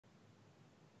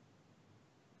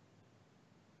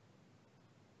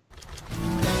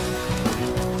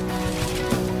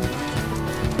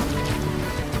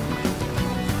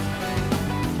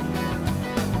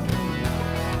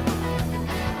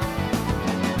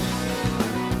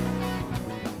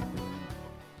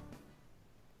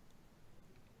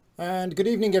And good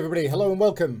evening, everybody. Hello and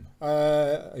welcome. I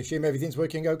assume everything's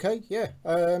working okay? Yeah,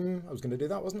 I was going to do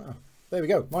that, wasn't I? There we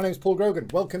go. My name's Paul Grogan.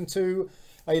 Welcome to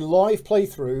a live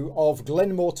playthrough of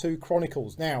Glen More II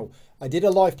Chronicles. Now, I did a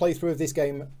live playthrough of this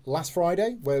game last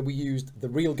Friday where we used the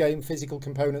real game physical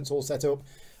components all set up.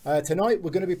 Tonight, we're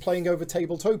going to be playing over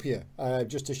Tabletopia,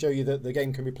 just to show you that the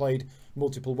game can be played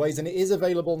multiple ways. And it is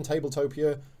available on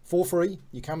Tabletopia for free.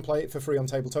 You can play it for free on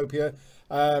Tabletopia.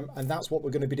 And that's what we're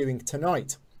going to be doing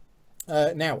tonight.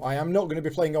 Now, I am not going to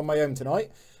be playing on my own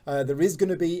tonight. There is going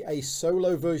to be a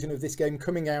solo version of this game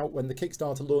coming out when the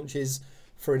Kickstarter launches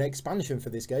for an expansion for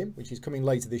this game, which is coming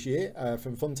later this year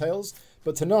from Funtails.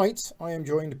 But tonight, I am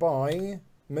joined by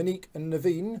Monique and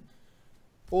Naveen,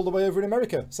 all the way over in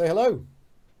America. Say hello.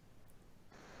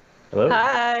 Hello.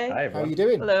 Hi. Hi, everyone. How are you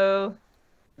doing? Hello.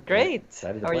 Great.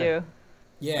 How are you?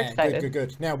 Yeah,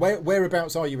 good. Now,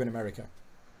 whereabouts are you in America?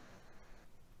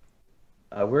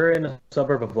 We're in a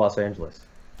suburb of Los Angeles.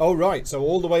 Oh, right. So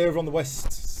all the way over on the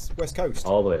west coast.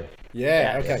 All the way.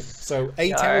 Yeah. Okay. Yes. So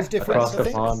 8 hours difference, Across I the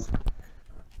think. pond.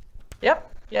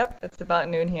 Yep. It's about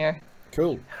noon here.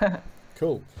 Cool.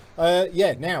 Cool.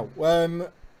 Yeah. Now,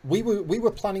 we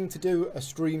were planning to do a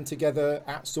stream together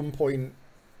at some point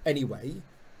anyway.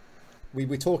 We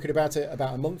were talking about it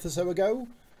about a month or so ago,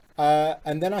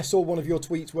 and then I saw one of your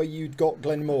tweets where you'd got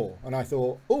Glen More, and I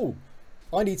thought, oh,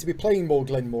 I need to be playing more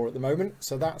Glen More at the moment.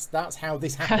 So that's how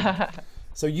this happened.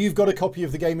 So you've got a copy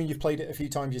of the game and you've played it a few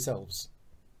times yourselves.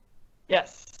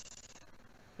 Yes,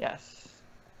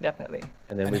 definitely.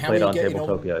 And then we played on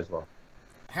Tabletopia as well.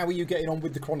 How are you getting on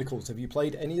with the Chronicles? Have you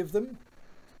played any of them?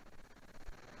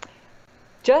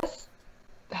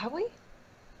 Have we?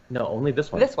 No, only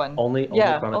this one. This one. Only only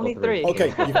Chronicle 3.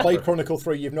 Okay, you've played Chronicle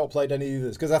 3. You've not played any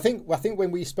others, because I think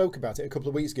when we spoke about it a couple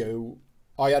of weeks ago,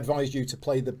 I advised you to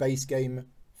play the base game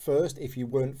first if you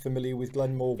weren't familiar with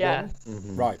Glen More 1. Yes.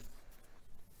 Mm-hmm. Right.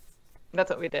 That's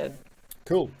what we did.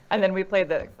 Cool. And then we played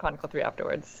the Chronicle 3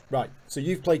 afterwards. Right. So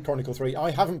you've played Chronicle 3.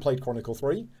 I haven't played Chronicle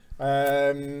 3.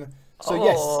 So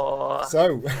yes.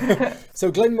 So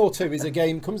Glen More 2 is a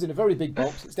game, comes in a very big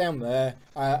box. It's down there.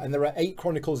 And there are 8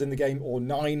 Chronicles in the game, or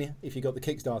 9 if you got the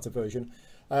Kickstarter version.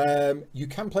 You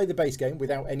can play the base game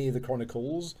without any of the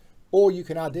Chronicles, or you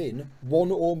can add in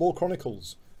 1 or more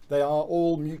Chronicles. They are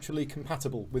all mutually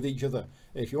compatible with each other.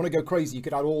 If you want to go crazy, you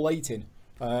could add all 8 in.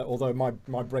 Although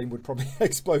my brain would probably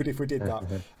explode if we did that.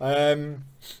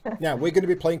 Now, we're going to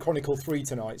be playing Chronicle 3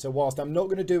 tonight. So whilst I'm not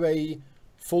going to do a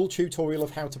full tutorial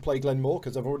of how to play Glen More,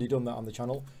 because I've already done that on the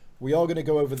channel, we are going to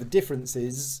go over the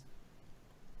differences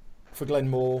for Glen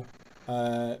More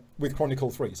with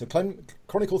Chronicle 3. So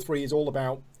Chronicle 3 is all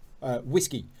about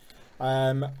whiskey.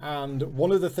 And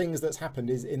one of the things that's happened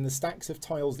is in the stacks of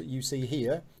tiles that you see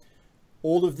here,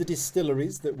 all of the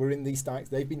distilleries that were in these stacks,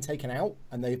 they've been taken out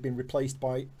and they've been replaced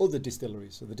by other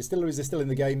distilleries. So the distilleries are still in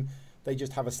the game, they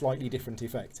just have a slightly different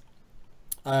effect.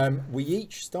 We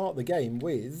each start the game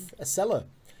with a cellar,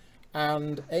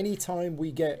 and anytime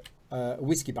we get a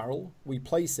whiskey barrel, we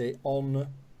place it on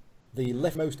the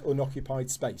leftmost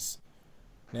unoccupied space.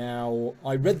 Now,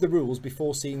 I read the rules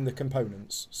before seeing the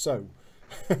components, so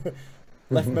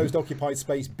leftmost occupied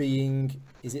space being,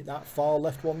 is it that far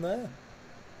left one there?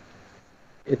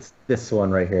 It's this one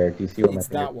right here. Do you see what it's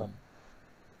that one?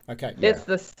 Okay. Yeah.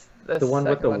 It's the one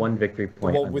with the one victory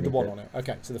point. The one with the 1 on it.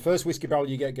 Okay, so the first whiskey barrel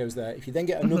you get goes there. If you then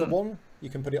get another one,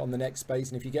 you can put it on the next space.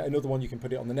 And if you get another one, you can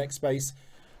put it on the next space.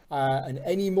 And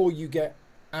any more you get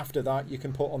after that, you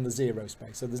can put on the 0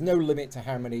 space. So there's no limit to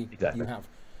how many you have.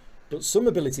 But some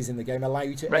abilities in the game allow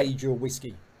you to age your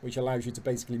whiskey, which allows you to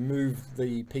basically move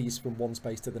the piece from one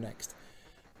space to the next.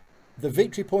 The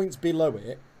victory points below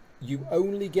it, you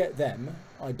only get them,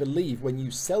 I believe, when you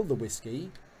sell the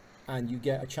whiskey, and you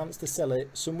get a chance to sell it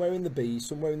somewhere in the B,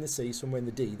 somewhere in the C, somewhere in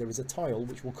the D. There is a tile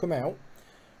which will come out,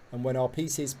 and when our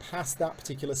pieces pass that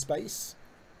particular space,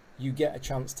 you get a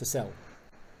chance to sell.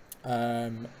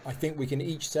 I think we can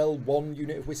each sell 1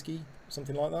 unit of whiskey,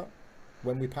 something like that,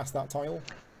 when we pass that tile.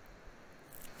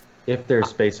 If there's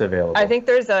space available. I think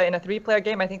there's in a 3-player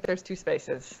game, I think there's 2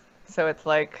 spaces. So it's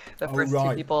like the first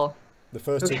 2 people. The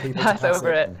first 2 people to pass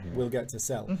over it will get to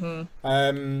sell.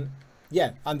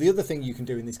 Yeah, and the other thing you can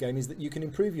do in this game is that you can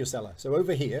improve your cellar. So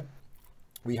over here,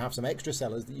 we have some extra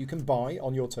cellars that you can buy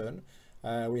on your turn.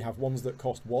 We have ones that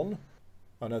cost 1.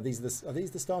 Oh no, are these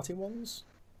the starting ones?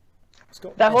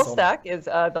 That whole stack is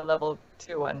the level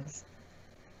 2 ones.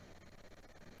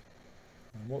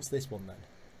 And what's this one then?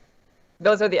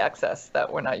 Those are the excess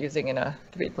that we're not using in a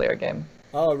 3-player game.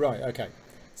 Oh right, okay.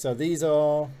 So these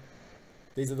are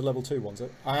the level 2 ones.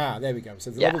 Ah, there we go. So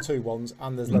there's level 2 ones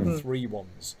and there's level 3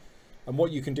 ones. And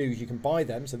what you can do is you can buy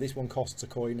them. So this one costs a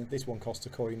coin, this one costs a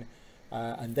coin,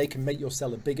 and they can make your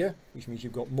cellar bigger, which means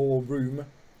you've got more room,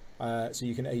 so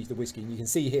you can age the whiskey. And you can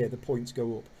see here the points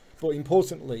go up. But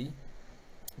importantly,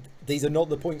 these are not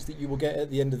the points that you will get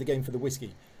at the end of the game for the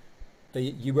whiskey.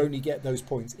 You only get those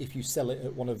points if you sell it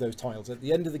at one of those tiles. At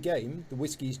the end of the game, the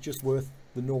whiskey is just worth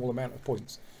the normal amount of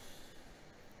points.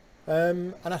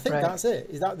 And I think that's it.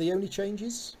 Is that the only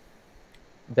changes?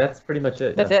 That's pretty much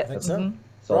it. That's it. I think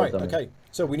so. Right. Okay.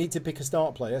 So we need to pick a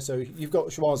start player. So you've got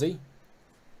Schwazi.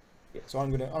 Yes. So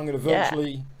I'm gonna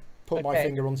virtually put my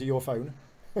finger onto your phone.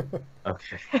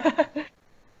 Okay.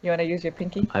 You want to use your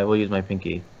pinky? I will use my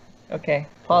pinky. Okay.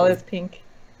 Paul is pink.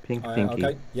 Pinky.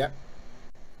 Okay. Yeah.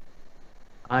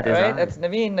 All right. That's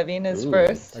Naveen. Naveen is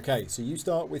first. Okay. So you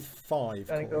start with 5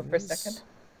 Want to go for a second?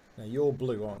 Now you're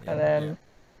blue, aren't you? And then.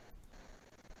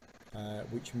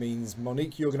 Which means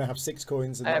Monique, you're going to have 6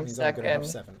 coins, and that I'm means second. I'm going to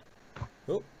have 7.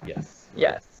 Oh. Yes.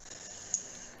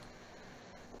 Yes.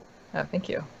 Oh, thank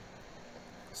you.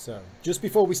 So, just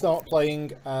before we start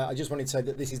playing, I just wanted to say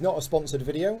that this is not a sponsored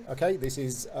video, okay? This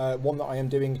is one that I am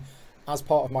doing as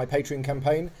part of my Patreon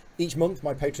campaign. Each month,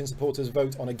 my Patreon supporters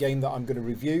vote on a game that I'm going to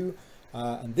review,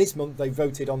 and this month they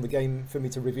voted on the game for me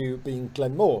to review being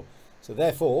Glen More. So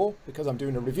therefore, because I'm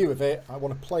doing a review of it, I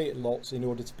want to play it lots in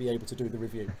order to be able to do the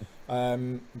review.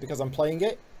 Because I'm playing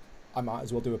it, I might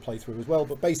as well do a playthrough as well.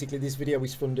 But basically, this video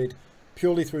is funded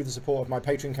purely through the support of my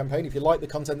Patreon campaign. If you like the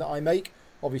content that I make,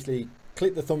 obviously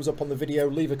click the thumbs up on the video,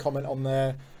 leave a comment on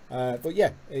there. But yeah,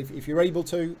 if you're able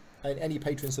to, any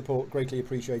Patreon support, greatly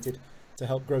appreciated to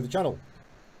help grow the channel.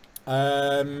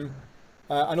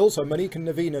 And also, Monique and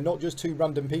Naveen are not just 2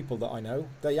 random people that I know.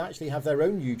 They actually have their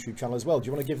own YouTube channel as well. Do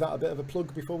you want to give that a bit of a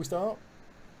plug before we start?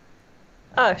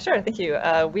 Sure, thank you.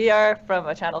 We are from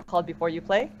a channel called Before You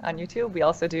Play on YouTube. We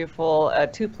also do full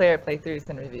 2-player playthroughs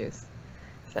and reviews.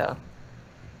 So,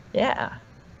 yeah.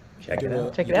 Check it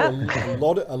out. Check it out.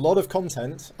 A lot of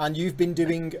content, and you've been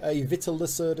doing a Vital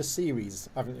Lacerda series,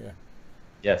 haven't you?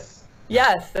 Yes.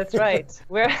 Yes, that's right.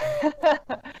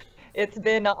 It's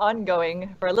been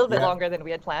ongoing for a little bit longer than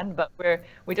we had planned, but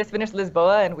we just finished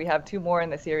Lisboa and we have 2 more in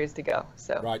the series to go.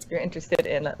 So if you're interested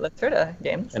in Lacerda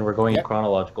games. And we're going in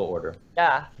chronological order.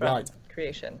 Yeah, from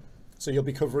creation. So you'll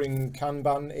be covering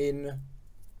Kanban in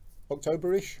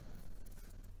October-ish?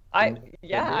 I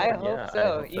hope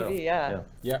so. Easy, yeah.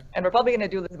 And we're probably going to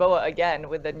do Lisboa again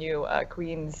with the new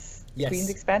Queen's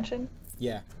expansion.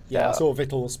 Yeah, I saw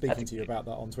Vital speaking to you about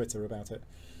that on Twitter about it.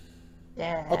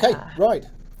 Yeah. Okay, right.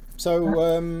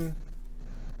 So,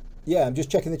 yeah, I'm just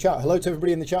checking the chat. Hello to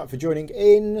everybody in the chat for joining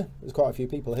in. There's quite a few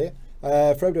people here.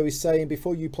 Frodo is saying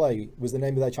Before You Play was the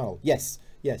name of their channel. Yes,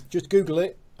 just Google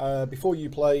it, Before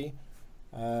You Play,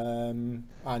 and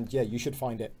yeah, you should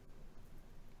find it.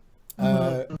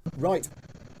 Right,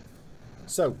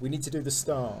 so we need to do the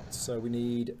start. So we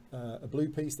need a blue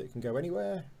piece that can go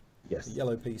anywhere. Yes. A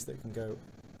yellow piece that can go...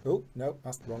 Oh, no,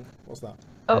 that's wrong. What's that?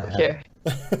 Oh, here.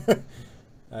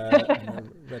 And a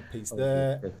red piece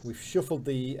there. We've shuffled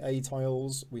the A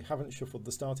tiles. We haven't shuffled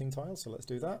the starting tiles, so let's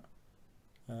do that.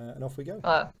 And off we go.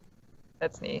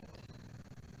 That's neat.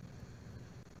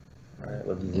 All right,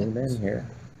 let's zoom in here.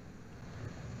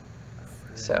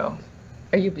 So,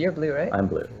 you're blue, right? I'm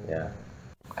blue, yeah.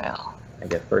 Wow. I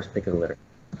get first pick of the litter.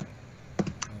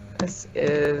 This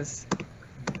is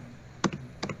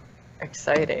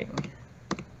exciting.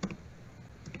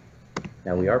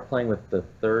 Now we are playing with the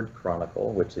 3rd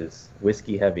Chronicle, which is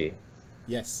whiskey heavy.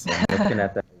 Yes. I'm looking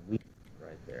at that wheat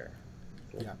right there.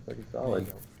 So yeah. Pretty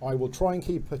solid. I will try and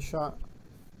keep a chat.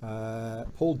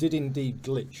 Paul did indeed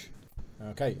glitch.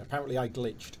 Okay, apparently I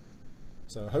glitched.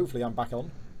 So hopefully I'm back on.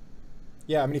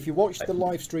 Yeah, I mean, if you watched the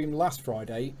live stream last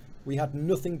Friday, we had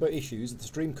nothing but issues. The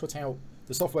stream cut out.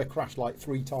 The software crashed like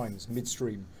 3 times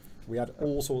midstream. We had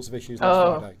all sorts of issues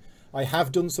last Friday. I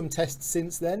have done some tests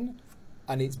since then,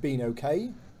 and it's been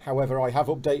okay. However, I have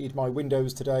updated my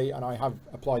Windows today, and I have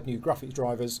applied new graphics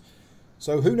drivers.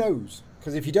 So who knows?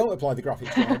 Because if you don't apply the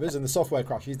graphics drivers and the software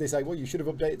crashes, they say, well, you should have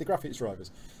updated the graphics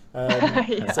drivers.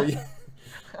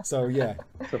 So yeah.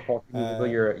 So Paul, can you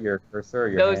wiggle your cursor or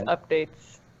your those hand?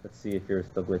 Updates. Let's see if you're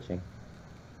still glitching.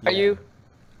 Are you?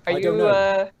 I don't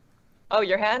know. Oh,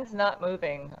 your hand's not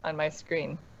moving on my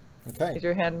screen. Okay. Is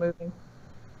your hand moving?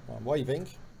 I'm waving.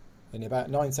 In about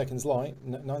 9 seconds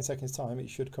 9 seconds time, it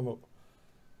should come up.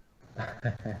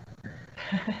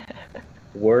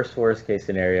 Worst case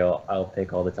scenario, I'll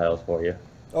take all the tiles for you.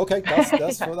 Okay,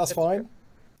 that's fine.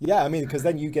 Yeah, I mean, because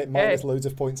then you get minus loads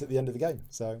of points at the end of the game.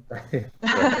 So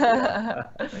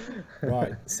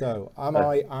right. So am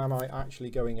I actually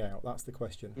going out? That's the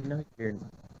question. You know, you're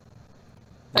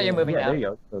you're moving now. There you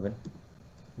go. Moving.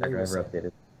 Our New driver set.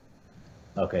 updated.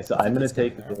 Okay, so I I'm think going it's to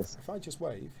take going out. this. If I just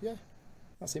wave, yeah,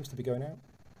 that seems to be going out.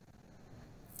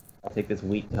 I'll take this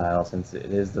wheat tile since it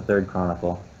is the third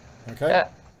chronicle. Okay. Yeah.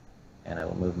 And I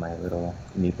will move my little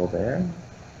meeple there.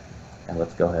 And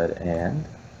let's go ahead and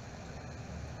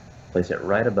place it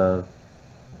right above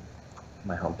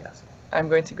my home castle. I'm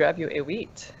going to grab you a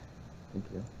wheat. Thank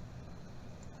you.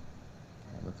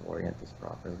 And let's orient this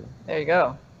properly. There you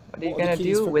go. What are you What are going the to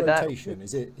keys do for with rotation?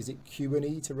 Is it Q and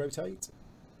E to rotate?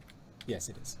 Yes,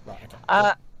 it is. Right. Okay.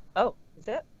 that? Oh, is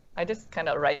it? I just kind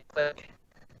of right click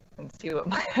and see what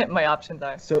my options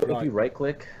are. So if Right. you right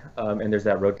click and there's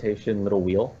that rotation little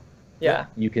wheel, Yeah.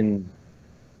 you can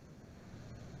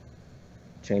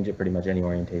change it pretty much any Yeah,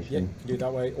 orientation. you can do it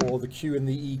that way. Or the Q and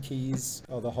the E keys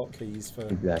are the hotkeys for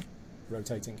Exactly.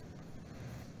 rotating.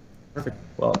 Perfect.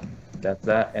 Well, that's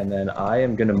that. And then I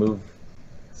am going to move.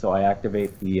 So I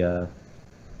activate the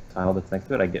tile that's next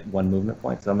to it. I get 1 movement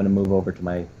point. So I'm going to move over to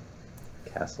my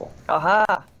castle. Aha.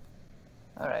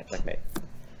 All right. Checkmate.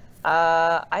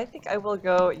 I think I will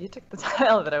go. You took the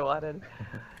tile that I wanted.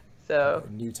 So,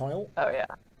 A new tile. oh yeah.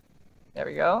 There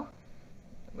we go.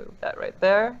 Move that right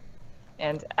there.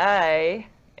 And I,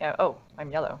 yeah, oh,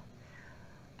 I'm yellow.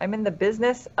 I'm in the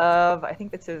business of, I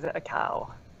think this is a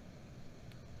cow.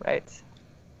 Right.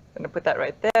 I'm going to put that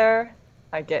right there.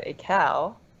 I get a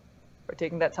cow for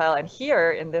taking that tile. And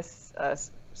here in this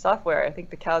software, I think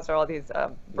the cows are all these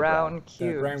brown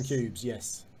cubes. Brown cubes,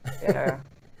 yes. Yeah.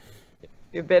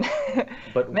 You've been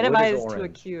But wood is minimized to a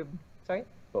orange. cube. Sorry?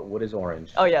 But wood is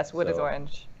orange. Oh yes, wood is So-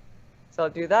 orange. So I'll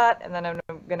do that, and then I'm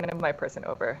gonna move my person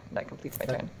over, and that completes my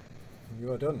Okay. turn.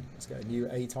 You are done. Let's get a new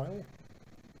A tile.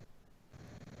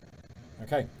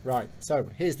 Okay, right. So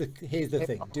here's the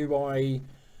thing. Do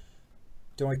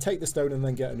I take the stone and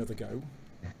then get another go,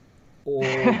 or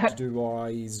do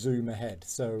I zoom ahead?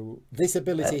 So this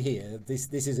ability here, this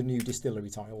is a new distillery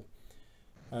tile.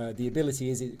 The ability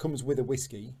is it comes with a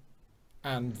whiskey,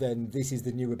 and then this is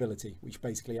the new ability, which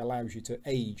basically allows you to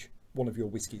age one of your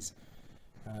whiskies.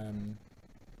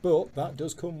 But that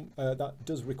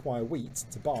does require wheat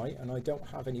to buy, and I don't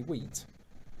have any wheat.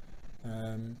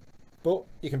 But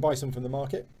you can buy some from the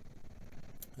market.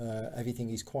 Everything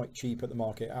is quite cheap at the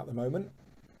market at the moment.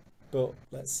 But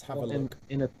let's have a look.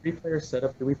 In a 3-player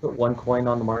setup, do we put 1 coin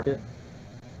on the market?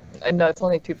 No, it's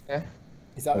only 2 player.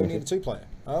 Is that only Okay. the 2-player?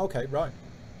 Oh, okay, right.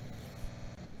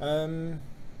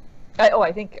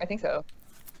 I think so.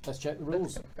 Let's check the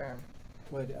rules. Confirm.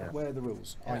 Where are the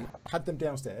rules? I had them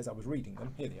downstairs. I was reading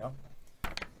them. Here they are.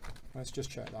 Let's just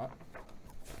check that.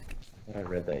 I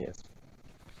read that, yes.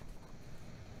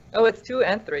 Oh, it's 2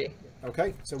 and 3.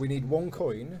 Okay, so we need 1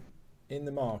 coin in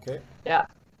the market. Yeah.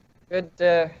 Good.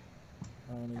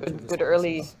 Good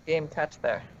early game catch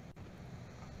there.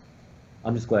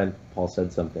 I'm just glad Paul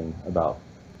said something about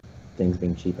things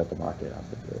being cheap at the market.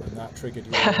 And that triggered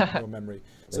your memory.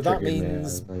 So That that triggered me,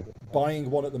 means I was like,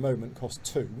 buying 1 at the moment costs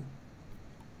 2.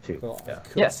 2. But I Yeah.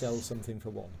 could Yes. sell something for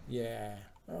 1. Yeah.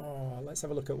 Oh, let's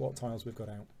have a look at what tiles we've got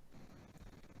out.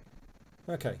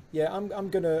 Okay. Yeah, I'm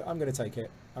gonna take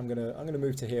it. I'm gonna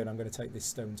move to here, and I'm gonna take this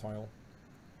stone tile.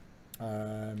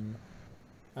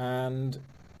 And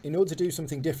in order to do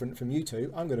something different from you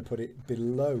two, I'm gonna put it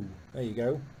below. There you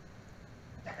go.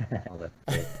 Oh, that's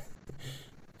great.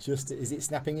 Just, is it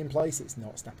snapping in place? It's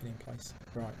not snapping in place.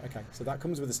 Right, okay. So that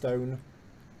comes with a stone,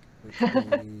 which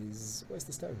is... Where's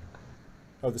the stone?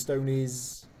 Oh, the stone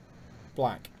is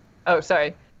black. Oh,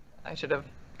 sorry. I should have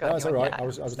Oh, got that's you all one. right. Yeah, I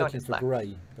was stone looking is for black.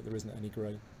 grey, but there isn't any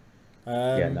grey.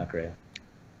 Yeah, not great.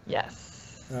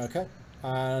 Yes. Okay.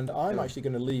 And I'm actually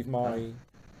going to leave my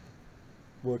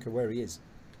worker where he is.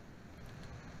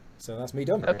 So that's me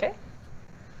done. Okay.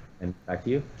 And back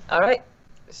to you. All right.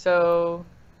 So,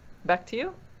 back to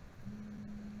you.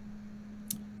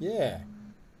 Yeah.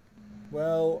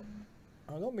 Well,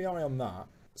 I got my eye on that,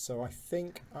 so I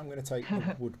think I'm going to take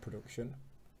the wood production.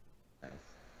 Nice.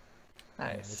 Yeah,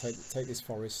 Nice. we'll take this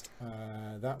forest.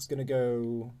 That's going to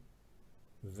go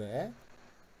there,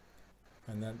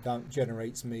 and then that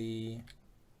generates me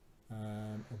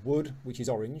a wood, which is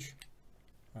orange,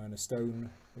 and a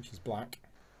stone, which is black.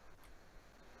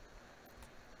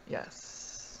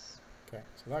 Yes. Okay,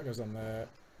 so that goes on there.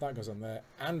 That goes on there,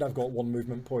 and I've got 1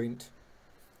 movement point.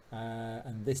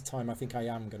 And this time I think I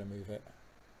am going to move it.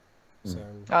 So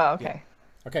Oh, okay.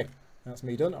 yeah. Okay, that's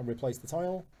me done. I'll replace the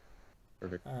tile.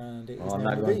 Perfect. And it is Well, I'm now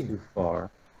not going Naveen. too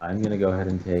far. I'm going to go ahead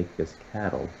and take this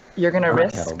cattle. You're gonna Not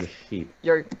risk cattle, the sheep.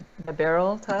 the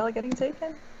barrel tile getting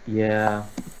taken Yeah,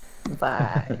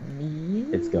 by me.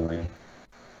 it's going.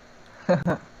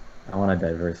 I want a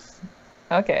diverse.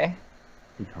 Okay.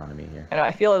 economy here. I know,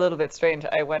 I feel a little bit strange.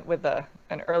 I went with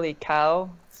an early cow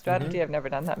strategy. I've never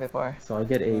done that before. So I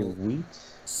get a wheat.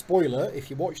 Spoiler, if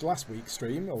you watched last week's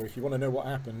stream, or if you want to know what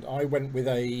happened, I went with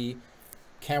a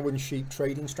cow and sheep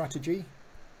trading strategy,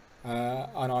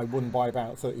 and I won by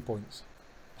about 30 points.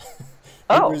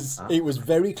 It was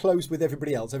very close with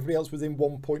everybody else. Everybody else was in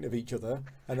 1 point of each other,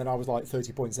 and then I was like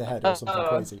 30 points ahead or something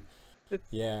crazy.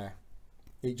 Yeah.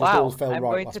 It just all fell I'm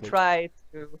right going last to week. try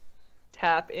to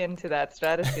tap into that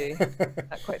strategy.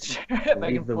 Not quite sure if I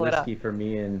Leave can the pull it up. whiskey for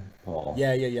me and Paul.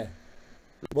 Yeah.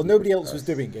 Well, nobody else was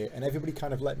doing it, and everybody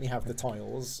kind of let me have the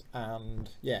tiles, and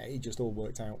yeah, it just all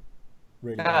worked out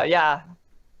really well. Yeah.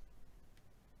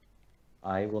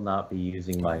 I will not be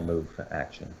using my move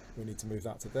action. We need to move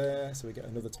that to there, so we get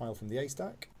another tile from the A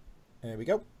stack. There we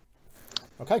go.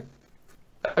 Okay.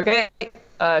 Okay.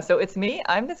 So it's me.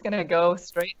 I'm just gonna go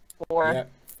straight for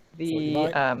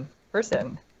the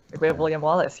person. We have William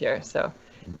Wallace here, so.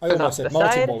 I almost said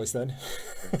Martin Wallace then.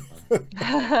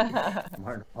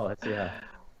 Martin Wallace, yeah.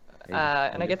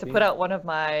 And I get to put out one of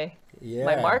my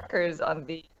markers on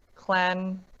the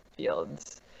clan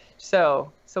fields.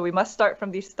 So we must start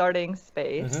from the starting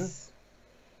space.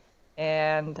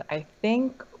 And I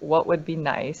think what would be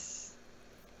nice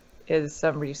is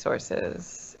some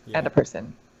resources and a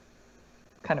person,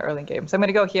 kind of early in game. So I'm going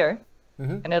to go here,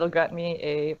 and it'll grant me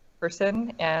a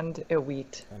person and a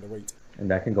wheat. And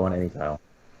that can go on any tile.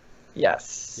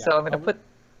 Yes. Yeah. So I'm going to put...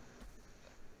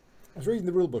 I was reading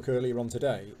the rulebook earlier on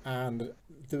today, and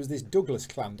there was this Douglas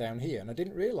clan down here, and I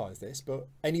didn't realise this, but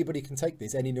anybody can take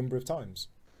this any number of times.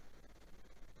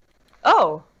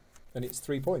 Oh! And it's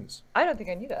 3 points. I don't think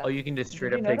I knew that. Oh, you can just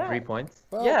straight up take 3 points?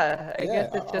 Well, yeah, I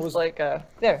guess it's just like a...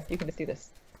 There, you can just do this.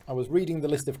 I was reading the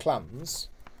list of clans.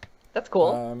 That's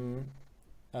cool.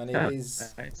 And it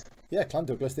is... Nice. Yeah, Clan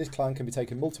Douglas. This clan can be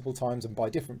taken multiple times and by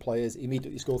different players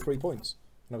immediately score 3 points.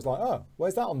 And I was like, oh,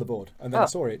 where's that on the board? And then I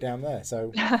saw it down there,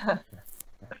 so...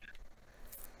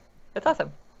 That's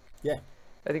awesome. Yeah.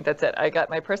 I think that's it. I got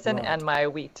my person and my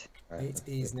wheat. It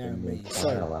is now me.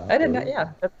 So... I didn't know,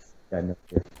 yeah. That's...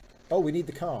 Oh, we need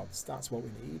the cards. That's what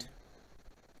we need.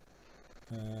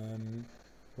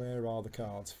 Where are the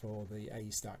cards for the A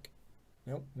stack?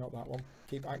 Nope, not that one.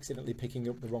 Keep accidentally picking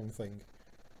up the wrong thing.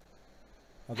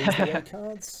 Are these the A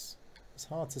cards? It's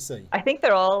hard to see. I think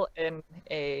they're all in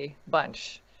a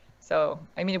bunch. So,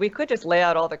 I mean, we could just lay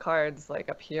out all the cards like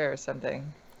up here or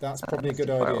something. That's probably a good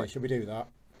idea. Should we do that?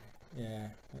 Yeah,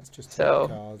 let's just take the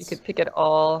cards. You could pick it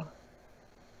all.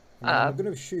 I'm going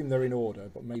to assume they're in order,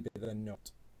 but maybe they're not.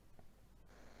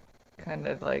 Kind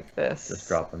of like this. Just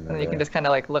drop them. And then you can just kind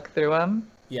of like look through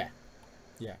them. Yeah.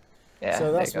 Yeah.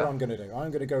 So that's what I'm going to do. I'm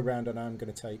going to go around and I'm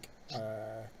going to take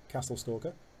Castle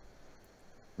Stalker.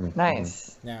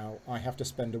 Nice. Now I have to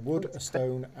spend a wood, a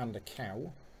stone, and a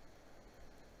cow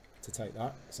to take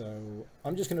that. So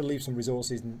I'm just going to leave some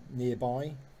resources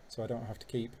nearby, so I don't have to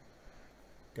keep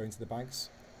going to the banks.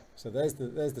 So there's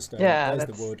the stone. There's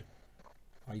the wood.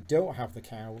 I don't have the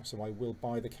cow, so I will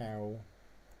buy the cow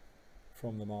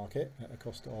from the market at a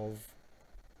cost of...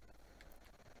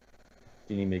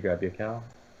 Do you need me to grab your cow?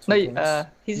 No,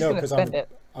 he's just going to spend it.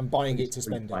 I'm buying it to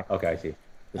spend it. Okay, I see.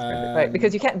 Right,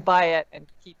 because you can't buy it and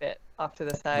keep it off to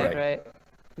the side, right?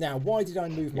 Now, why did I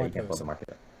move my person?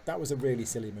 That was a really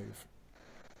silly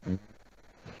move.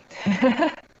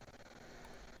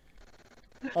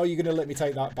 Oh, you're going to let me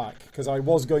take that back? Because I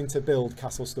was going to build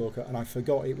Castle Stalker and I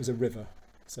forgot it was a river.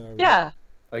 So yeah.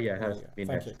 Oh yeah, it has to be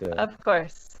next to... Of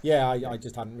course. Yeah, I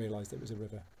just hadn't realised it was a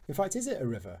river. In fact, is it a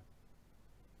river?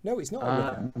 No, it's not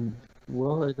a river.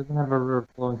 Well, it doesn't have a river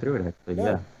flowing through it, actually. No.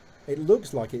 Yeah. It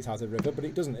looks like it has a river, but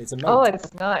it doesn't. It's a moat. Oh,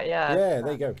 it's not, yeah. Yeah,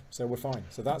 there you go. So we're fine.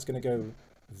 So that's going to go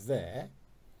there.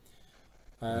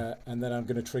 And then I'm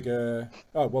going to trigger...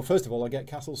 Oh, well, first of all, I get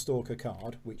Castle Stalker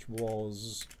card, which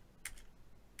was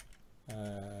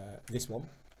this one.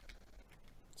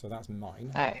 So that's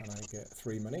mine. Nice. And I get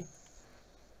 3 money.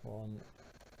 1,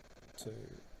 2...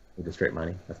 With the straight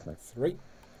money. That's nice. 3.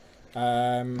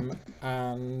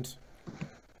 And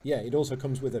yeah, it also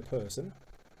comes with a person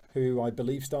who I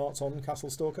believe starts on Castle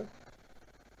Stalker.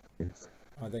 Yes.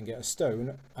 I then get a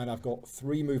stone and I've got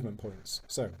 3 movement points.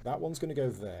 So that one's going to go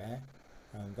there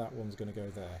and that one's going to go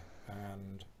there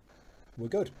and we're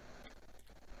good.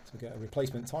 So we get a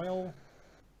replacement tile.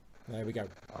 There we go.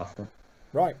 Awesome.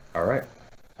 Right. All right.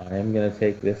 I am going to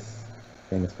take this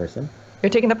famous person. You're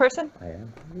taking the person? I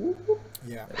am.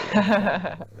 Yeah.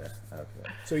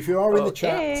 So if you are in the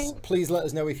chat, please let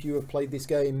us know if you have played this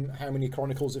game, how many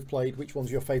Chronicles have played, which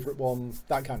one's your favourite one,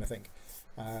 that kind of thing.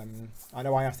 I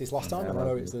know I asked this last time, and I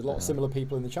know there's a lot of similar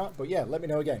people in the chat, but yeah, let me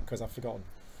know again, because I've forgotten.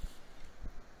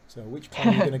 So which plan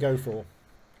are you going to go for?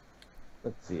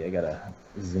 Let's see, I gotta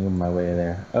zoom my way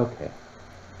there. Okay.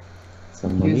 So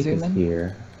Monique is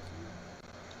here.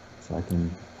 So I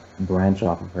can branch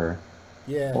off of her.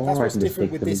 Yeah, that's what's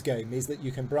different with this game, is that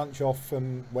you can branch off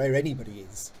from where anybody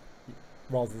is,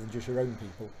 rather than just your own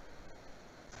people.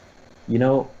 You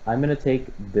know, I'm going to take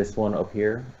this one up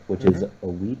here, which is a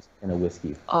wheat and a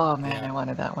whiskey. Oh, man, I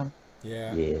wanted that one.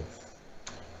 Yeah. Yes.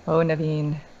 Oh,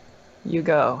 Naveen, you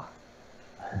go.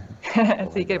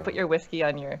 So you can put your whiskey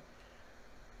on your...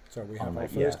 So we have our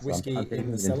first whiskey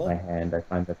in the cellar. Into my hand. I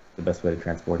find that's the best way to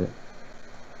transport it.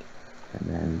 And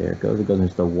then there it goes. It goes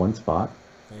into the one spot.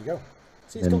 There you go.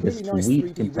 See, it's got really nice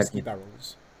 3D whiskey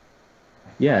barrels.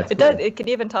 Yeah, it does. It can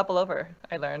even topple over,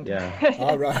 I learned. Yeah.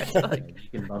 All right.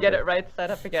 Get it right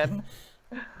set up again.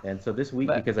 And so this wheat,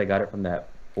 because I got it from that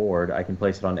board, I can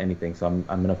place it on anything. So I'm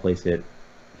going to place it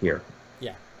here.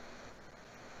 Yeah.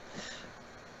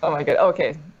 Oh my god.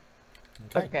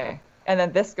 Okay. And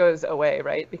then this goes away,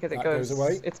 right? Because it goes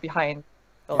away. It's behind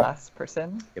the last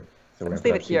person. Yep. So let's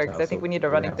leave it here because I think we need a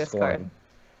running discard.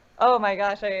 Oh my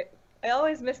gosh, I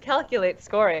always miscalculate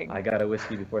scoring. I got a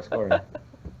whiskey before scoring.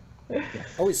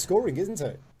 Oh, it's scoring, isn't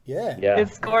it? Yeah.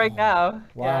 It's scoring now.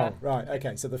 Wow. Yeah. Right.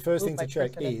 Okay. So the first thing to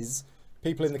check is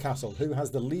people in the castle. Who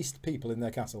has the least people in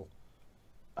their castle?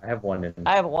 I have one.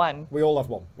 I have one. We all have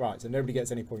one. Right. So nobody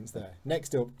gets any points there.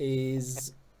 Next up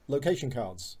is location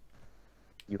cards.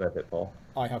 You have it, Paul.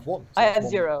 I have one. So I have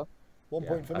 0. 1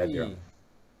 point for me.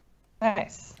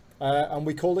 Nice. And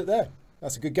we call it there.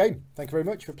 That's a good game. Thank you very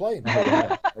much for playing.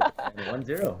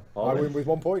 1-0. I win with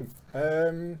 1 point.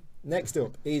 Next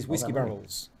up is whiskey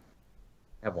barrels.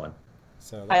 I have one.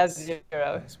 So I have 0.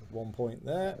 That's 1 point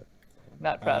there.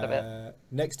 Not proud of it.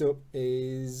 Next up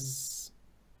is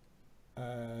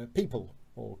people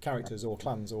or characters or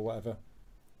clans or whatever.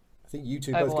 I think you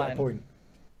two both get a point.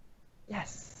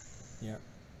 Yes. Yeah.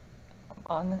 I'm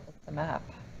on the map.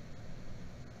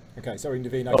 Okay, sorry,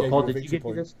 Naveen. I gave Paul, you a victory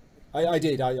point. I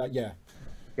did. Yeah.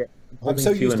 Okay. I'm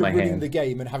so used to winning the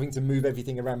game and having to move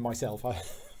everything around myself. I'd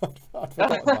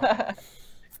forgotten that.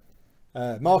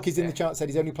 Mark is in the chat, said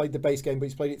he's only played the base game, but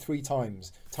he's played it 3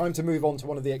 times. Time to move on to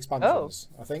one of the expansions,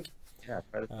 I think. Yeah,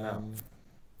 try to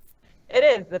it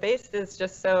is. The base is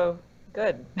just so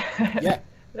good. Yeah.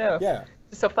 No. Yeah.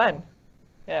 It's so fun.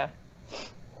 Yeah.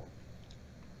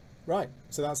 Right,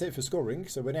 so that's it for scoring.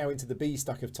 So we're now into the B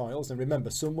stack of tiles, and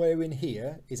remember, somewhere in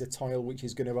here is a tile which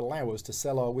is going to allow us to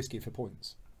sell our whiskey for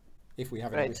points, if we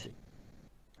have any whiskey.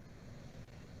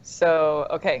 So,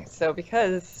 okay, so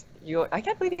because I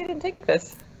can't believe you didn't take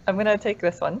this. I'm going to take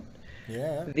this one.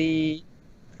 Yeah. It's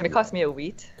going to cost me a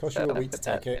wheat. Cost you a wheat to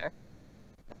take it.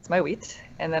 That's my wheat.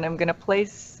 And then I'm going to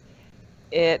place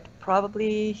it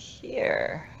probably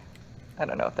here. I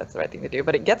don't know if that's the right thing to do,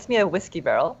 but it gets me a whiskey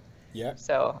barrel. Yeah.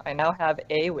 So I now have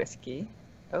a whiskey.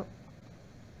 Oh.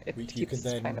 Which you can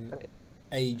then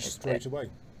age straight away.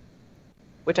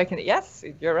 Which I can, yes,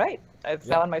 you're right. It's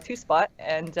now on my 2 spot.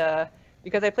 And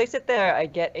because I placed it there, I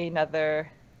get another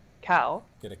cow.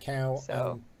 Get a cow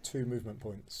and 2 movement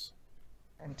points.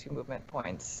 And 2 movement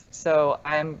points. So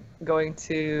I'm going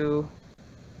to,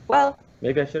 well.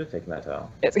 Maybe I should have taken that tile.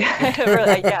 It's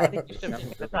really, yeah, I think you should have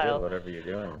taken the tile. Whatever you're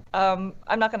doing. I'm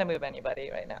not going to move anybody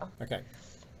right now. Okay.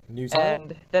 New tile.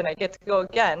 And then I get to go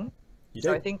again. You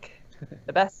so do. I think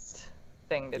the best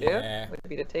thing to do would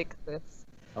be to take this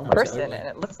person. And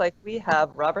it looks like we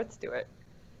have Robert Stewart.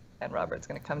 And Robert's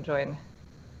going to come join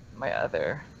my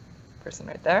other person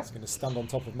right there. He's going to stand on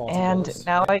top of Martin And Wallace.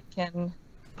 now I can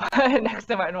put next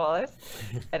to Martin Wallace.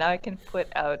 And now I can put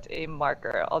out a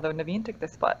marker. Although Naveen took the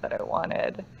spot that I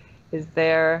wanted. Is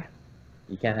there...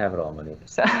 You can't have it all, Monique.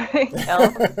 Something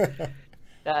else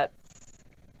that's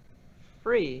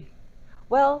free?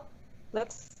 Well,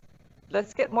 let's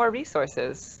get more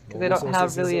resources because I don't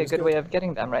have really a good way of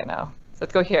getting them right now. So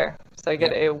let's go here. So I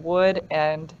get a wood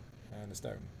and a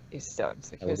stone. A stone.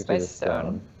 So here's my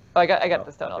stone. Oh, I got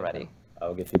the stone already.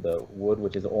 I'll get you the wood,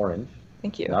 which is orange.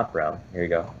 Thank you. Not brown. Here you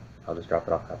go. I'll just drop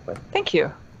it off halfway. Thank you.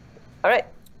 All right.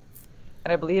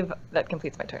 And I believe that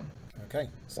completes my turn. Okay.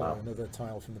 So another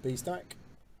tile from the B stack.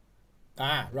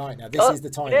 Ah, right. Now this is the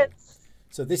tile.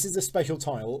 So this is a special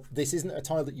tile. This isn't a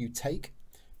tile that you take.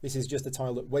 This is just a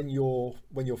tile that when your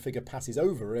figure passes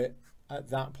over it, at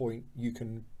that point you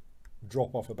can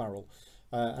drop off a barrel.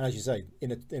 And as you say,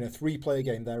 in a 3-player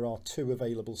game, there are 2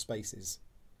 available spaces.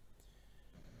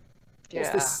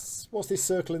 Yeah. What's this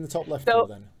circle in the top left so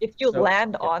for then? If you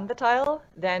land on the tile,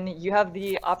 then you have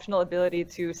the optional ability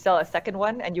to sell a second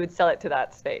one, and you would sell it to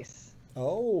that space.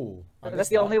 Oh, so that's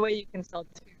the only way you can sell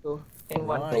 2 in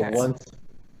one player. So once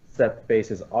that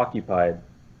space is occupied,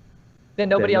 Then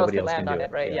nobody else can else land can on do it,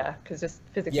 it, right? yeah. Yeah, because just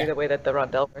physically Yeah. the way that the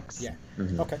rondel works. Yeah.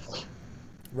 Mhm. Okay.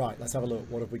 Right, let's have a look.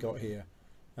 What have we got here?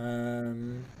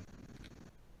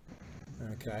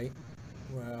 Okay.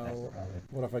 Well,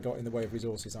 what have I got in the way of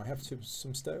resources? I have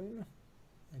some stone.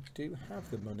 I do have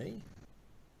the money.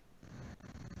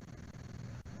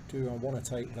 Do I want to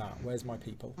take that? Where's my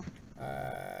people?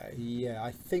 Yeah,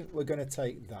 I think we're going to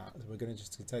take that. We're going to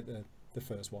just take the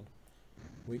first one,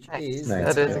 which is Nice.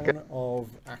 the That is a town of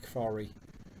Akfari.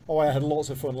 Oh, I had lots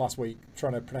of fun last week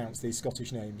trying to pronounce these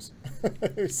Scottish names.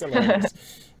 It was hilarious.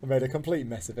 I made a complete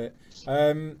mess of it.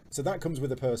 So that comes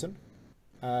with a person.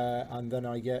 And then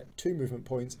I get 2 movement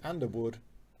points and a wood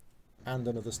and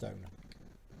another stone.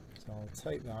 So I'll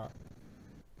take that.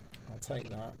 I'll take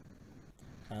that.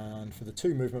 And for the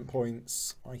 2 movement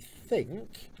points, I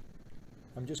think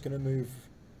I'm just going to move...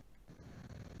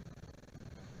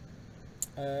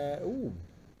 ooh,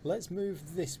 let's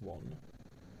move this one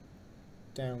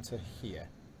down to here.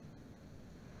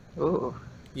 Ooh.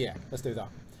 Yeah, let's do that.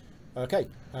 Okay,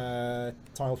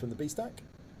 tile from the B stack,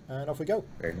 and off we go.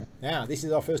 Very nice. Now, this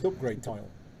is our first upgrade tile.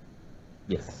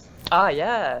 Yes. Ah,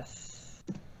 yes.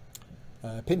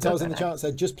 Pintar's in the chat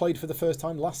said, just played for the first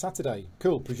time last Saturday.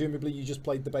 Cool, presumably you just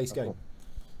played the base game.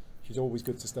 Which is always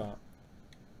good to start.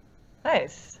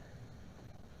 Nice.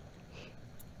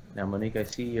 Now, Monique, I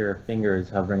see your fingers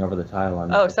hovering over the tile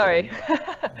on. Oh, sorry.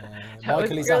 Michael is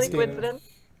really asking, coincidence.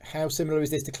 how similar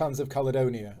is this to Clans of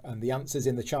Caledonia? And the answers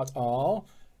in the chat are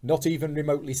not even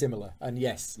remotely similar. And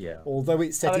yes, Yeah. although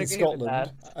it's set I would in agree with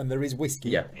Scotland and there is whiskey,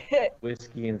 Yeah.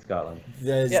 Whiskey in Scotland.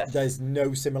 Yes. there's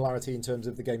no similarity in terms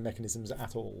of the game mechanisms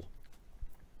at all.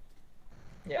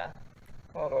 Yeah.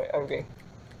 Totally agree.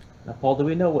 Now, Paul, do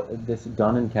we know what this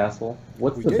Dunnan Castle?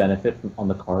 What's We the do. benefit on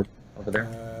the card over there?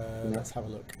 Let's have a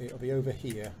look. It'll be over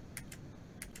here.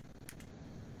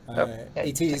 Oh, yeah,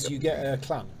 it is, you get a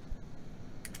clan.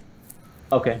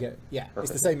 Okay. You get, yeah, it's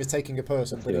Perfect. the same as taking a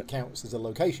person, Let's but do it it. counts as a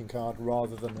location card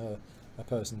rather than a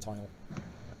person tile.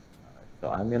 So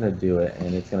I'm going to do it,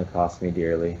 and it's going to cost me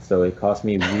dearly. So it cost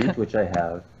me wheat, which I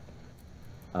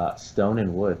have, stone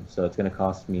and wood. So it's going to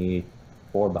cost me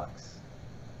 $4.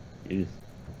 Jeez.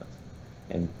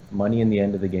 And money in the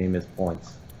end of the game is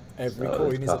points. Every So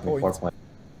coin it's is a cost me 4 point. points.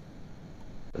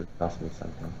 But it cost me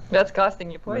something. That's costing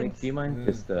you Monique, points. do you mind Mm.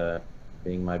 just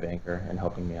being my banker and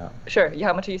helping me out? Sure.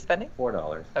 How much are you spending?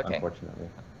 $4, Okay. unfortunately.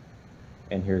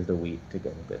 And here's the wheat to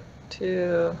go with it.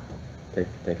 To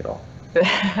Take it all. Take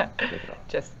it all.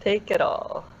 just take it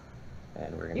all.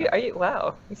 And we're gonna.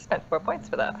 Wow, you spent 4 points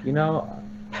for that. You know,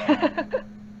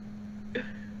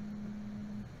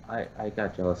 I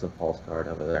got jealous of Paul's card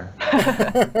over there.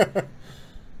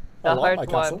 The I like hard my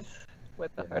castle. ones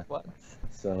with the Yeah. hard ones.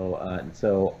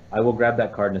 So I will grab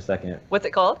that card in a second. What's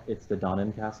it called? It's the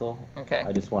Donnan Castle. Okay.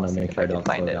 I just want to See make if sure I I can don't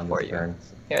find slow it down for this you. turn.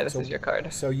 Here, this So- is your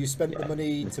card. So you spent the Yeah.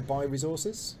 money to buy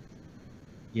resources?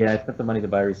 Yeah, I spent the money to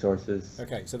buy resources.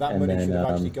 Okay, so that And money then, should have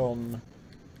actually gone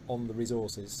on the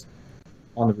resources.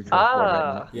 On the resource board right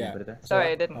Ah. now. Can you Yeah. put it there? So Sorry,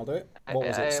 I didn't- I'll do it. What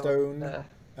was it? Stone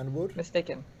and wood?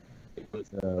 Mistaken. It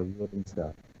was wood and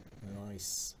stuff.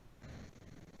 Nice.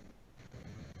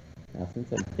 Now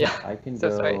since Yeah, I can so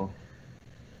go. sorry.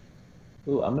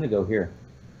 Ooh, I'm gonna go here.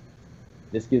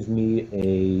 This gives me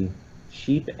a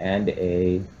sheep and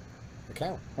a A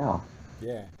cow. cow.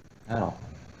 Yeah. Cow.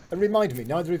 And remind me,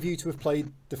 neither of you to have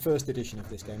played the first edition of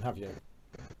this game, have you?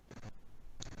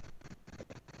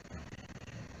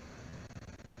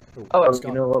 Oh, Oh, Skype,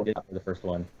 you know what? We did for the first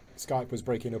one. Skype was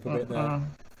breaking up a bit there. Mhm.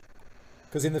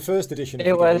 Because in the first edition of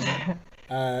It the was.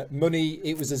 game, money,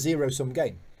 it was a zero-sum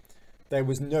game. There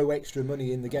was no extra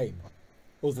money in the game,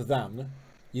 other than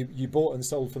you bought and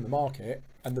sold from the market,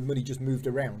 and the money just moved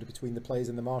around between the players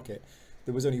in the market.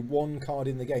 There was only one card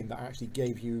in the game that actually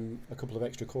gave you a couple of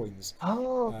extra coins.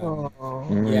 Oh.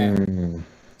 Yeah. Mm.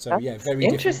 So That's yeah, very different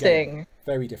game. interesting.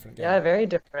 Very different game. Yeah, very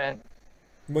different.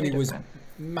 Money very was different.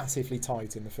 massively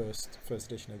tight in the first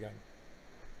edition of the game.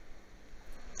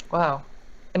 Wow.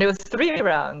 And it was 3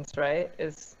 rounds, right?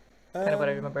 Is kind of what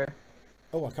I Um, remember.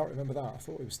 Oh, I can't remember that. I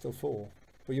thought it was still 4.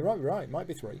 But you're right. It might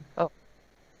be 3. Oh.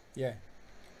 Yeah.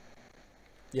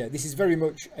 Yeah, this is very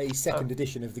much a second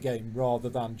edition of the game rather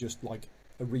than just like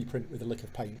a reprint with a lick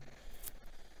of paint.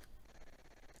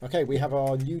 Okay, we have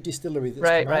our new distillery that's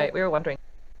Right, come right. out, We were wondering.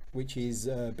 which is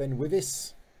Ben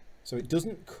Wivis. So it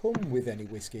doesn't come with any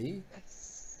whiskey,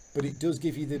 but it does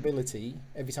give you the ability,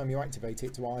 every time you activate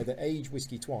it, to either age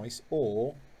whiskey twice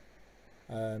or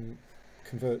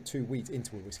convert 2 wheat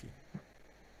into a whiskey.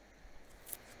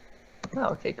 Oh,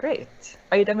 okay, great.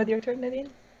 Are you done with your turn, Naveen?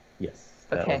 Yes,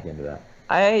 that Okay. was the end of that.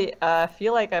 I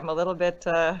feel like I'm a little bit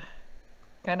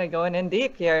kind of going in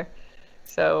deep here.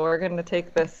 So we're going to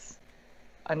take this,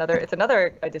 it's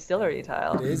another a distillery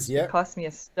tile. It is, yeah. It cost me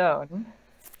a stone.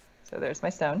 So there's my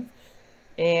stone.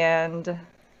 And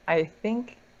I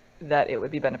think that it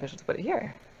would be beneficial to put it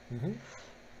here. Mm-hmm.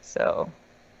 So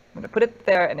I'm going to put it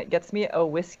there, and it gets me a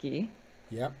whiskey.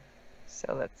 Yep.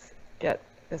 So let's get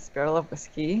this barrel of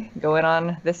whiskey going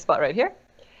on this spot right here.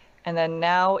 And then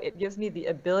now it gives me the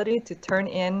ability to turn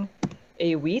in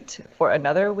a wheat for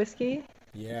another whiskey.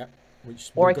 Yeah.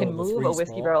 Or I can move a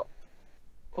whiskey barrel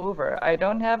over. I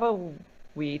don't have a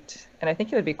wheat, and I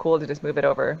think it would be cool to just move it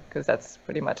over, because that's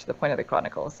pretty much the point of the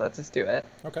Chronicle. So let's just do it.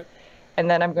 Okay. And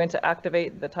then I'm going to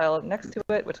activate the tile next to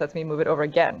it, which lets me move it over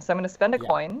again. So I'm going to spend a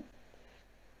coin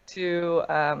to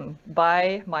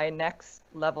buy my next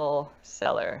level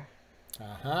cellar.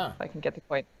 Uh-huh. If I can get the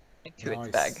coin into its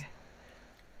bag.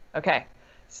 Okay.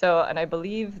 So, and I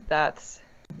believe that's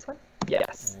this one?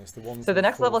 Yes. So the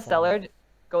next level cellar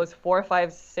goes 4,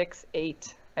 5, 6,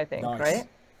 8, I think, right?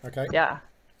 Okay. Yeah.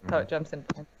 So it jumps in.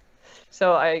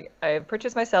 So I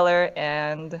purchased my cellar,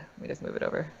 and let me just move it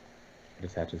over. It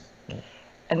attaches. Yeah.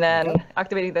 And then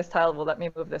activating this tile will let me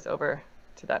move this over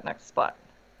to that next spot.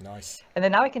 Nice. And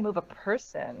then now I can move a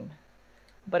person.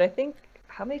 But I think,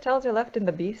 how many tiles are left in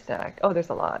the B stack? Oh, there's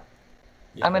a lot.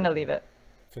 Yeah. I'm going to leave it.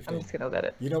 15. I'm just going to let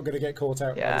it. You're not going to get caught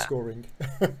out by the scoring.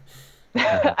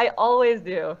 I always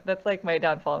do. That's like my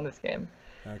downfall in this game.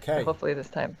 Okay. So hopefully this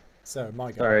time. So,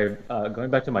 my go. Sorry,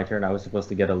 going back to my turn, I was supposed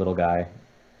to get a little guy.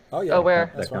 Oh, yeah. Oh,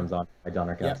 where? That comes on my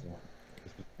Donner Castle.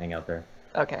 Just hang out there.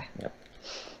 Okay. Yep.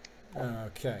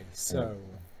 Okay, so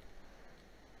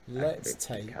let's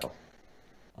take,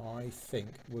 I think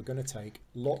we're going to take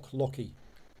Locky,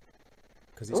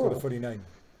 because it's got a funny name.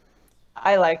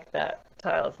 I like that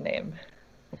tile's name,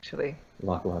 actually.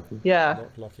 Locky. Yeah.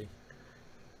 Locky.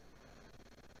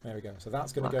 There we go. So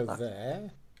that's going to go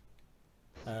there.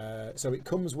 So it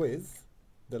comes with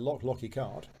the Locky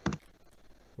card,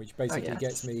 which basically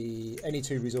gets me any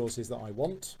 2 resources that I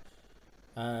want.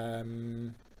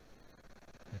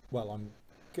 Well, I'm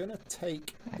gonna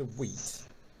take the wheat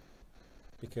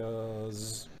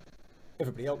because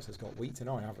everybody else has got wheat and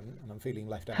I haven't, and I'm feeling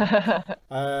left out.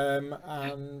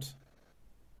 And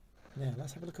yeah,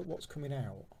 let's have a look at what's coming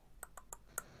out.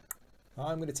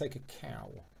 I'm going to take a cow.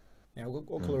 Now,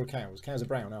 what colour are cows? Cows are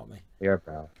brown, aren't they? They are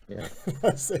brown. Yeah.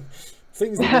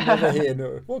 Things that we never hear.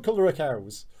 No. What colour are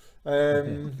cows?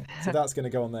 So that's going to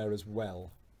go on there as well.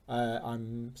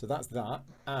 So that's that,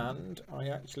 and I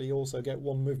actually also get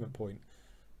 1 movement point.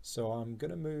 So I'm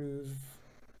going to move,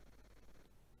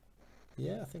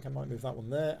 I think I might move that one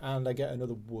there, and I get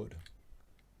another wood.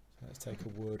 So let's take a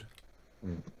wood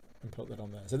and put that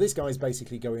on there. So this guy's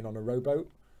basically going on a rowboat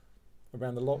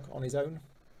around the lock on his own.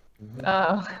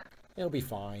 Oh. It'll be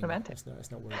fine. Romantic.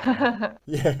 It's not worth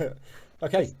it.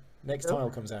 Okay, next tile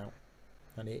comes out,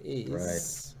 and it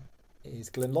is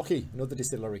Glen More, another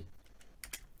distillery.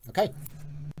 Okay.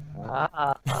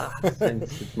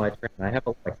 Since it's my turn, I have a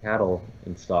lot of cattle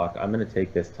in stock. I'm going to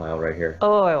take this tile right here.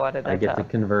 Oh, I wanted that. I get to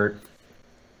convert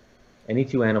any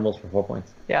 2 animals for 4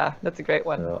 points. Yeah, that's a great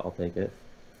one. So I'll take it.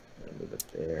 Move it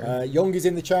there. Young is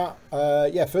in the chat.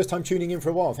 First time tuning in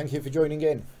for a while. Thank you for joining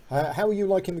in. How are you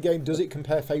liking the game? Does it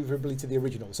compare favourably to the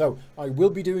original? So I will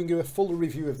be doing a full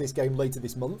review of this game later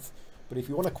this month. But if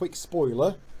you want a quick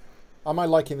spoiler, am I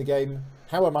liking the game?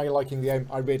 How am I liking the game?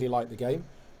 I really like the game.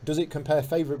 Does it compare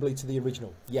favourably to the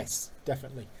original? Yes,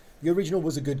 definitely. The original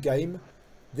was a good game.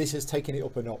 This has taken it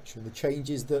up a notch, and the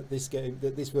changes that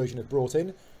this version have brought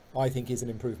in, I think, is an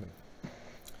improvement.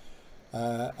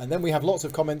 And then we have lots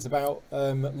of comments about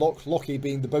Locky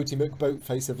being the Boaty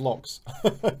McBoatface of locks.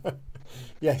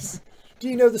 Yes. Do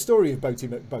you know the story of Boaty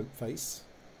McBoatface?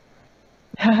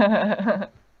 Has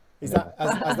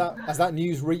that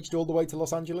news reached all the way to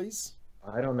Los Angeles?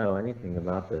 I don't know anything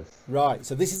about this. Right.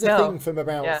 So this is a thing from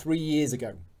about 3 years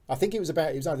ago. I think it was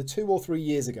either 2 or 3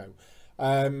 years ago.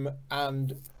 And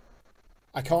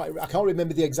I can't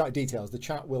remember the exact details. The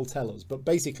chat will tell us. But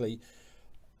basically,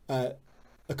 a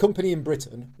company in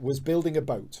Britain was building a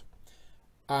boat,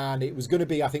 and it was going to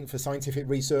be, I think, for scientific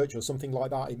research or something like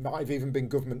that. It might have even been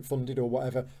government funded or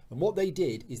whatever. And what they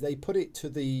did is they put it to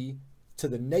the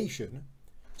nation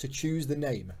to choose the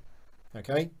name.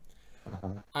 Okay.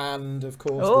 And of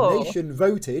course, the nation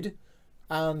voted,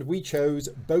 and we chose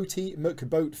Boaty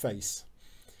McBoatface.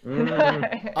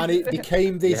 And it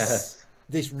became this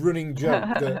running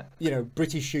joke that,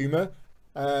 British humour.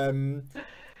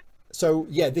 So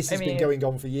yeah, this has been going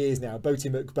on for years now.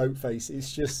 Boaty McBoatface.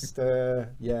 It's just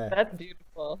That's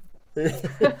beautiful.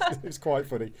 It's quite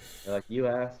funny. Like you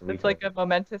asked. It's like a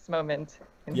momentous moment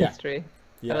in history.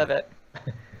 I love it.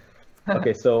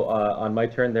 Okay, so on my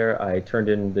turn there, I turned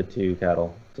in the 2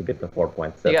 cattle to get the 4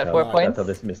 points. You got 4 points? That's how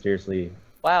this mysteriously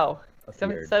Wow.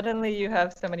 appeared. Suddenly you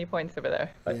have so many points over there.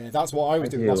 Yeah, that's what I was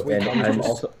doing last week. And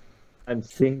I'm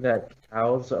seeing that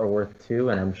cows are worth 2,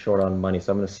 and I'm short on money,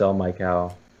 so I'm going to sell my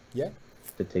cow. Yeah.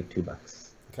 To take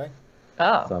 $2. Okay.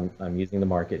 Oh. So I'm using the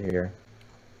market here.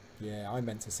 Yeah, I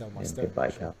meant to sell my stone. Goodbye,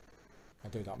 cow.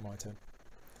 I'll do that on my turn.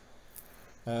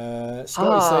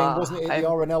 Scott is saying, wasn't it the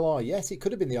RNLI? Yes, it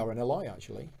could have been the RNLI,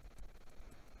 actually.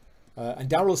 And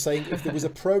Daryl's saying, if there was a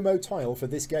promo tile for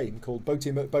this game called Boat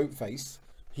Him at Boatface,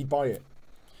 he'd buy it.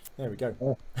 There we go.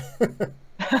 Oh.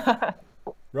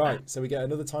 Right, so we get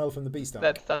another tile from the B stack.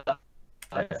 That's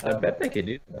I bet they could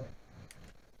do that.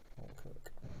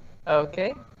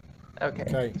 Okay.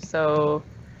 So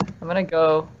I'm gonna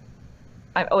go.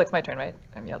 Oh, it's my turn, right?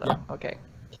 I'm yellow. Yeah. Okay.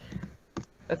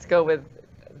 Let's go with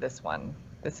this one.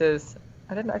 This is,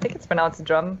 I don't know, I think it's pronounced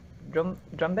drumbeg.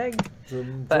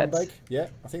 Drumbeg? Yeah,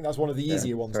 I think that's one of the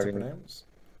easier ones to pronounce.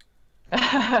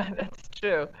 That's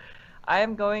true. I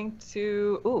am going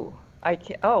to, I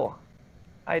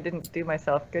didn't do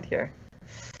myself good here.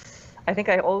 I think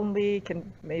I only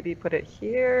can maybe put it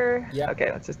here. Yeah.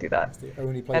 Okay, let's just do that. That's the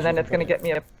only place and then it's going to get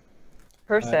me a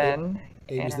person.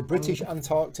 It was the British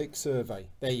Antarctic Survey.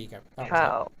 There you go.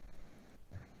 Cow.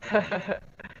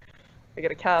 I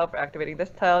get a cow for activating this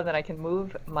tile, and then I can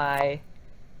move my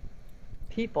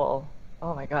people.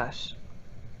 Oh my gosh.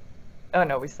 Oh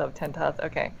no, we still have 10 tiles.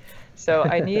 Okay. So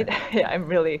I need, yeah, I'm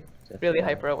really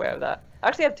hyper aware of that. I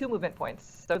actually have 2 movement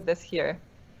points. So this here,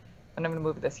 and I'm going to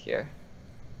move this here.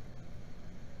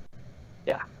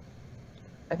 Yeah.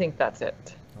 I think that's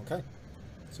it. Okay.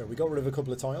 So we got rid of a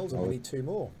couple of tiles, and we need 2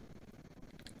 more.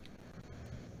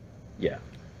 Yeah.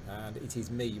 And it is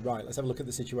me. Right, let's have a look at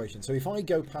the situation. So if I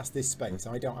go past this space,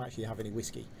 I don't actually have any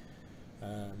whiskey.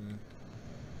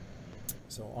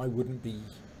 So I wouldn't be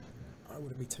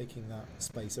taking that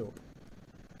space up.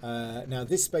 Now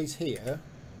this space here,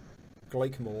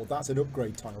 Glen More, that's an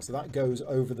upgrade tile. So that goes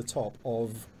over the top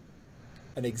of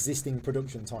an existing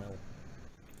production tile.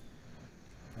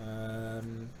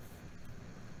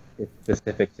 It's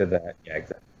specific to that. Yeah,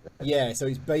 exactly. Yeah, so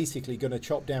it's basically going to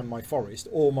chop down my forest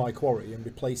or my quarry and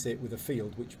replace it with a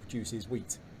field which produces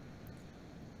wheat.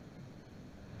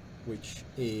 Which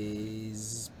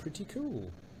is pretty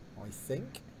cool, I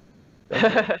think.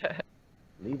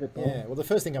 Leave it there. Yeah, well the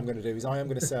first thing I'm going to do is I am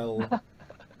going to sell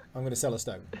a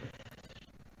stone.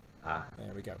 Ah.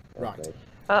 There we go. Right.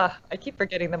 I keep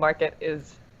forgetting the market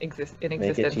is in existence.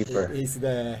 Make it cheaper. It is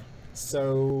there.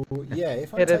 So yeah,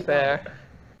 if I it take is there.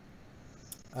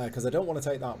 Because I don't want to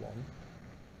take that one.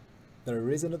 There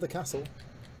is another castle.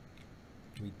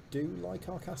 We do like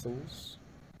our castles.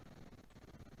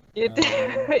 You do,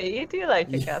 you do like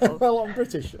your castles. Well, I'm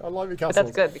British. I like my castles. But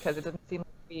that's good because it doesn't seem like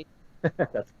we.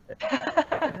 That's good.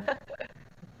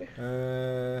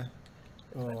 The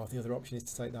other option is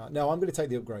to take that. No, I'm going to take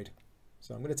the upgrade.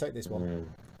 So I'm going to take this one.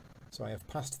 So I have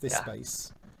passed this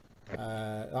space.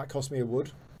 That cost me a wood.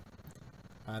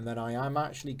 And then I am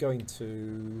actually going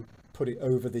to put it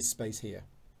over this space here.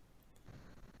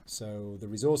 So the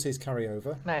resources carry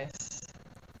over. Nice.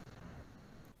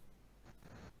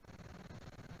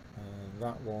 And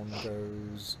that one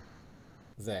goes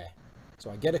there.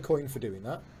 So I get a coin for doing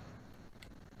that.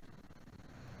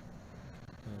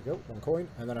 There we go, 1 coin.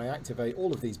 And then I activate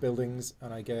all of these buildings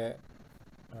and I get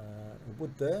a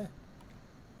wood there.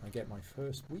 I get my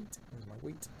first wheat. There's my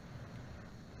wheat.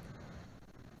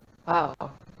 Wow,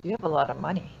 you have a lot of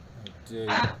money. I do.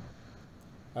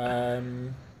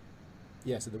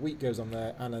 Yeah, so the wheat goes on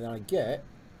there, and then I get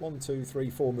 1, 2, 3,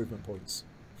 4 movement points.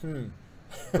 Ooh.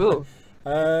 You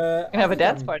can have a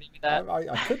dance party with that.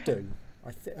 I could do.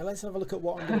 Let's have a look at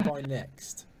what I'm going to buy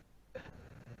next.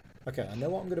 Okay, I know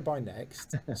what I'm going to buy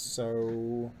next.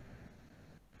 So,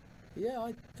 yeah,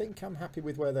 I think I'm happy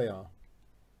with where they are.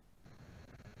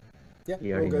 Yeah,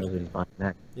 he all already knows good. what he's buying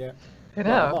next. Yeah. I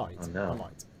know. Well, I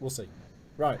might. We'll see.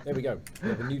 Right, there we go. We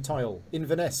have a new tile,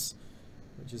 Inverness,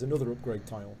 which is another upgrade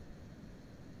tile.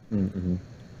 Mm-hmm.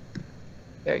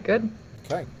 Very good.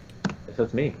 Okay. So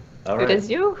it's me. All It right. is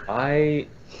you?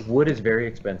 Wood is very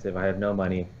expensive. I have no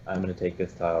money. I'm going to take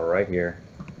this tile right here.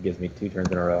 It gives me 2 turns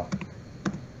in a row.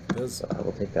 So I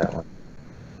will take that one.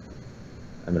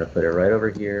 I'm going to put it right over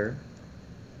here.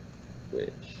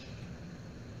 Which,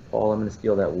 Paul, I'm going to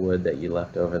steal that wood that you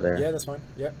left over there. Yeah, that's fine.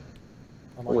 Yeah.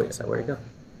 Oh, wait, where'd it go?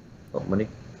 Oh, Monique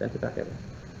sent it back at me.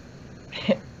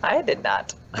 I did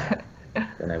not.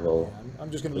 Then I will... Yeah, I'm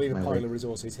just going to leave a pile of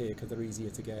resources here because they're easier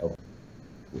to get. Oh.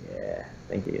 Yeah,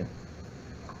 thank you.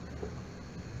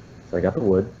 So I got the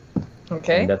wood.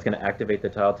 Okay. And that's going to activate the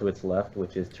tile to its left,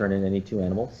 which is turn in any 2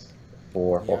 animals.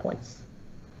 for 4 Yeah. points.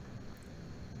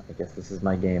 I guess this is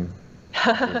my game.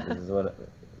 This is what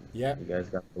Yeah. you guys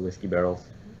got, the whiskey barrels.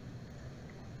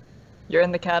 You're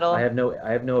in the cattle. I have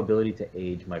no ability to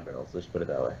age my barrels. Let's put it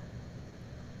that way.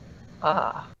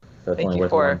 Ah, So it's thank only you worth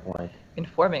for 1 point.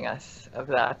 informing us of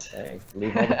that. Hey,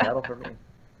 leave all the cattle for me.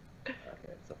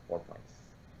 Okay, so 4 points.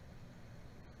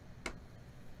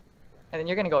 And then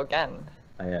you're gonna go again.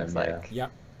 I am. Looks Yeah. like. Yeah.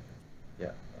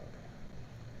 Yeah.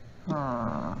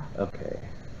 Hmm. Okay.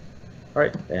 All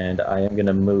right, and I am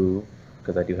gonna move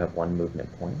because I do have 1 movement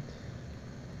point.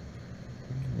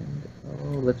 And,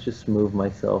 oh, let's just move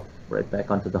myself right back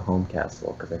onto the home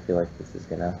castle because I feel like this is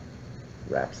gonna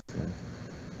wrap soon.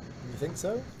 You think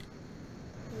so?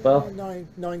 Well-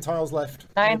 nine tiles left.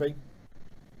 9. Maybe.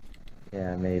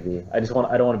 Yeah, maybe. I don't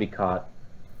want to be caught.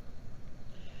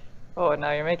 Oh,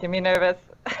 now you're making me nervous.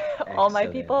 All my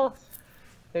Excellent. people,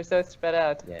 they're so spread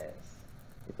out. Yes.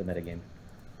 It's a metagame.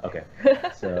 Okay.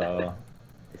 So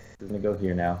this is gonna go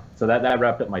here now. So that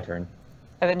wrapped up my turn.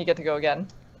 And then you get to go again.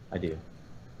 I do.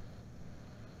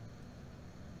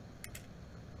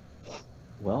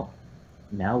 Well,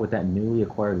 now with that newly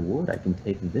acquired wood, I can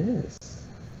take this.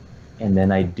 And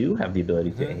then I do have the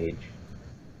ability to age.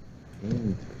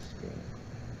 Interesting.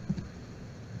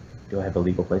 Do I have a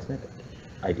legal placement?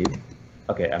 I do.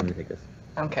 Okay, I'm gonna take this.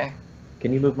 Okay.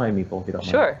 Can you move my meeple if you don't mind?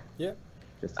 Sure. Yeah.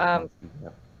 Just so I can see.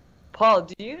 Yep. Paul,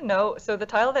 do you know? So the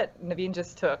tile that Naveen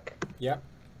just took, Yeah.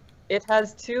 it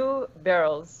has 2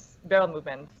 barrel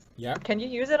movements. Yeah. Can you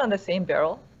use it on the same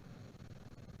barrel?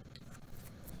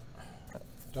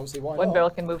 Don't see why One not. barrel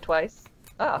can move twice.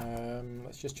 Ah.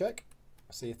 Let's just check.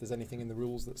 See if there's anything in the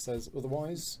rules that says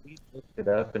otherwise. We looked it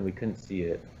up and we couldn't see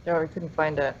it. Yeah, we couldn't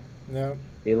find it. No.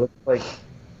 It looked like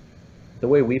the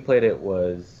way we played it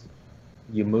was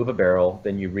you move a barrel,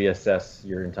 then you reassess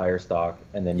your entire stock,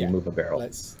 and then you Yeah. move a barrel.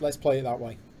 Let's play it that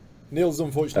way. Neil's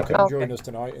unfortunately Okay. couldn't Okay. join us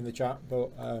tonight in the chat, but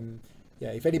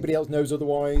yeah, if anybody else knows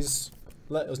otherwise,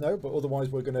 let us know. But otherwise,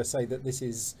 we're going to say that this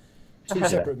is 2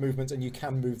 separate movements, and you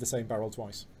can move the same barrel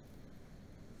twice.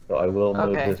 So I will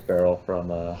move Okay. this barrel from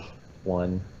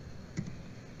 1,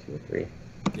 2, 3.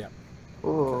 Yeah.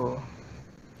 Ooh.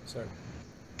 So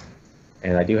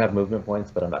And I do have movement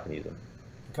points, but I'm not going to use them.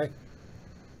 okay.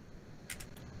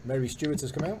 Mary Stewart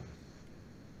has come out.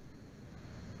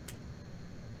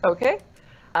 Okay.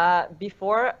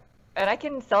 Before, and I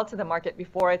can sell to the market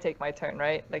before I take my turn,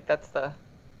 right? Like that's the.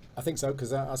 I think so,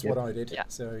 because that's Yep. what I did. Yeah.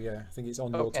 So yeah, I think it's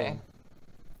on your Okay. turn.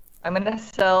 I'm gonna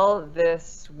sell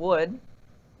this wood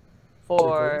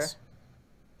for coins.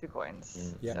 2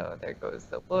 coins. Yeah. So there goes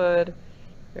the wood.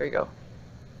 There we go.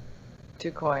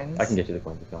 2 coins. I can get you the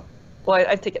coins as well. Well,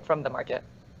 I take it from the market.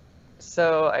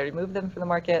 So I remove them from the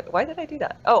market. Why did I do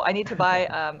that? Oh, I need to buy.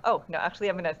 Oh no, actually,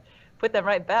 I'm gonna put them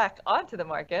right back onto the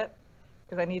market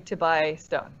because I need to buy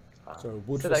stone So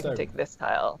wood so for that I stone. can take this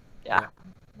tile. Yeah, Yeah.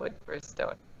 wood for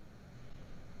stone.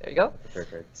 There you go. That's a fair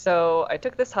trade. So I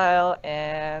took this tile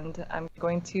and I'm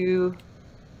going to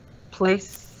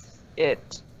place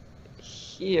it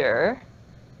here,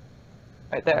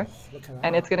 right there, Oh, look at and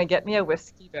that. it's gonna get me a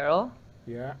whiskey barrel.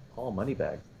 Yeah. All money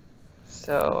bags.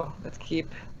 So let's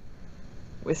keep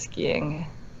whiskeying.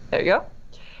 There you go.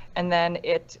 And then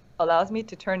it allows me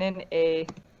to turn in a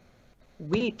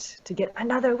wheat to get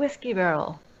another whiskey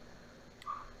barrel.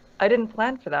 I didn't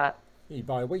plan for that, You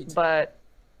buy wheat. but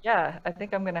yeah, I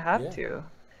think I'm gonna have Yeah. to.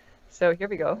 So here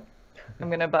we go. I'm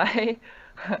gonna buy.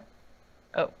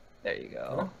 Oh, there you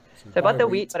go. Yeah. So So I buy bought the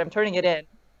wheat, but I'm turning it in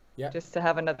Yeah. just to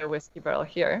have another whiskey barrel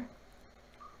here.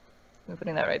 I'm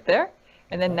putting that right there.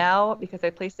 And then Okay. now, because I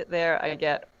placed it there, I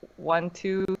get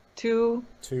 2 2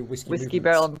 whiskey whiskey movements.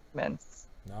 barrel movements.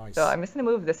 Nice. So I'm just gonna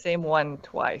move the same one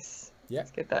twice. Yeah.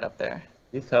 Let's get that up there.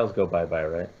 These tiles go bye-bye,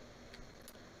 right?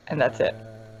 And that's it.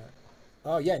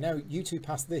 Oh yeah, now you 2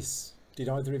 passed this. Did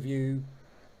either of you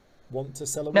want to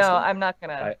sell a whiskey? No, I'm not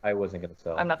gonna. I wasn't going to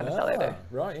sell. I'm not gonna sell either.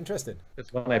 Right, interesting.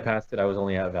 Because when I passed it, I was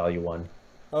only at value 1.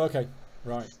 Oh, okay,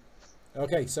 right.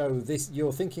 Okay, so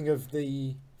you're thinking of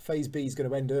the phase B is going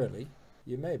to end early.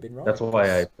 You may have been right. That's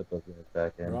why I put those units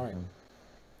back in. Right. I'm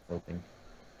hoping.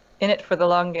 In it for the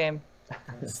long game.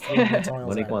 That's 3 more tiles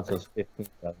Monique out. wants those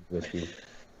 15,000 whiskeys.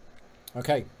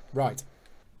 Okay, right.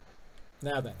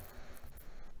 Now then.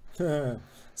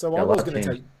 So Got I a was lot going to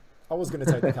changed. take. I was going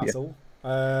to take the Yeah. castle.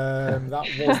 That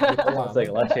was the plan. It's like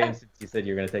a lot changed since you said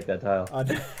you were going to take that tile. I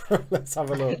know. Let's have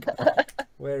a look.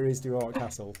 Where is Duart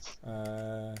Castle?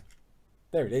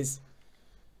 There it is.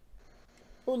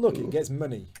 Oh look, it gets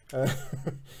money.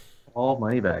 All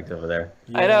money bags over there.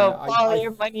 I know. I- Paul, I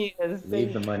your money is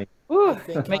Leave the money. whew,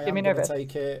 think I making am me going to nervous.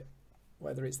 take it.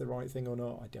 Whether it's the right thing or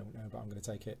not, I don't know, but I'm going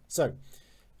to take it. So,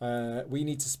 we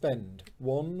need to spend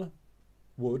 1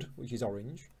 wood, which is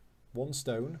orange, 1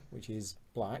 stone, which is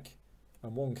black,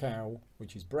 and 1 cow,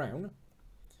 which is brown.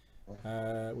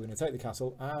 We're going to take the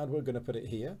castle and we're going to put it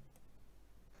here.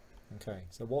 Okay,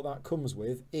 so what that comes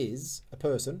with is a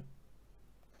person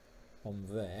on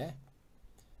there,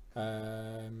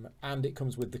 and it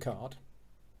comes with the card.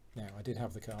 Now, I did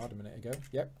have the card a minute ago.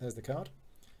 Yep, there's the card.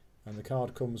 And the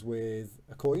card comes with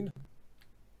a coin,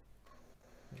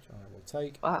 which I will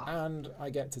take. Wow. And I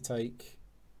get to take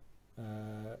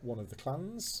one of the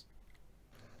clans.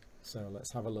 So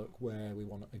let's have a look where we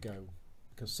want it to go,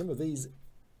 because some of these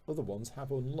other ones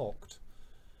have unlocked.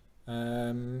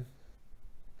 Now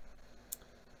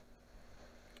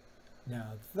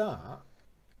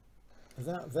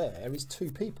that there is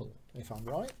 2 people, if I'm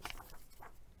right.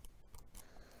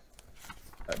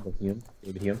 With him.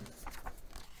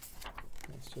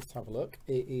 Let's just have a look.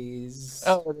 It is.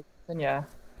 Oh, then yeah.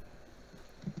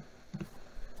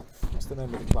 What's the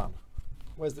name of the clan?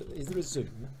 Is there a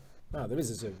zoom? No, there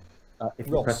is a zoom. If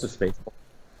you press the space.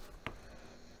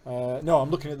 No, I'm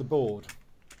looking at the board.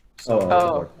 So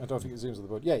I don't think it zooms on the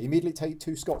board. Yeah, immediately take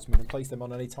 2 Scotsmen and place them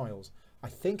on any tiles. I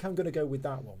think I'm going to go with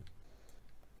that one.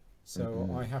 So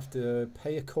I have to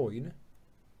pay a coin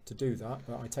to do that,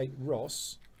 but I take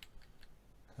Ross.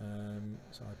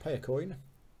 So I pay a coin.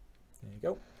 There you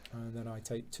go. And then I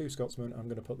take 2 Scotsmen. I'm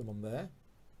going to put them on there.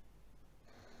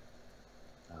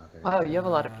 Wow, you have a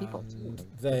lot of people. And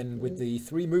then with the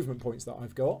 3 movement points that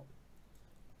I've got,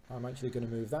 I'm actually going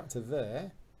to move that to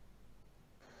there.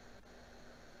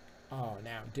 Oh,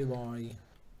 now do I?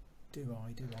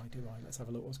 Let's have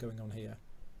a look what's going on here.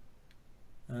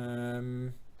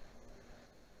 No,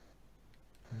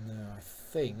 I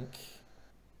think.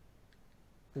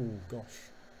 Oh gosh.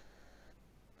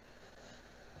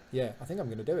 Yeah, I think I'm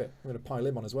going to do it. I'm going to pile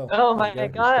him on as well. Oh my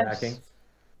gosh.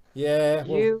 Yeah.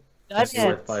 Well, You done It's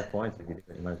worth it. 5 points if you do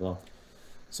it. You might as well.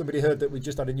 somebody heard that we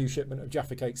just had a new shipment of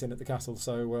Jaffa cakes in at the castle,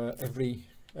 so everybody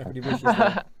wishes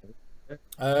there.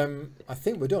 I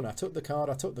think we're done. I took the card,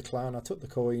 I took the clan, I took the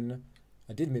coin,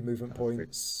 I did my movement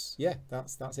points. Yeah,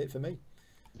 that's it for me.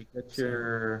 You get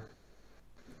your...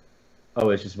 Oh,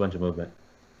 it's just a bunch of movement.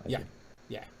 Yeah.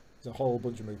 There's a whole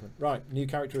bunch of movement. Right, new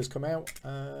character has come out.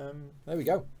 There we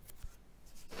go.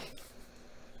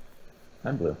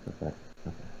 I'm blue. Okay.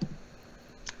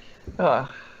 Oh,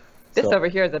 this So- over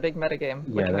here is a big metagame.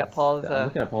 Yeah, Looking at Paul's I'm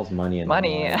looking at Paul's money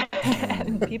and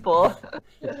and people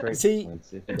It's great See,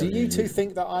 points if do you don't two use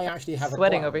think that I actually have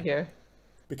sweating a plan? over here.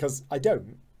 Because I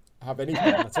don't have any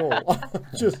plan at all.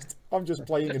 I'm just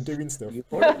playing and doing stuff. it.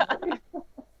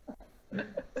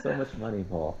 So much money,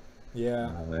 Paul.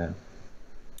 Yeah. Oh man.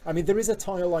 I mean, there is a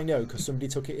tile I know because somebody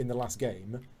took it in the last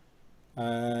game.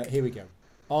 Here we go.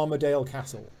 Armadale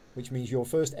Castle, which means your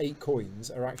first 8 coins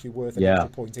are actually worth an extra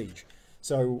point each.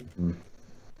 So,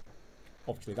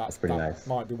 obviously, That's pretty that nice.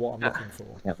 might be what I'm looking for.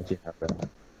 Can't let you have that.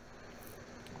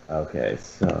 Okay,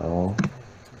 so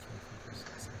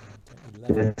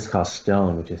this costs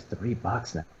stone, which is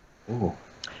 $3 now. Ooh.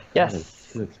 That is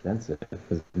Yes, too expensive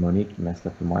because Monique messed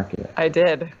up the market. I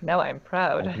did. Now I'm I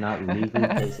proud. cannot legally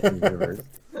place any rivers.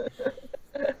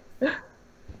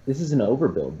 This is an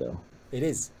overbuild, though. It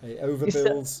is. It still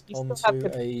overbuilds have onto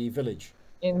to- a village.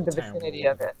 In the town. vicinity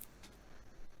of it.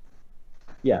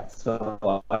 Yeah,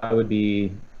 so I would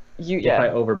be if I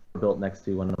overbuilt next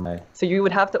to one of my. So you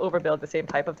would have to overbuild the same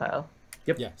type of tile,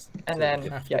 Yes. and So then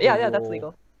you have to yeah, do that's your-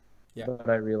 legal. Yeah. But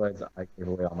I realized I gave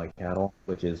away all my cattle,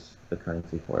 which is the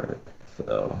currency for it.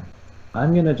 So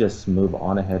I'm gonna just move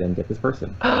on ahead and get this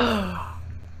person.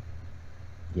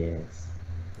 Yes,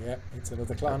 Yeah, it's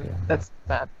another clan. Okay. That's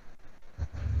bad.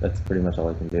 That's pretty much all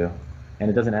I can do, and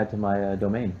it doesn't add to my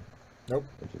domain, Nope.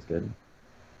 which is good.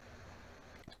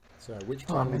 So, which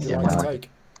clan would you yeah. like to take?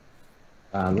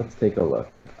 Let's take a look.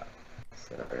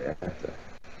 Sorry, I have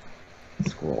to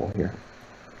scroll here.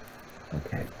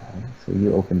 Okay, so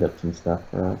you opened up some stuff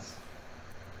for us.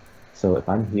 So if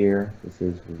I'm here, this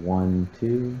is 1,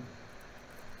 2.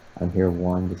 I'm here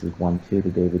 1. This is 1, 2 to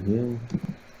David Hume.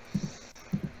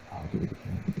 I'll do it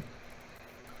again.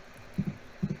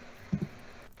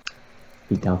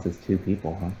 He counts as 2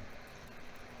 people, huh?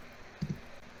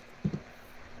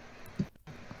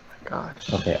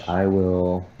 Gosh. Okay, I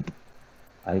will.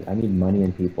 I need money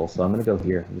and people, so I'm gonna go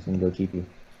here. I'm just gonna go cheapy.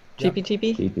 Cheapy.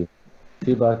 Cheapy.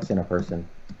 $2 and a person.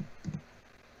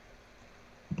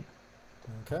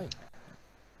 Okay.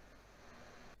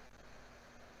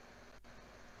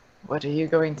 What are you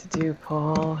going to do,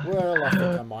 Paul? Well, I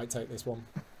think I might take this one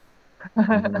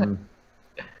Mm,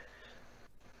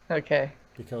 Okay.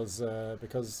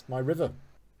 because my river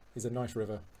is a nice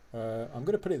river. I'm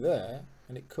going to put it there,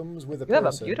 and it comes with a You have a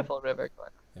person. beautiful river, Glen.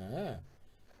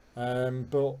 Yeah.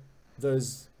 But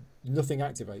there's nothing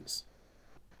activates.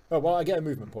 Oh, well, I get a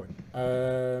movement point.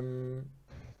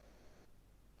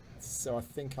 So I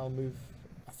think I'll move.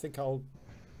 I think I'll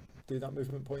do that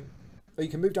movement point. Oh, you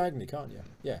can move diagonally, can't you?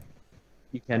 Yeah.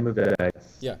 You can move that.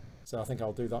 Yeah. So I think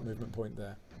I'll do that movement point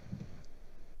there.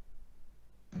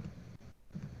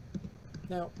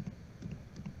 Now,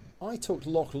 I took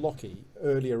Loch Lockie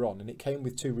earlier on, and it came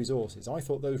with 2 resources. I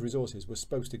thought those resources were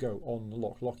supposed to go on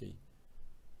Loch Lockie,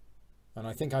 and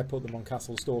I think I put them on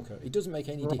Castle Stalker. It doesn't make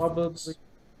any difference.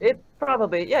 It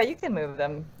probably, yeah, you can move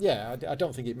them. Yeah, I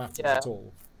don't think it matters at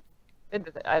all.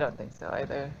 I don't think so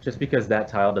either. Just because that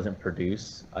tile doesn't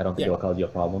produce, I don't think it'll cause you a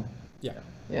problem. Yeah.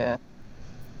 Yeah.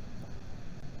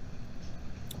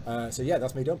 So yeah,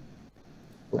 that's me done.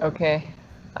 Okay.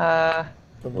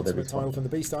 From the ultimate tile from the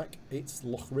B stack, it's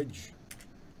Loch Ridge.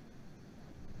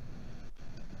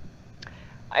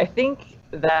 I think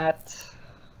that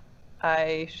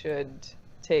I should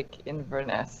take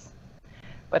Inverness.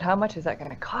 But how much is that going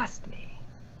to cost me?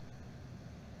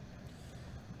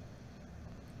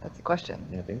 That's the question.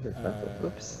 Yeah, things are expensive.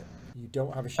 Oops. You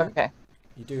don't have a sheep? Okay.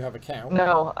 You do have a cow?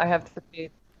 No, I have to pay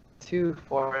 2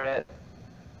 for it.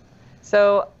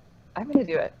 So I'm going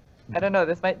to do it. I don't know.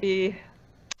 This might be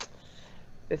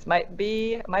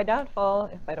my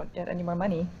downfall if I don't get any more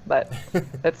money. But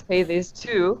let's pay these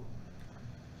 2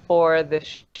 for the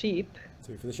sheep.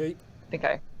 2 for the sheep. I think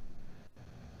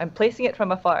I'm placing it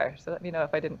from afar, so let me know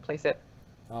if I didn't place it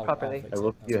properly. I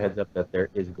will give you a heads up that there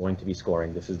is going to be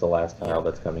scoring. This is the last tile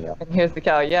that's coming up. And here's the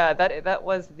cow. Yeah, that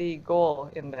was the goal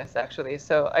in this actually.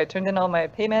 So I turned in all my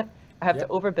payment. I have to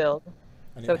overbuild.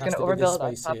 And so it's going to overbuild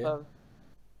on top of.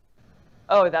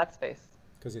 Oh, that space.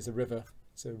 Because it's a river.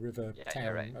 It's a river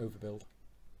town overbuild.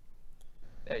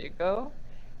 There you go.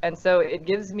 And so it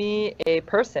gives me a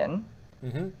person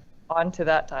onto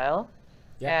that tile.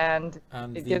 And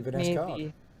it gives me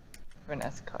the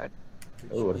Inverness card.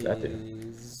 Oh, what does that do?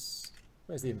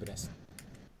 Where's the Inverness?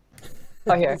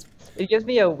 Oh, here. It gives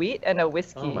me a wheat and a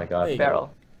whiskey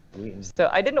barrel. So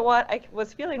I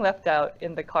was feeling left out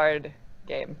in the card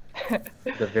game.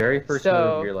 The very first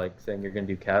move, you're like saying you're going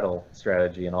to do cattle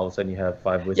strategy, and all of a sudden you have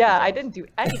 5 whiskey. Yeah, I didn't do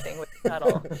anything with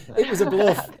cattle. It was a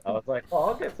bluff. I was like, well,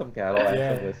 I'll get some cattle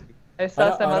and some whiskey. I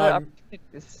saw some other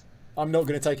opportunities. I'm not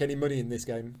going to take any money in this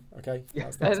game, okay?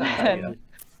 That's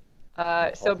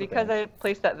so because I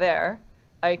placed that there,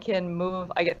 I can move.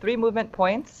 I get 3 movement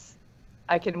points.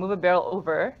 I can move a barrel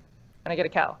over, and I get a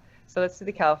cow. So let's do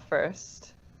the cow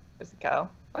first. There's the cow.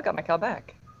 Oh, I got my cow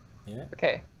back. Yeah.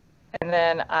 Okay. And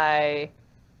then I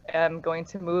am going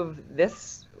to move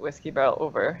this whiskey barrel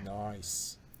over.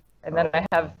 Nice. And then I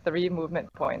have 3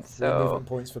 movement points. So 3 movement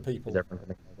points for people.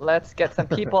 Let's get some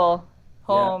people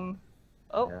home.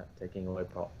 Oh. Yeah, taking away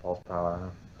Paul's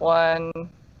power. 1,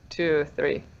 2,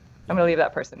 3. I'm gonna leave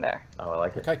that person there. Oh, I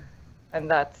like it. Okay. And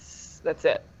that's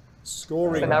it.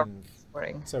 Scoring. So now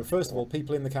scoring. So first of all,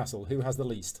 people in the castle. Who has the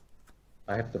least?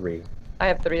 I have 3. I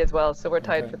have 3 as well, so we're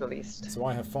tied for the least. So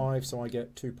I have 5, so I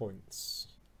get 2 points.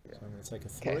 So I'm going to take a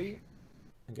 3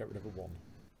 and get rid of a 1.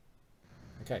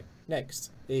 Okay.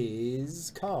 Next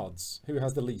is cards. Who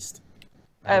has the least?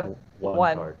 I have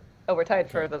 1. Card. Oh, we're tied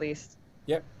for the least.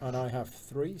 Yep, and I have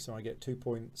 3, so I get 2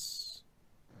 points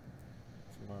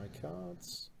for my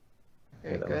cards.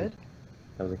 Very good.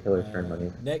 That was a killer turn,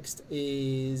 Monique. Next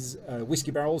is whiskey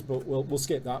barrels, but we'll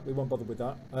skip that. We won't bother with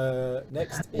that.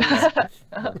 Next is...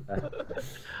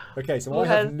 Okay, so I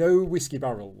have no whiskey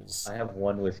barrels. I have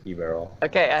 1 whiskey barrel.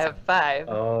 Okay, I have 5.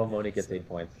 Oh, Monique gets 8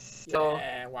 points. So,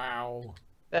 yeah, wow.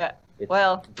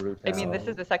 Well, brutal. I mean, this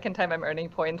is the second time I'm earning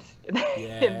points in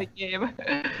the game.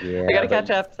 Yeah, I gotta catch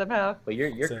up somehow. But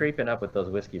you're creeping up with those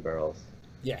whiskey barrels.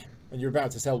 Yeah, and you're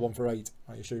about to sell one for 8,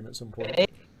 I assume, at some point.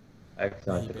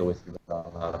 Excellent, took a whiskey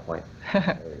barrel, not a point.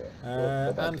 There we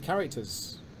go. And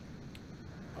characters.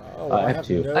 Oh, I I have have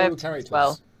 2. no I have 2 characters. as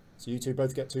well. So you 2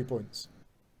 both get 2 points.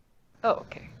 Oh,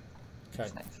 okay. Okay.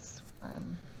 That's nice.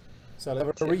 So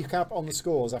let's have a recap on the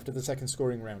scores after the second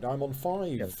scoring round. I'm on 5.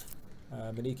 Yes.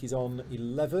 Monique is on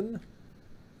 11.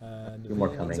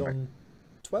 Naveen is on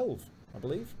 12, I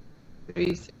believe.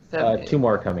 3, 6, 7, 2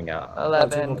 more coming out.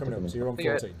 11. 2 more coming up, so you're on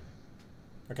 14.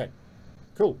 Okay,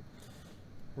 cool.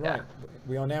 Right,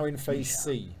 we are now in phase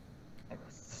C.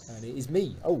 And it is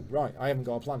me. Oh, right, I haven't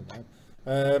got a plan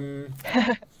now.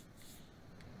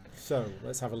 So,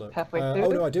 let's have a look. Halfway through.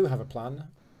 Oh, no, I do have a plan.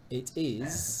 It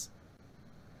is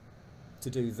to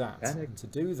do that. And to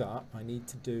do that, I need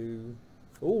to do...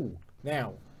 Oh,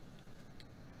 now,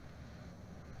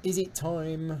 is it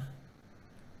time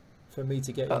for me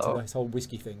to get into this whole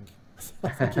whiskey thing? I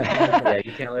think it might be. Yeah,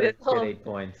 you can't let it get 8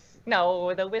 points.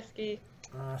 No, the whiskey.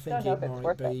 I think Don't know it if it's might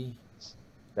worth be.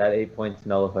 That 8 points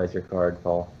nullifies your card,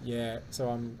 Paul. Yeah, so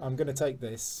I'm going to take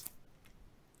this,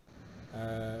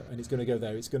 and it's going to go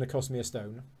there. It's going to cost me a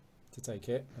stone to take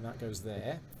it, and that goes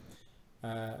there.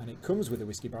 And it comes with a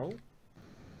whiskey barrel.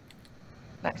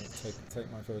 Nice.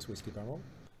 Take my first whiskey barrel,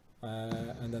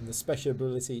 and then the special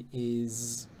ability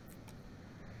is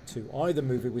to either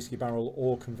move a whiskey barrel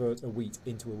or convert a wheat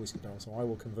into a whiskey barrel. So I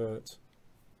will convert.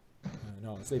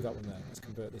 No, let's leave that one there. Let's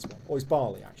convert this one. Or it's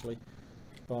barley actually.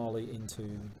 Barley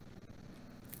into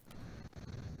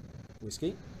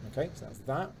whiskey. Okay, so that's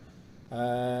that.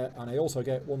 And I also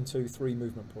get 1, 2, 3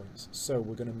 movement points. So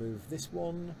we're going to move this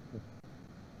one.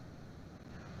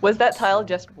 Was that tile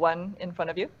just one in front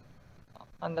of you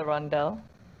on the rondel?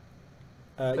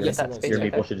 Yes, that it was. space Your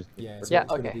right meeple there? should just be Yeah, so Yeah, it's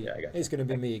going to okay. be, Yeah, I got it's going to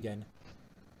be me again.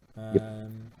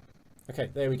 Okay,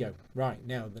 there we go. Right,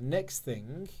 now the next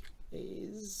thing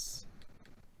is...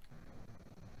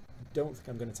 I don't think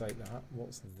I'm going to take that.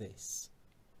 What's this?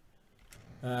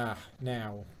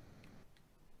 Now...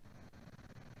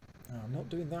 Oh, I'm not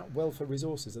doing that well for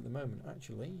resources at the moment,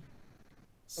 actually.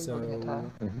 So...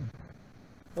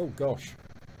 Oh, gosh.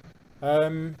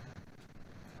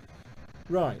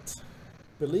 Right.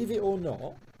 Believe it or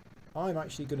not, I'm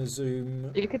actually going to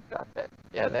zoom You could drop it.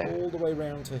 Yeah, there. all the way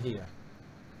round to here.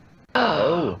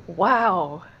 Oh,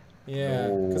 wow. Yeah,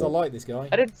 because I like this guy.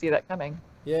 I didn't see that coming.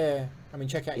 Yeah, I mean,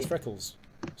 check out his freckles.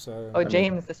 So. Oh,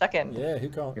 James the second. Yeah, who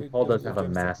can't? Who Paul does doesn't have a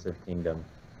James massive kingdom.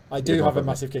 I do have a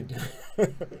massive kingdom.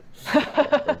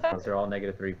 Those are all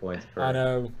 -3 points per. I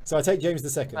know. So I take James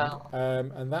II, Wow.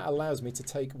 and that allows me to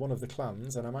take one of the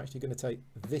clans, and I'm actually going to take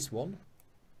this one,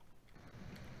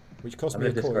 which cost me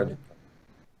a coin.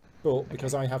 But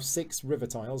because I have 6 river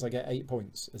tiles, I get 8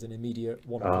 points as an immediate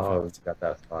one. Oh, it's got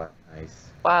that spot.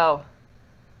 Nice. Wow,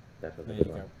 Definitely. There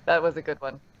you go. that was a good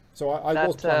one. So I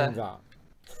was planning that.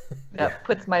 That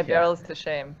puts my barrels to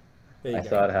shame. There you I go.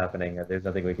 saw it happening. There's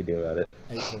nothing we could do about it.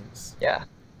 8 points. Yeah.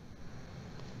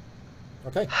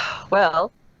 Okay.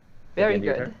 Well, very Again,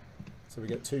 your good. turn. So we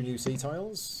get 2 new sea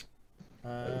tiles,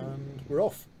 and we're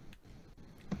off.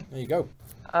 There you go.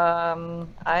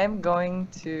 I'm going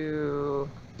to.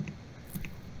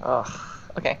 Oh,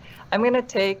 okay. I'm gonna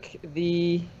take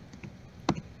the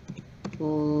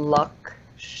luck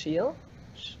shield.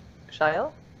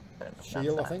 Shield?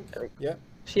 Shield, I think. Yeah.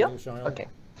 Shield? Shield. Okay.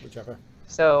 Whichever.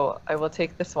 So I will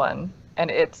take this one, and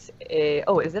it's a.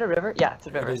 Oh, is it a river? Yeah, it's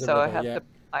a river. is a So I river, have yeah. to.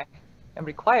 I am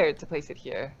required to place it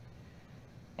here,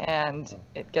 and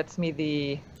it gets me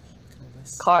the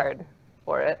card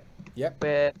for it, Yep.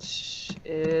 which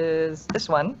is this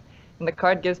one. And the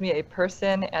card gives me a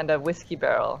person and a whiskey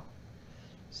barrel.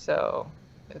 So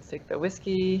let's take the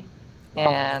whiskey Look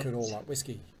and at all that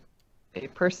whiskey. a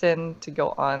person to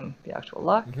go on the actual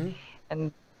luck. Mhm.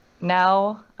 And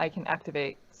now I can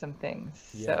activate some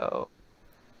things. Yeah. So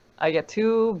I get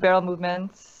 2 barrel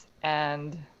movements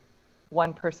and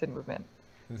 1 person movement.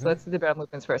 Mhm. So let's do the barrel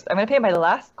movements first. I'm going to pay my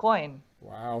last coin.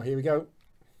 Wow, here we go.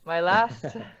 My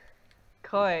last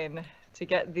coin to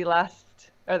get the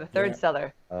last, or the third Yeah.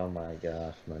 seller. Oh my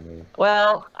gosh, Monique.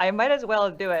 Well, I might as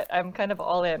well do it. I'm kind of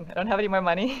all in. I don't have any more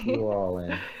money. You are all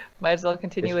in. Might as well This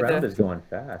continue with round the is going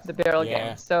fast. barrel Yeah.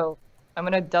 game. So I'm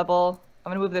gonna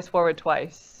move this forward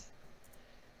twice.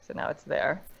 So now it's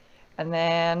there. And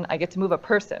then I get to move a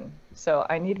person. So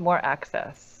I need more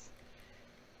access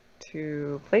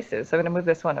to places. So I'm gonna move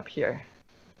this one up here.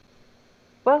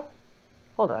 Well,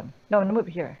 hold on. No, I'm gonna move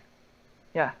it here.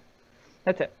 Yeah,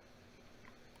 that's it.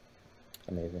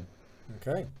 Amazing.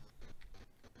 Okay.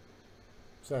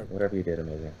 So, Whatever you did,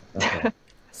 amazing. Okay.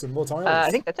 some more tiles.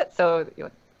 I think that's it. So you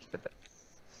want to put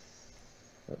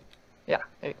this. Yeah,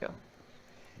 there you go.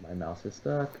 My mouse is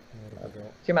stuck. What have we got?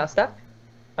 Is your mouse stuck?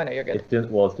 Oh no, you're good. It's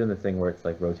doing the thing where it's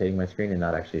like rotating my screen and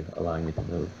not actually allowing me to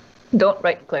move. Don't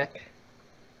right click.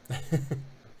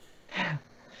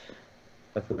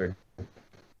 That's weird.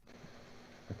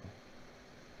 Okay.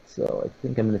 So I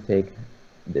think I'm gonna take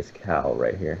this cow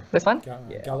right here. This one?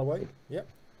 Yeah. Galloway. Yep.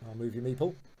 I'll move your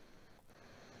meeple.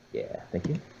 Yeah, thank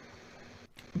you.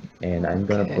 And I'm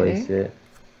gonna Okay. place it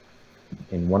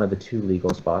in one of the 2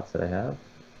 legal spots that I have.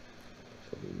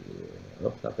 Oh,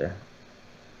 it's not there.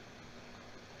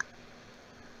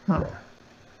 Huh.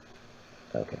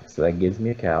 Yeah. Okay, so that gives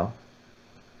me a cow.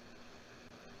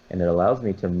 And it allows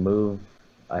me to move.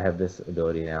 I have this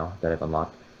ability now that I've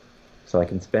unlocked. So I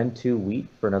can spend 2 wheat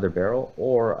for another barrel,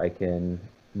 or I can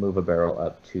move a barrel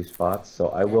up 2 spots. So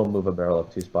I will move a barrel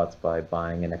up 2 spots by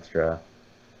buying an extra.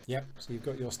 Yep. So you've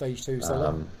got your stage 2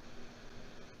 seller.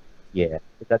 Yeah,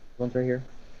 is that the ones right here?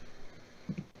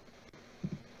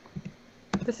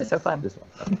 This is so fun. This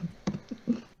one.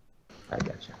 Okay. I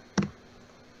gotcha.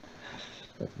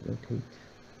 Let's rotate.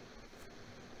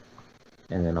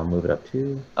 And then I'll move it up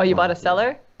 2. Oh, you bought a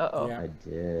cellar? Uh-oh. Yeah. I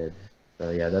did.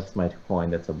 So yeah, that's my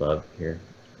coin that's above here.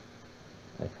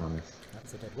 I promise.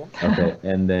 That's a dead one. Okay,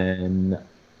 and then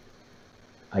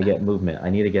I get movement. I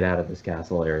need to get out of this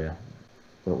castle area.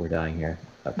 But we're dying here.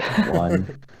 Okay,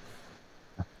 1.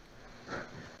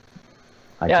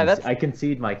 I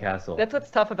concede my castle. That's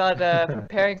what's tough about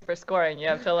preparing for scoring. You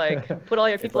have to like put all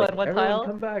your people on one tile.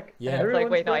 Come back. Yeah. And it's like,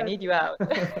 wait, no, I need you out.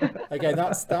 Again,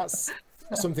 that's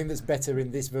something that's better in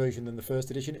this version than the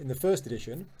first edition. In the first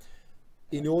edition,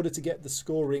 in order to get the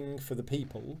scoring for the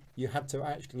people, you had to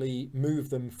actually move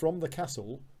them from the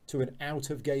castle to an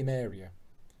out-of-game area.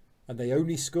 And they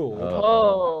only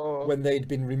scored when they'd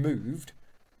been removed,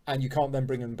 and you can't then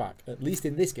bring them back. At least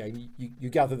in this game, you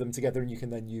gather them together and you can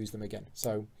then use them again.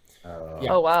 So, yeah.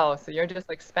 Oh, wow. So you're just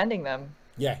like spending them.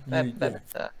 Yeah.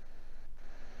 That's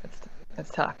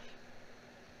tough.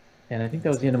 And I think that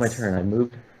was the end of my turn. I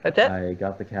moved. That's it? I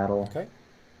got the cattle. Okay.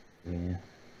 Yeah.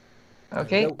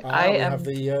 Okay, We have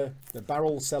the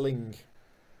barrel selling.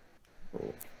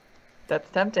 That's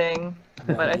tempting,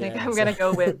 but I think I'm gonna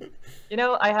go with,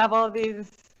 I have all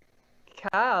these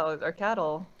cows or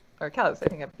cattle or cows. I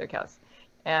think they're cows,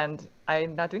 and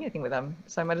I'm not doing anything with them,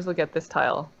 so I might as well get this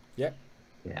tile. Yep.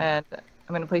 Yeah. And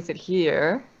I'm gonna place it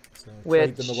here, So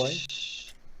trade them which away.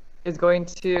 is going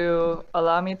to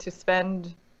allow me to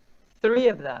spend 3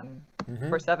 of them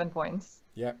for 7 points.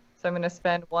 Yeah. So I'm gonna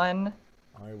spend 1,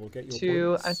 I will get your 2.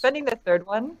 points. I'm spending the 3rd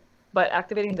one, but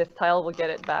activating this tile will get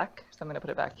it back. So I'm going to put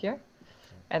it back here.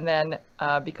 And then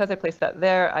because I placed that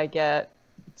there, I get,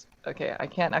 okay, I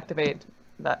can't activate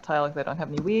that tile because I don't have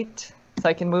any wheat. So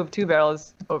I can move 2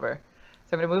 barrels over.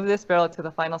 So I'm going to move this barrel to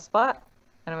the final spot,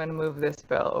 and I'm going to move this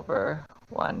barrel over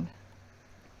 1.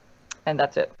 And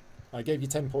that's it. I gave you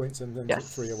 10 points and then took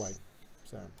 3 away.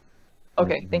 So.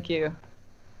 Okay, thank you.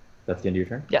 That's the end of your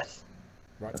turn? Yes.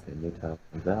 Right. Okay, new tile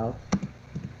comes out.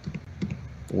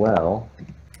 Well,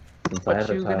 since I have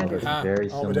a tile that's very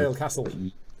similar Armadale to Castle. what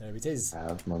you There it is.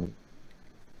 have, Monique,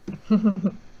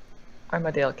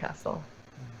 Armadale Castle.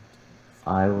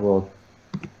 I will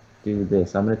do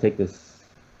this. I'm going to take this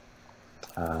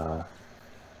river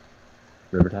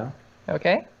tile.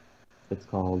 Okay. It's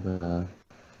called,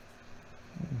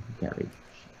 can't read.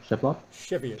 Cheviot?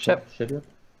 Cheviot. Cheviot?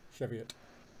 Cheviot.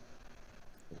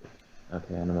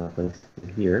 Okay, and I'm going to place it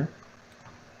here,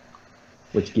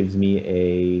 which gives me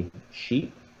a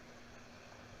sheep,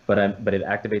 but it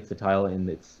activates the tile in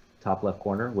its top left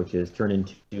corner, which is turn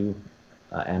into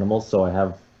animals. So I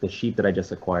have the sheep that I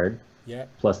just acquired,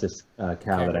 plus this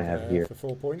cow that I have here. For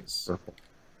 4 points. Purple.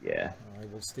 Yeah. I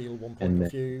will steal 1 point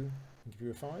off you and give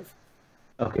you a 5.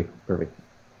 Okay, perfect.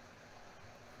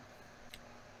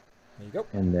 There you go.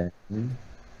 And then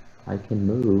I can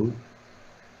move.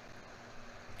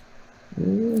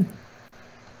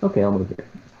 Okay, I'll move here.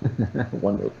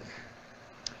 1 move.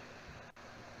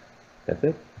 That's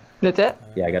it? That's it?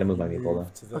 Yeah, I gotta move my meatball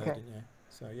though. Okay. Didn't you?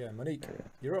 So yeah, Monique,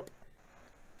 you're up.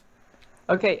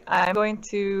 Okay, I'm going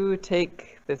to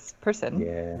take this person.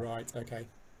 Yeah. Right, okay.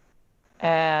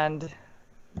 And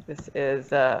this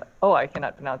is, oh, I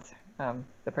cannot pronounce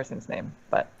the person's name,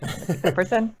 but the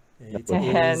person. It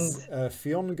And is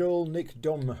Fionngul Nick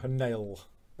Dom Hanail.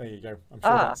 There you go. I'm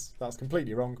sure that's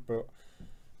completely wrong, but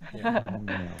yeah.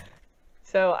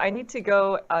 so I need to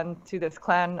go onto this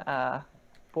clan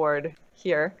board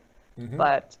here,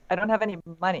 but I don't have any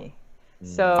money.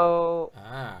 So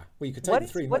well, you could take the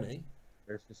 3 money.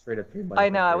 There's just straight up 3 money. I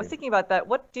know. I was thinking about that.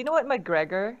 What do you know? What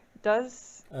McGregor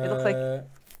does? It looks like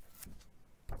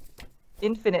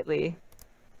infinitely.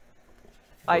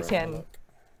 I can.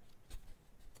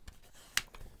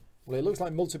 Well, it looks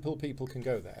like multiple people can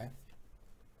go there.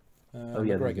 Oh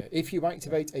yeah. McGregor. If you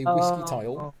activate a whiskey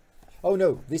tile. Oh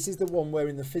no, this is the one where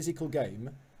in the physical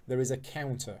game there is a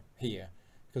counter here.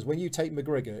 Because when you take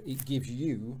McGregor, it gives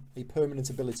you a permanent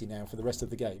ability now for the rest of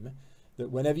the game that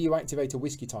whenever you activate a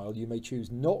whiskey tile, you may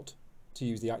choose not to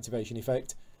use the activation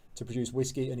effect to produce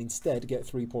whiskey and instead get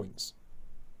 3 points.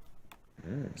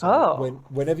 So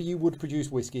whenever you would produce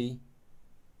whiskey,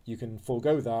 you can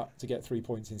forego that to get 3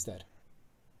 points instead.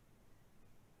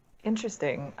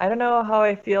 Interesting. I don't know how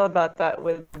I feel about that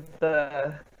with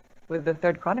the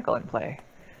 3rd Chronicle in play.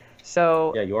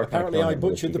 So yeah, apparently I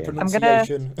butchered the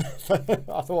pronunciation.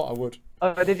 I thought I would.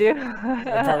 Oh, did you?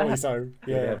 Apparently so.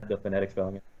 Yeah. The phonetic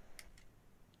spelling.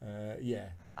 Yeah.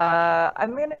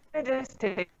 I'm gonna just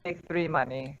take 3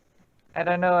 money. I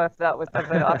don't know if that was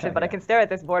an option, but I can stare at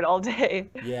this board all day.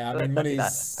 Yeah, I So mean let's do money's.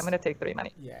 that. I'm gonna take 3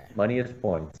 money. Yeah. Money is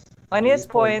points. Money is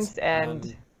points,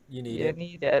 and You need You it.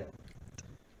 need it.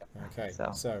 Okay, So.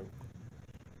 so.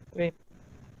 Wait.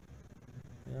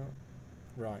 Yeah.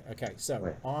 Right, okay, so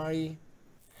Wait. I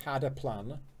had a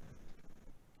plan,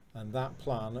 and that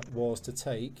plan was to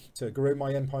grow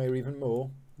my empire even more.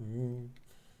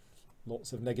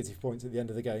 Lots of negative points at the end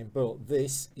of the game, but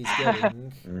this is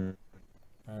going...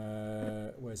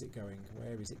 where's it going?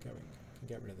 Where is it going? I can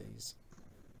get rid of these.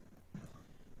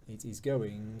 It is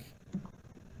going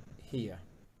here.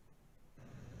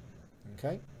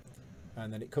 Okay,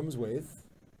 and then it comes with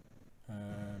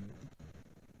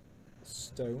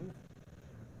stone.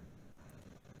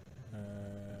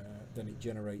 Then it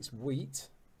generates wheat.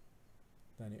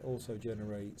 Then it also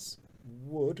generates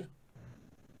wood.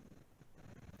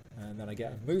 And then I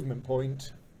get a movement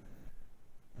point.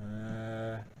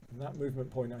 And that movement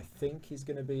point, I think, is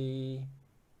going to be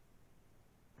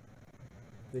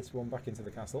this one back into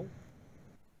the castle.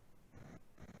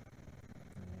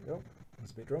 There we go. I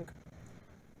was a bit drunk.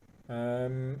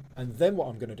 And then what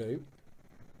I'm going to do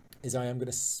is I am going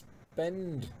to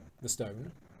spend the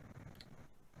stone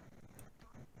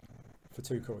for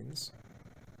 2 coins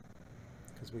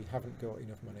because we haven't got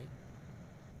enough money.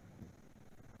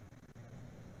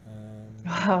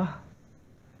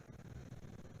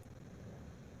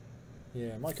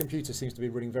 Yeah, my computer seems to be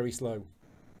running very slow.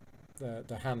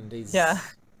 The hand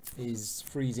is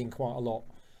freezing quite a lot.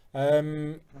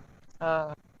 There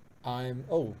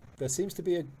seems to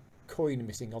be a coin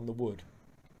missing on the wood.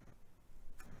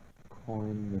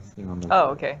 Coin missing on the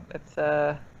Oh, okay. Let's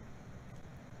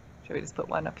should we just put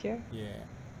one up here? Yeah,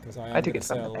 because I took it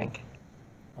from the bank.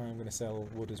 I am going to sell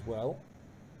wood as well.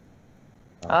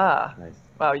 Oh, nice.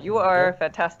 Wow, you are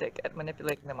fantastic at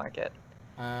manipulating the market.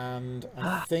 And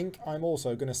I think I'm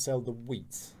also going to sell the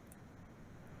wheat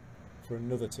for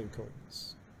another 2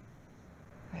 coins.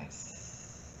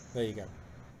 Nice. There you go.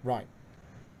 Right.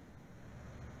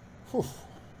 Whew.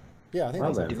 Yeah, I think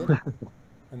Well that's then. everything.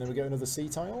 And then we get another sea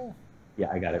tile.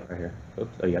 Yeah, I got it right here.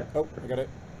 Oops, oh, you got it. Oh, I got it.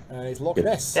 It's Loch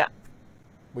Ness. Yeah.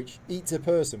 Which eats a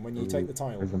person when you take the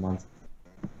tile. Where's the monster?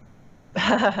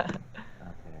 Okay.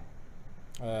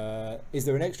 Is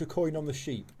there an extra coin on the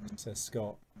sheep? Says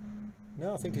Scott.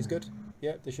 No, I think he's good.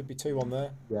 Yeah, there should be 2 on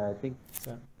there. Yeah, I think.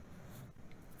 So.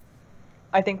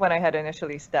 I think when I had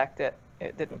initially stacked it,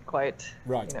 it didn't quite,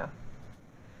 right. you know.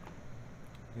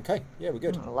 Okay, yeah, we're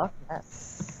good. Loch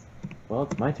Ness. Well,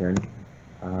 it's my turn.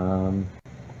 Oh,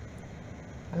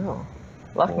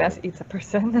 Loch Ness eats a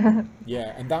person.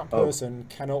 Yeah, and that person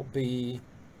cannot be.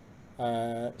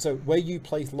 So where you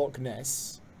place Loch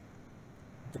Ness,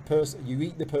 you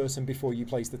eat the person before you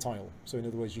place the tile. So in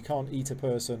other words, you can't eat a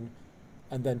person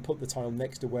and then put the tile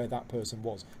next to where that person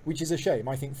was, which is a shame.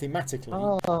 I think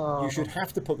thematically, you should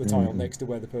have to put the tile next to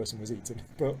where the person was eaten.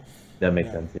 But that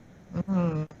makes sense.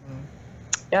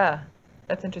 Yeah,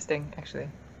 that's interesting, actually.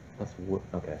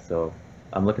 Okay, so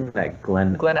I'm looking at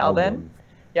Glen Alden.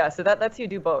 Yeah, so that lets you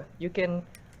do both. You can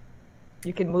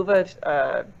move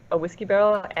a whiskey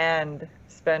barrel and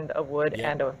spend a wood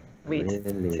and a wheat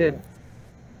to.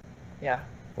 Yeah.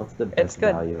 What's the best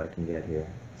value I can get here?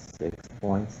 6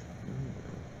 points.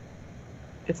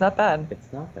 It's not bad.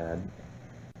 It's not bad.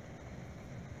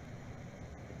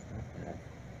 It's not bad.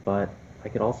 But I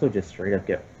could also just straight up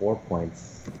get 4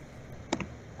 points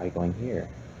by going here.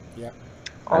 Yeah.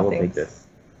 I will take this.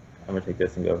 I'm gonna take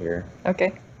this and go here.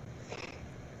 Okay.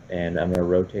 And I'm gonna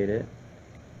rotate it.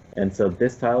 And so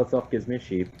this tile itself gives me a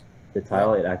sheep. The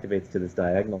tile it activates to this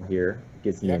diagonal here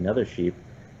gives me another sheep,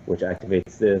 which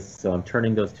activates this. So I'm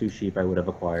turning those 2 sheep I would have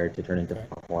acquired to turn into 4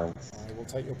 points. I will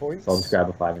take your points. So I'll just grab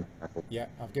a 5 and yeah,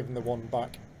 I've given the 1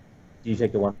 back. Do you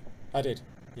take the 1? I did.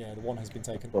 Yeah, the 1 has been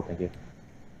taken. Well, thank you.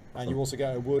 And you also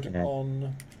get a wood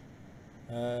on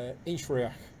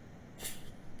Inchriach.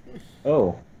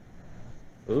 Oh.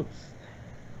 Oops.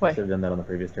 Wait. I should have done that on the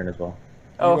previous turn as well.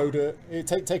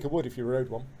 Take a wood if you owed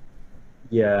one.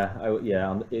 Yeah,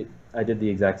 I did the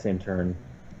exact same turn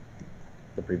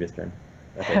the previous turn.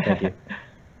 Okay, thank you.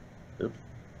 Oops.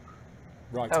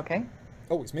 Right. Okay.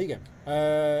 Oh, it's me again.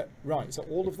 Right, so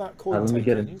all of that coin let me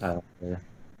get a taking tile. Yeah.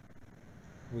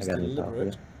 was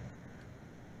deliberate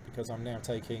because I'm now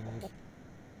taking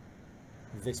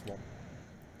this one.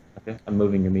 Okay, I'm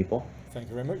moving your meeple. Thank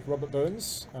you very much, Robert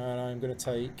Burns. And I'm going to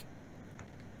take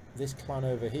this clan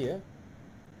over here,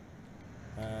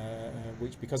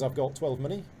 which, because I've got 12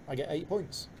 money, I get 8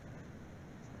 points.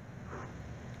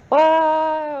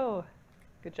 Wow!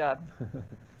 Good job.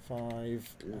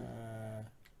 5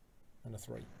 and a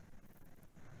 3.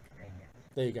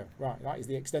 There you go. Right, that is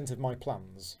the extent of my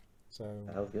plans. So.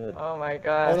 That was good. Oh my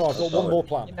gosh. Oh no, I've got one more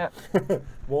plan. You know,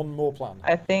 one more plan.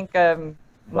 I think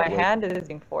my hand is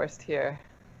being forced here.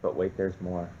 But wait, there's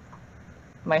more.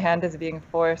 My hand is being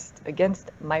forced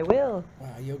against my will.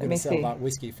 Wow, you're going to sell that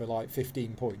whiskey for like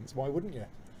 15 points. Why wouldn't you?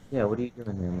 Yeah, what are you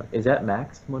doing there? Is that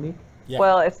max, Monique? Yeah.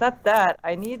 Well, it's not that.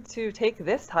 I need to take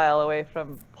this tile away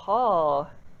from Paul.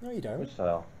 No, you don't. Which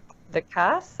tile? The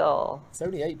castle. It's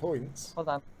only 8 points. Hold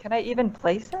on. Can I even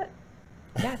place it?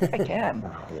 Yeah, I think I can.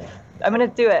 Oh, yeah. I'm gonna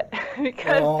do it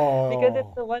because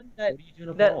it's the one that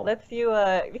lets you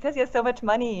because you have so much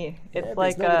money. It's yeah,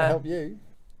 like it's not gonna help you.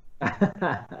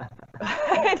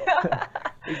 I know.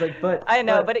 He's like, but I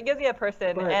know, but it gives you a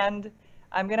person, and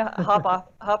I'm gonna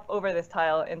hop over this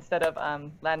tile instead of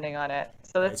landing on it.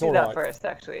 So let's do that first,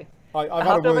 actually. I've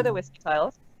hopped over the whiskey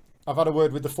tiles. I've had a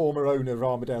word with the former owner of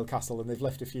Armadale Castle, and they've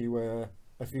left a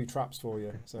few traps for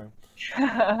you. So.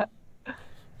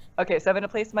 Okay, so I'm going to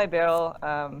place my barrel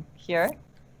here,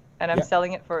 and I'm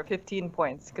selling it for 15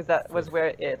 points because that was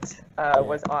where it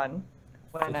was on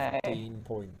when 15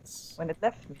 points. When it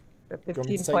left me. So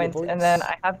 15 points, and then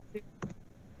I have to.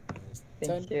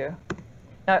 Thank you.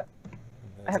 Now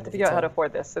I have to figure out how to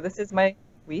afford this. So this is my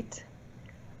wheat.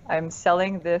 I'm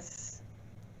selling this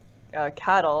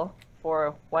cattle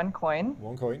for 1 coin.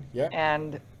 1 coin, yeah.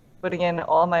 And putting in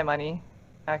all my money,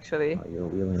 actually,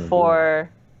 for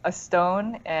a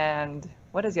stone and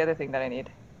what is the other thing that I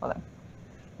need? Hold on.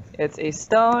 It's a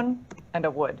stone and a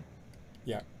wood.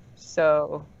 Yeah.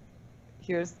 So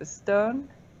here's the stone.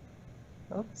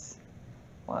 Oops.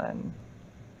 1.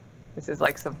 This is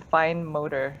like some fine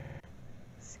motor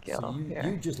skill. So here.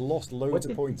 You just lost loads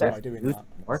of points by doing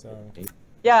that. So.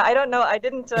 Yeah, I don't know. I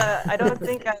didn't. I don't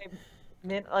think I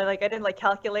didn't like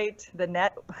calculate the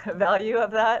net value of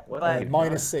that. But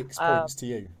minus 6 points to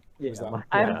you. Yeah,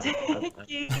 I'm taking. I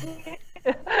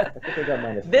think I got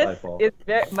minus this 5. is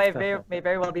may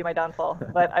very well be my downfall,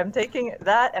 but I'm taking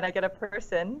that, and I get a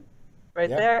person right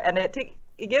there, and it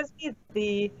gives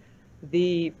me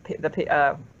the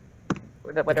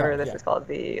whatever this is called,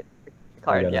 the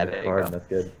card. Yeah, there you go. That's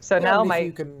good. So now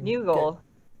my new goal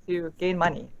to gain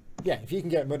money. Yeah, if you can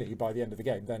get money by the end of the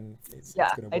game, then it's going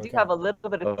to work I do have a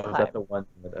little bit of time. Is that the one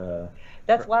that,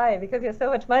 That's why, because you have so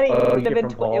much money, it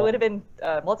would have been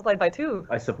multiplied by 2.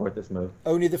 I support this move.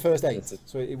 Only the first 8,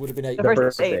 so it would have been 8. The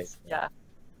first 8, yeah.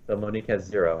 So Monique has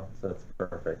 0, so it's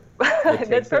perfect.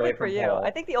 That's perfect for you.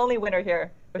 I think the only winner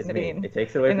here was Naveen. It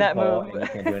takes away in from that Paul, move. and you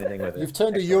can't do anything with it. You've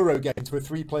turned a Euro game to a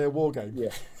 3-player war game.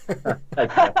 Yeah.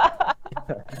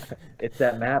 It's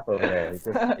that map over there.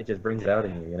 It just brings it out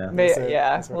in you, you know?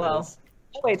 Yeah, well.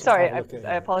 Oh, wait, sorry,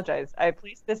 I apologize. I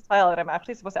placed this tile, and I'm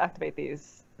actually supposed to activate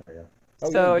these.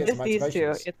 So just these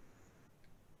 2. It's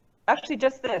actually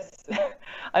just this.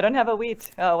 I don't have a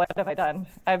wheat. Oh, what have I done?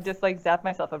 I've just like zapped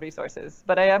myself of resources.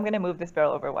 But I am going to move this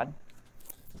barrel over 1.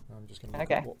 I'm just going to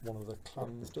look at what one of the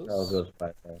clans does.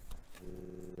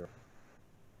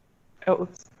 Oh,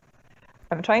 oops.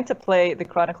 I'm trying to play the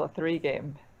Chronicle 3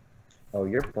 game. Oh,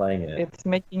 you're playing it. It's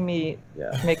making me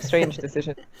make strange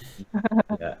decisions.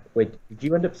 Yeah. Wait, did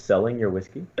you end up selling your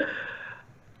whiskey?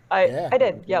 I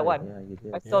did. Yeah, 1. Yeah, you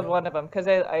did. I sold 1 of them because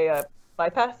I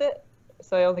bypassed it,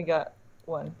 so I only got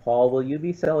 1. Paul, will you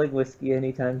be selling whiskey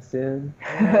anytime soon?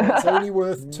 It's only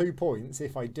worth 2 points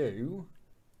if I do,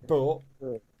 but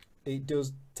it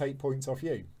does take points off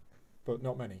you, but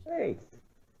not many. Great.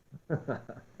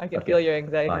 I can feel your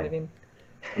anxiety. Fine. I mean,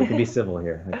 we can be civil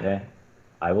here, okay?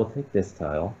 I will take this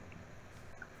tile.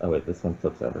 Oh wait, this one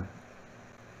flips over.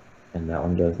 And that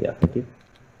one goes, yeah, thank you.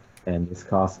 And this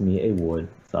costs me a wood.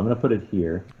 So I'm going to put it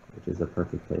here, which is a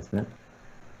perfect placement.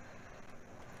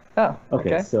 Oh,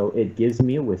 okay. So it gives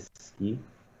me a whiskey.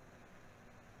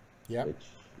 Yeah. Which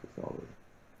is always...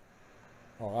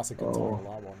 Oh, that's a good tile,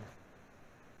 that one.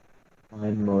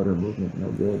 Fine motor movement, no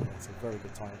good. That's a very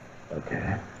good tile.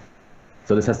 Okay.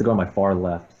 So this has to go on my far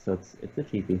left, so it's a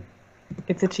cheapie.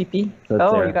 It's a cheapie?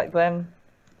 So you got Glen.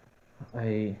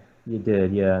 You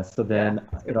did, yeah. So then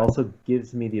it also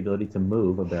gives me the ability to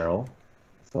move a barrel.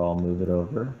 So I'll move it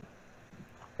over.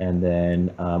 And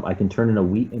then I can turn in a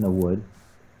wheat and a wood,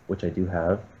 which I do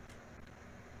have.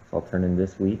 So I'll turn in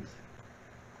this wheat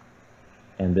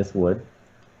and this wood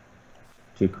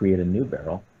to create a new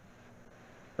barrel.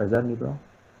 Or is that a new barrel?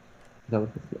 Is that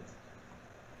what this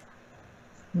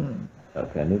is?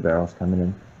 Okay, new barrel's coming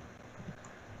in.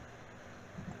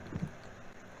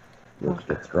 Which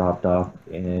gets dropped off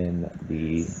in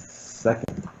the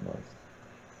second most.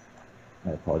 I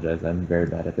apologize, I'm very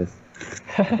bad at this.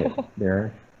 Okay,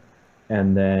 there.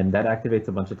 And then that activates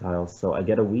a bunch of tiles. So I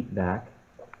get a wheat back.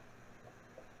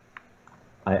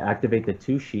 I activate the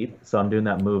 2 sheep. So I'm doing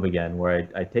that move again where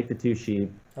I take the 2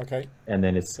 sheep. Okay. And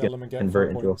then it's going to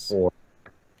convert into a 4.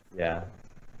 Yeah.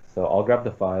 So I'll grab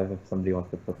the 5 if somebody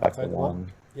wants to put back the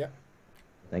 1. Yeah.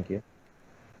 Thank you.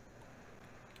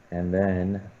 And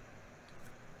then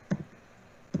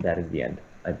that is the end,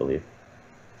 I believe.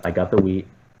 I got the wheat,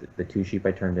 the 2 sheep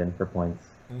I turned in for points,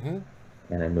 and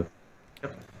I moved.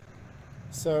 Yep.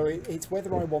 So it's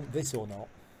whether I want this or not.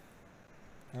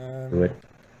 Do it.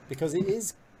 Because it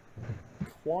is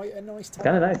quite a nice tile,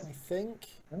 Kind of nice. I think.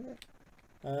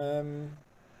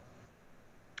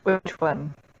 Which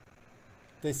one?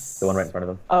 This. The one right in front of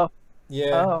them. Oh.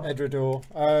 Yeah, Oh. Edrador.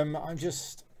 I'm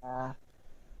just. Ah.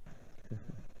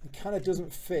 It kind of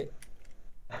doesn't fit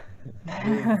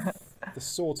with the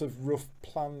sort of rough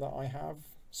plan that I have.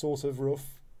 Sort of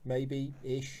rough,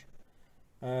 maybe-ish.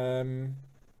 And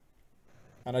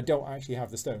I don't actually have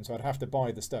the stone, so I'd have to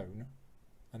buy the stone.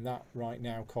 And that right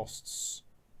now costs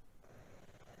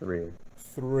 3.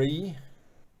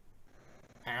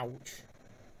 Ouch.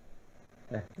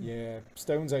 Yeah,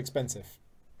 stones are expensive.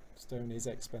 Stone is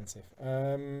expensive.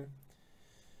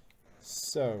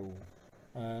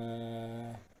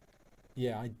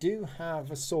 Yeah, I do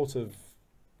have a sort of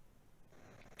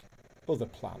other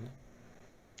plan.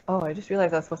 Oh, I just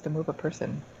realized I was supposed to move a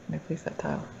person when I place that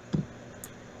tile.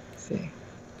 Let's see.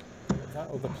 That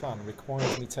other plan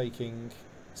requires me taking...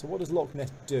 So what does Loch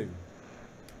Ness do?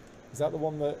 Is that the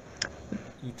one that...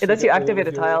 It lets you activate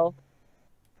a tile.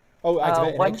 Oh,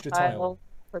 activate an one extra tile.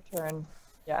 Per turn.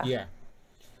 Yeah. Yeah.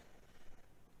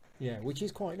 Yeah, which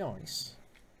is quite nice.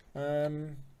 But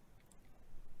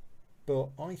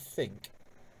I think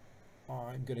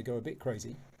I'm going to go a bit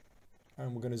crazy.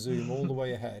 And we're going to zoom all the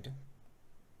way ahead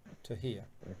to here.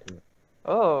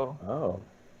 Oh. Oh.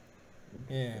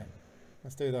 Yeah.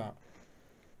 Let's do that.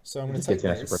 So I'm going to take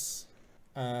this.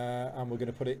 And we're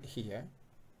going to put it here.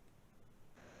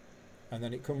 And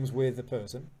then it comes with a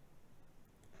person.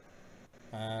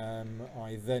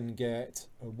 I then get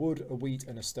a wood, a wheat,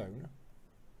 and a stone.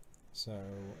 So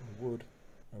a wood,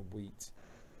 a wheat,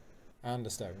 and a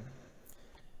stone.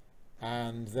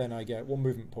 And then I get 1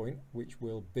 movement point, which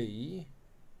will be...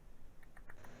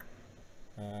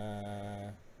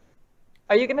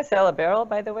 Are you going to sell a barrel,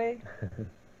 by the way?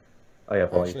 Oh yeah,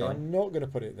 actually, I'm not going to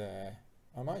put it there.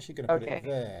 I'm actually going to put it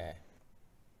there.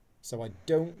 So I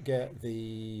don't get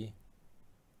the...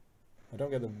 I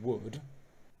don't get the wood.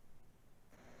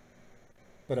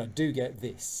 But I do get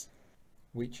this,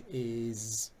 which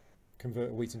is convert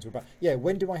a wheat into a barrel. Yeah,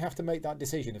 when do I have to make that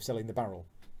decision of selling the barrel?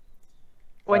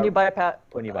 When you bypass.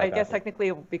 When you bypass I guess it.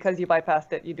 technically, because you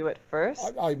bypassed it, you do it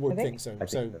first. I would think so.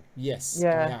 So yes,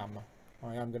 yeah.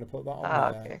 I am going to put that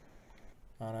on there. Okay.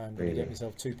 And I'm going to get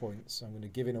myself 2 points. I'm going to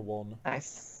give in a 1.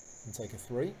 Nice. And take a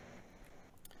 3.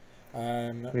 How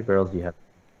many barrels do you have?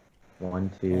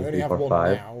 1, 2, I only 3, have 4, 1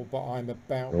 5. now, but I'm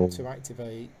about to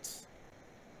activate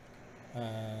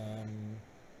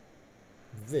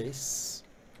this,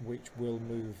 which will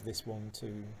move this one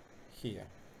to here.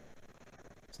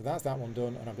 So that's that one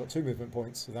done, and I've got 2 movement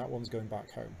points, so that one's going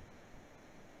back home.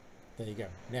 There you go.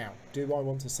 Now, do I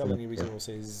want to sell any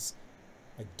resources?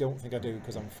 I don't think I do,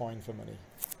 because I'm fine for money.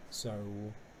 So,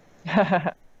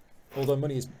 although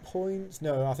money is points,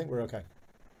 no, I think we're okay.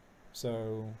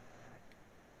 So,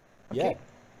 yeah.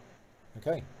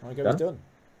 Okay, my go is done.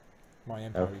 My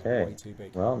empire is way too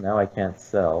big. Well, now I can't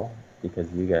sell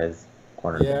because you guys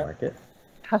cornered the market.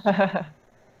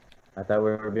 I thought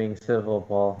we were being civil,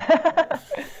 Paul.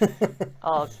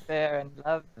 All's fair in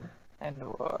love and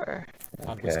war.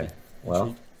 Okay,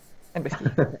 well. And whiskey.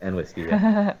 And whiskey,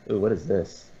 yeah. Ooh, what is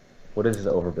this? What is this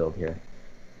overbuild here?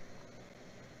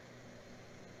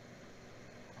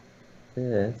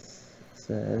 This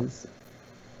says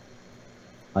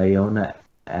Iona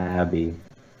Abbey.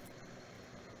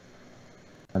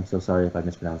 I'm so sorry if I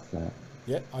mispronounced that.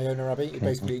 Yeah, Iona Abbey. It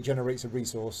basically generates a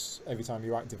resource every time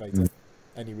you activate it.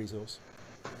 Any resource.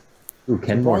 Ooh,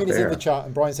 Brian is in the chat,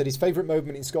 and Brian said his favourite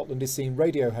moment in Scotland is seeing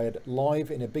Radiohead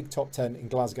live in a big top 10 in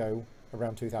Glasgow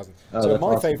around 2000. So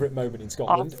my favourite moment in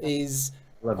Scotland is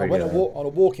I went on a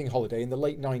walking holiday in the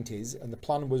late 90s, and the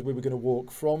plan was we were going to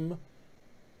walk from,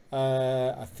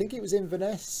 I think it was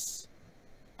Inverness.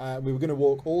 We were going to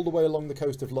walk all the way along the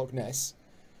coast of Loch Ness,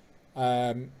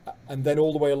 and then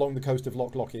all the way along the coast of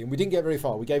Loch Lochy. And we didn't get very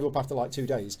far. We gave up after like 2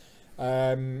 days.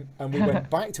 And we went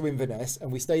back to Inverness,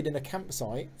 and we stayed in a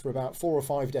campsite for about 4 or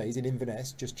 5 days in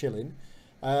Inverness, just chilling.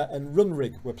 And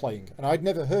Runrig were playing, and I'd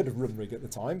never heard of Runrig at the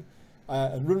time.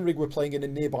 And Runrig were playing in a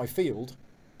nearby field,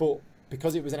 but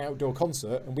because it was an outdoor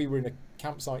concert and we were in a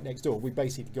campsite next door, we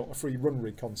basically got a free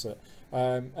Runrig concert.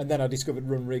 And then I discovered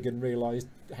Runrig and realised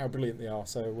how brilliant they are.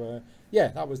 So yeah,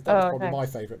 that was probably my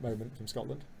favourite moment from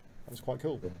Scotland. That was quite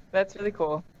cool. That's really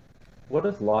cool. What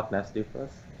does Loch Ness do for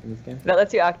us in this game? That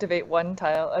lets you activate 1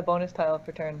 tile, a bonus tile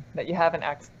per turn that you haven't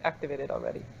activated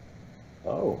already.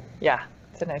 Oh. Yeah.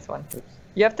 That's a nice one.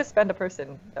 You have to spend a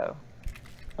person, though.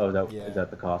 Oh, Yeah. is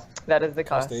that the cost? That is the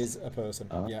cost. Cost is a person.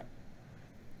 Yeah.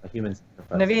 A human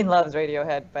sacrifice. Naveen loves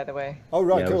Radiohead, by the way. Oh,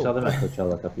 right, Yeah, cool. we saw them at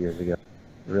Coachella a couple years ago.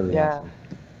 Really Yeah. awesome.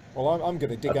 Well, I'm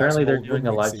going to dig Apparently out some they're old doing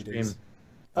a Runrig live CDs. stream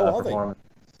Are they? performance.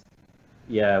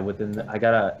 Yeah, within I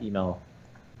got an email.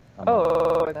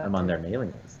 I'm on their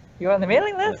mailing list. You're on the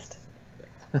mailing list?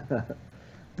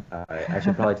 Alright, I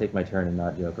should probably take my turn and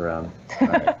not joke around.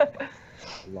 Alright.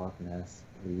 Loch Ness,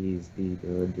 please be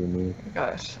good to me.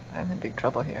 Gosh, I'm in big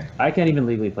trouble here. I can't even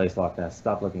legally place Loch Ness.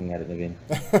 Stop looking at it, Naveen.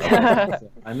 So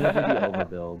I'm going to do the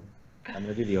overbuild. I'm going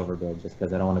to do the overbuild just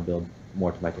because I don't want to build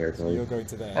more to my territory. So you're going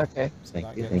to there. Okay. So Thank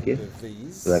that you, gets thank you. rid of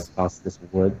these. So that costs this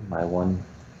wood, my one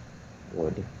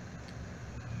wood.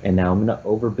 And now I'm going to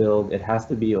overbuild. It has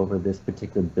to be over this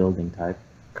particular building type.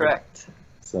 Correct.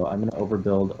 So I'm going to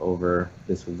overbuild over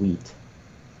this wheat.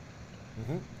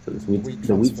 Mm-hmm. So this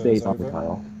the wheat stays on the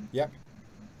tile. Yep.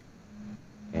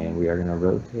 And we are going to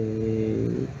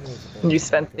rotate. You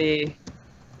spent the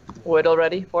wood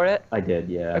already for it? I did,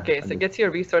 yeah. Okay, so it gets you a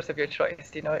resource of your choice.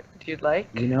 Do you know what you'd like?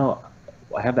 You know,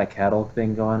 I have that cattle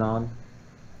thing going on.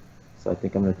 So I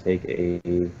think I'm going to take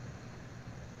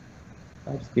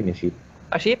just give me a sheep.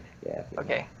 A sheep? Yeah.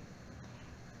 Okay.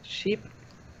 Sheep.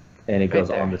 And it Right goes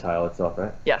there. on the tile itself,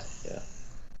 right? Yes. Yeah.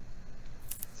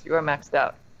 So you are maxed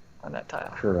out on that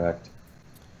tile. Correct.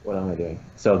 What am I doing?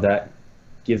 So that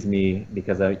gives me,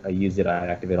 because I use it, I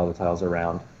activate all the tiles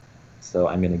around. So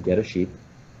I'm going to get a sheep,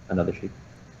 another sheep.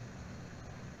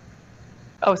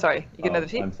 Oh, sorry. You get another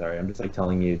sheep? I'm sorry. I'm just like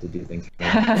telling you to do things.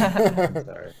 I'm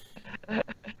sorry.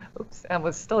 Oops, I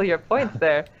almost stole your points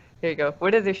there. Here you go.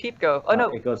 Where does your sheep go? Oh, no.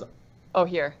 It goes. Oh,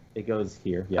 here. It goes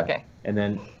here. Yeah. Okay. And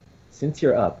then, since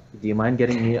you're up, do you mind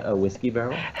getting me a whiskey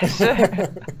barrel? Sure.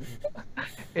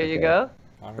 Here you go.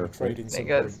 I'm going to trade in some It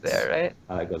goes points. there,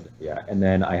 right? It goes. Yeah. And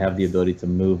then I have the ability to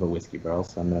move a whiskey barrel,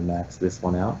 so I'm going to max this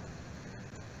one out.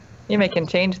 You making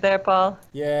change there, Paul?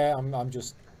 Yeah, I'm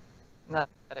just No.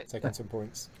 taking some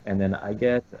points. And then I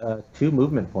get 2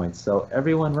 movement points. So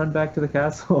everyone run back to the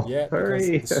castle. Yeah,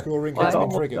 Hurry! because the scoring It's has been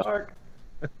almost triggered. dark.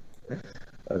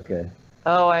 Okay.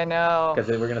 Oh, I know. Because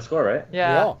then we're going to score, right?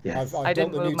 Yeah. We are. Yes. I've I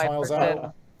built didn't the move new my tiles person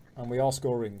out, and we are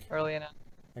scoring. early enough.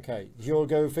 Okay, you'll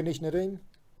go finish, Nadine?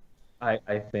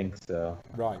 I think so.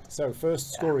 Right, so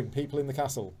first scoring people in the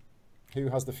castle. Who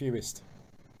has the fewest?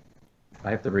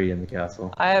 I have 3 in the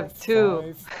castle. I have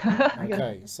 2. 5.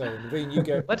 Okay, so Naveen, you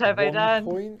get What have I 1 done?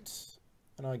 point,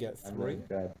 and I get I'm 3. really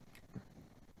bad.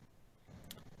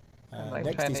 I'm like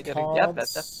Next trying is to get cards. Yep,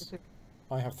 that's definitely.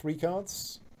 I have 3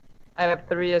 cards. I have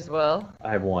 3 as well.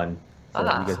 I have 1. So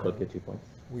Ah. you guys both get 2 points.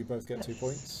 We both get 2 Yes.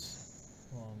 points.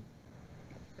 1,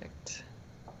 Perfect.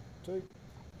 2.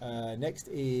 Next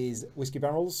is whiskey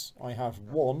barrels. I have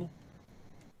 1.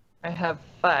 I have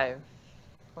 5.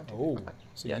 1, 2, 3, Oh, 4, 5.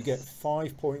 so Yes. you get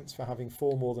 5 points for having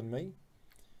 4 more than me.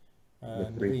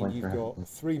 With 3 Naveen, points you've for got having-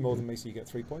 3 more than me, so you get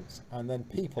 3 points. And then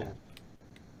people.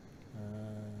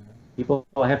 People,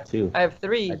 I have 2. I have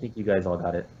 3. I think you guys all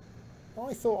got it.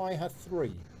 I thought I had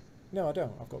 3. No, I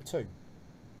don't. I've got 2.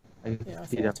 Yeah, I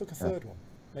thought I took a third one.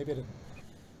 Maybe I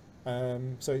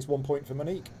didn't. So it's 1 point for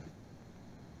Monique.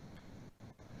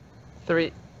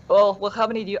 3. Well, how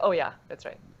many do you? Oh, yeah, that's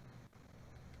right.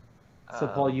 So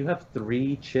Paul, you have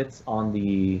 3 chits on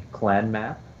the clan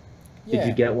map. Did Yeah,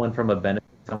 you get one from a benefit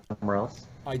somewhere else?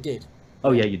 I did.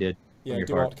 Oh yeah, you did. Yeah, your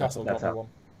Duart part. Castle got That's me how- one.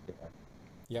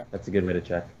 Yeah. That's a good way to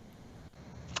check.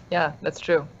 Yeah, that's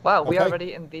true. Wow, we are Okay.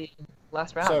 already in the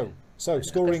last round. So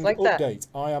scoring like that. update.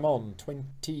 I am on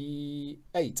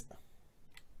 28.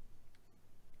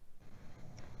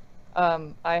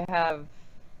 I have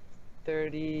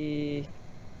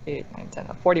 38, 9, 10,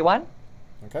 41.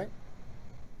 Okay.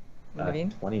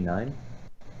 Naveen? 29.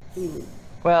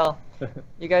 Well,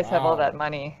 you guys have all Wow. that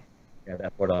money. Yeah,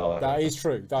 that $4. That is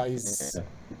true. That is. Yeah.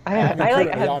 I I mean,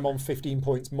 currently have, I'm on 15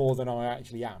 points more than I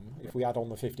actually am. If we add on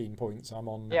the 15 points, I'm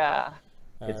on. yeah.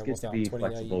 It's good what's to that? be 28,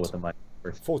 flexible with the money.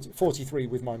 43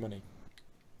 with my money.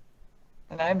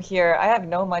 And I'm here. I have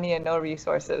no money and no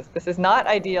resources. This is not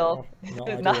ideal. This not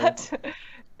is ideal. not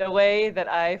the way that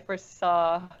I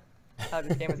foresaw how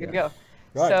this game was going to go.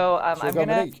 Right. So Shall we I'm go, going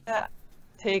Monique? to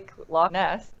take Loch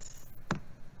Ness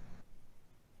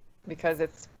because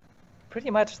it's pretty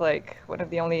much like one of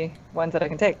the only ones that I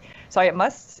can take. So I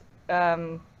must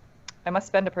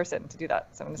spend a person to do that.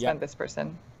 So I'm going to spend this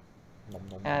person. Nom,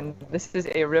 nom, And nom, nom. this is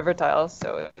a river tile,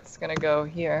 so it's going to go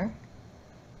here.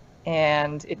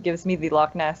 And it gives me the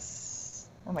Loch Ness.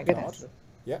 Oh my goodness. Card.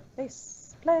 Yeah.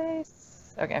 Place.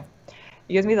 Okay.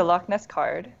 It gives me the Loch Ness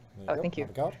card. There Oh, go. thank you.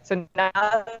 Have a card. So now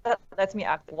that lets me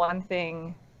act 1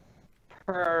 thing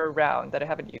per round that I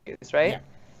haven't used, right? Yeah.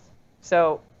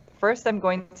 So first I'm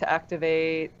going to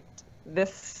activate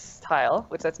this tile,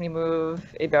 which lets me move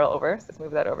a barrel over. So let's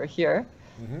move that over here.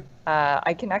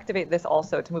 I can activate this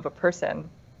also to move a person,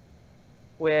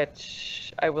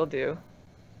 which I will do.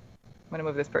 I'm going to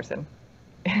move this person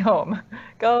home.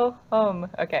 Go home.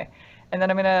 Okay. And then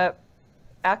I'm going to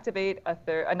activate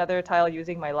another tile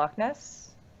using my Loch Ness.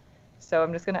 So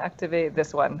I'm just going to activate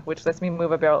this one, which lets me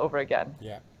move a barrel over again.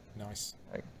 Yeah, nice.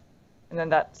 And then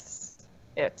that's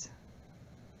it.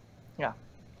 Yeah.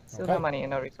 Still Okay. no money and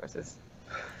no resources.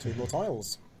 2 more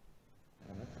tiles.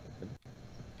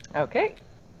 Okay.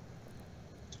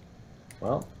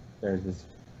 Well, there's this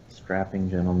strapping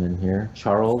gentleman here,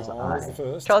 Charles Charles I. the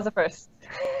first. Charles the First.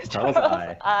 Charles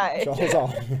I.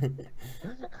 Charles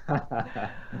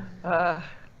I.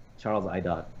 Charles I.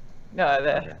 Dot. No,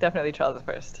 Okay. definitely Charles the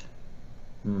First.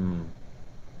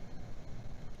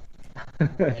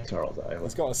 Charles I.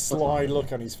 He's got a sly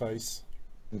look on his face.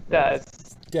 Does.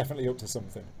 Definitely up to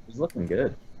something. He's looking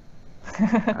good.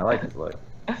 I like his look.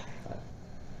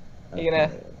 You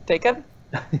gonna take him?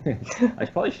 I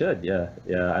probably should, yeah.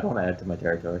 Yeah, I don't want to add to my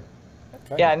territory.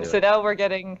 Okay. Yeah, and do so it. now we're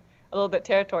getting a little bit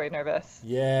territory nervous.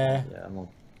 Yeah. Yeah,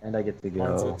 and I get to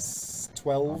Mine's go. at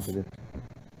 12. Let's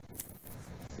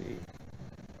see.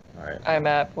 All right. I'm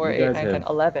at 4, You 8, guys 9, 10, have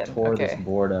 11. Tore Okay. this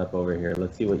board up over here.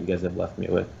 Let's see what you guys have left me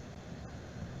with.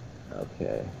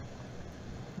 Okay.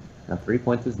 Now 3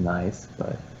 points is nice,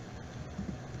 but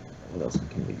what else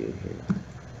can we do here?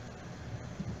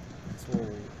 It's all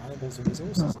animals and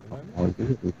resources at the moment. Oh,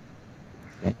 good.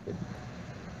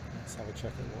 Let's have a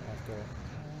check at what I've got.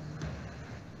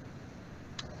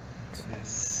 1,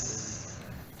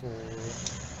 2, 3,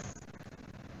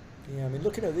 4. Yeah, I mean,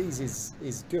 looking at these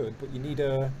is good, but you need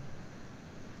a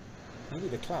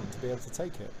clan to be able to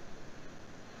take it.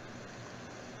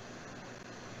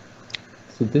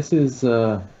 So this is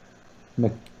this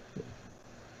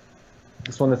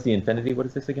one that's the Infinity. What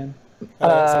is this again?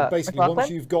 So basically, McLaughlin? once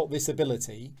you've got this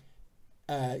ability,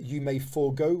 you may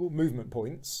forego movement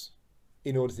points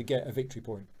in order to get a victory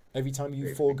point. Every time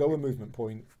you forego a movement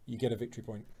point, you get a victory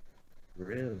point.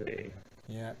 Really?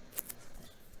 Yeah.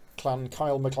 Clan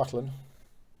Kyle McLaughlin.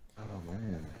 Oh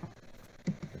man,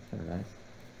 that's kind of nice.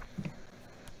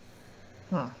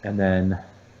 Huh. And then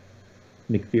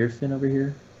McPherson over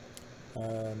here.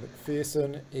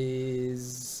 McPherson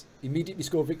is immediately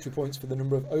score victory points for the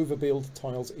number of overbuild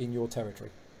tiles in your territory.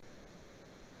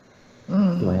 Do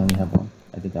I only have one?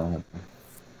 I think I only have one.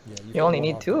 Yeah, you've You got only one,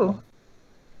 need I've got 2. one.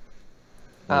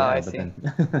 Oh, Yeah, I but see. then-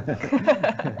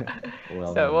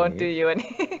 well, So it won't do you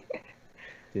any.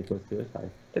 2 plus 2 is 5.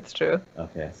 It's true.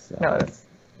 Okay, so No, it's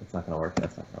it's not gonna work.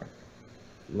 That's not gonna work.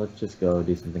 Let's just go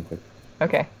do something quick.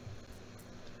 okay.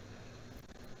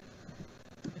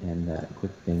 And that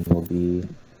quick thing will be,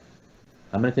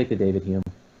 I'm gonna take the David Hume.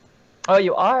 Oh,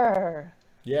 you are.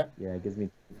 Yeah, Yeah, it gives me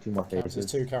 2 more counts as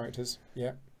faces. 2 characters.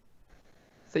 Yeah.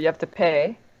 So you have to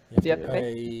pay. You Do you have have to to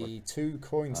pay 2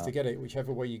 coins to get it,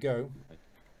 whichever way you go.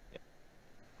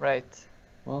 Right.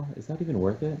 Well, is that even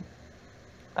worth it?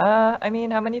 I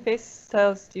mean, how many face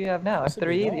tiles do you have now?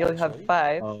 Possibly 3? not, You only have actually.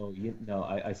 5. Oh,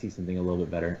 I see something a little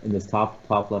bit better. In this top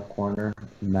left corner,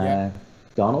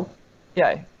 McDonald?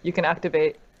 Yeah, you can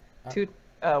activate 2,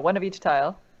 1 of each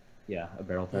tile. Yeah, a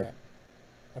barrel type. Yeah.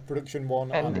 A production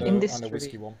one And and a industry.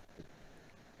 whiskey one.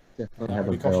 Definitely That have a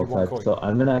only costs you barrel 1 type. coin. So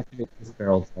I'm gonna activate this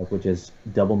barrel type, which is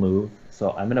double move.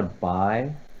 So I'm gonna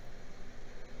buy.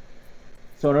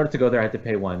 So in order to go there, I have to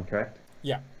pay 1, correct?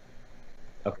 Yeah.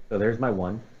 Okay, so there's my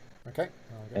 1. Okay. I'll get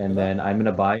rid And of then that. I'm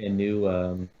gonna buy a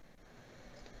new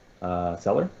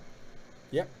cellar.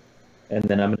 Yep. And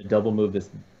then I'm gonna double move this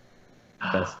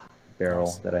best barrel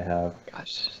Nice. that I have.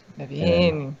 Gosh,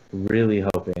 Naveen. Really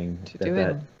hoping What you that doing?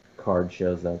 that card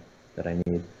shows up that I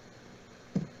need.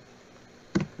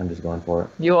 I'm just going for it.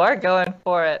 You are going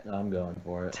for it. I'm going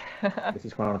for it. This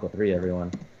is Chronicle 3,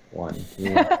 everyone. 1, 2.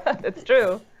 It's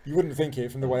true. You wouldn't think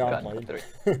it from the way I'm Chronicle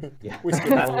playing. Yeah. Whiskey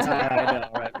barrels. I know,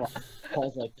 right?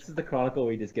 Paul's like, this is the Chronicle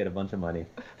where you just get a bunch of money.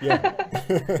 Yeah.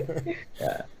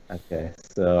 Yeah. Okay.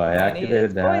 So I Money activated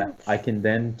is that. points. I can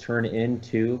then turn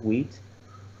into wheat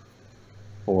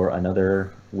for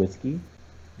another whiskey,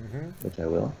 which I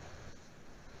will.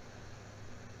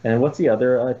 And what's the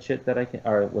other chit that I can,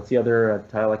 or what's the other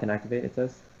tile I can activate? It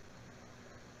says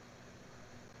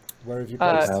Where have you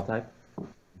Uh, placed? tile type.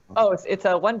 Oh, it's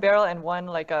a 1 barrel and 1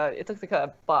 it looks like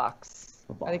a box.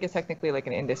 A I think it's box. technically like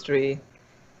an industry.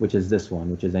 Which is this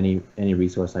one, which is any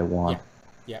resource I want.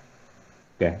 Yeah.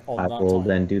 Okay. On I that will tile.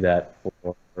 then do that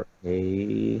for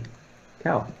a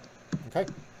cow. Okay.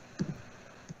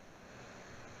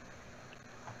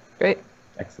 Great.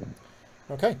 Excellent.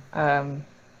 Okay. Um,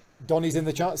 Donnie's in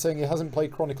the chat saying he hasn't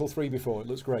played Chronicle 3 before. It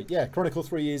looks great. Yeah, Chronicle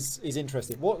 3 is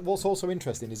interesting. What's also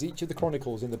interesting is each of the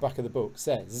Chronicles in the back of the book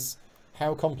says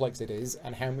how complex it is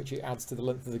and how much it adds to the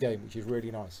length of the game, which is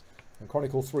really nice. And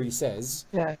Chronicle 3 says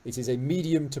it is a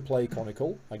medium to play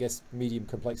Chronicle, I guess medium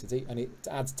complexity, and it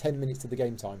adds 10 minutes to the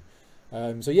game time.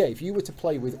 So yeah, if you were to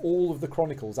play with all of the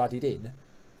Chronicles added in,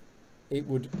 it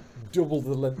would double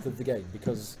the length of the game,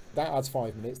 because that adds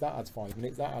 5 minutes, that adds 5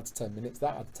 minutes, that adds 10 minutes,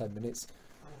 that adds 10 minutes.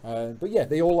 But yeah,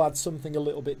 they all add something a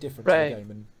little bit different to the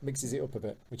game and mixes it up a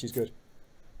bit, which is good.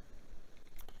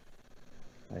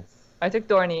 Nice. I took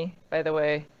Dorney, by the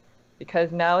way,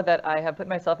 because now that I have put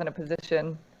myself in a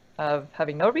position of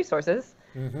having no resources,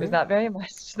 there's not very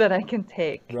much that I can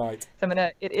take. Right. So I'm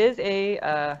gonna. It is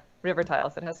a river tile,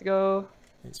 so it has to go.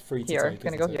 It's free to here. take. It's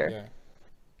gonna go here. Yeah.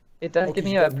 It does give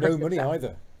me you a have no money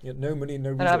either. You have no money and no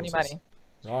resources. I don't have any money.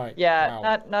 Right. Yeah,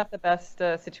 wow. not the best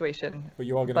situation. But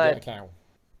you are going to get a cow.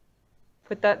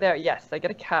 Put that there. Yes, I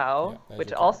get a cow,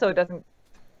 which also doesn't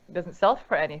sell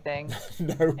for anything.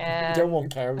 No, and you don't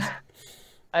want cows.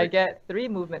 I get 3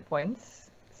 movement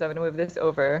points, so I'm gonna move this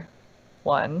over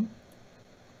 1.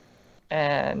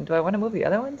 And do I want to move the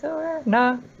other ones over?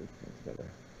 No.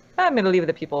 I'm gonna leave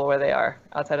the people where they are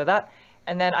outside of that,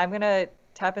 and then I'm gonna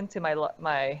tap into my Loch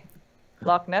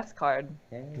Ness card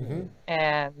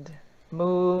and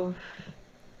move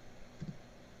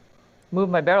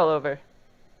my barrel over.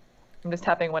 I'm just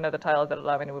tapping one of the tiles that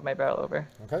allow me to move my barrel over.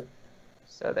 Okay.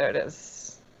 So there it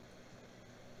is.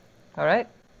 All right.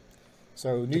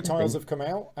 So new tiles have come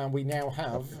out, and we now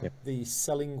have the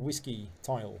selling whiskey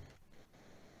tile.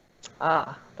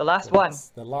 Ah, the last one.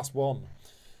 The last one.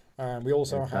 And we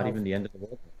also have not even the end of the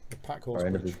world. The pack horse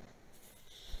bridge.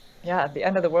 Yeah, the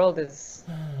end of the world is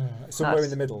somewhere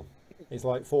in the middle. It's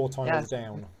like 4 tiles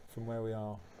down from where we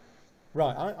are.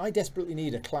 Right, I desperately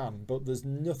need a clan, but there's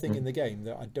nothing in the game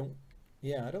that I don't...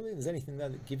 Yeah, I don't think there's anything there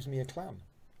that gives me a clan.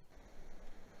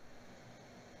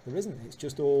 There isn't. It's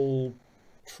just all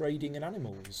trading in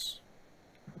animals.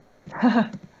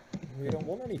 We don't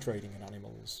want any trading in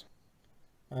animals.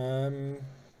 There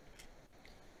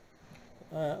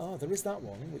is that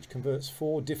one, which converts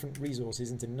 4 different resources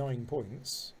into 9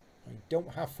 points. I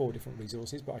don't have 4 different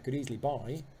resources, but I could easily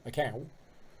buy a cow.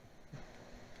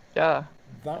 Yeah.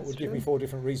 That would give me 4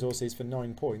 different resources for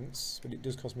 9 points, but it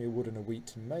does cost me a wood and a wheat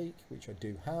to make, which I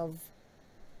do have.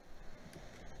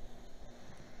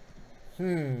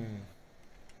 The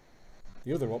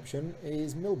other option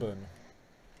is Milburn,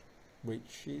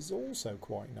 which is also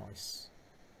quite nice.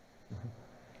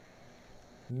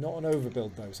 Not an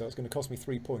overbuild though, so it's going to cost me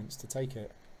 3 points to take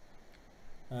it.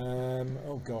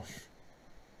 Oh gosh.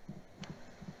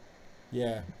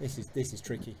 Yeah, this is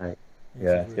tricky. Right.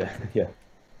 This is Really tricky.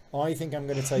 I think I'm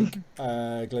going to take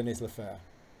Glen Isla Fair.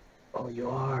 Oh, you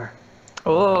are.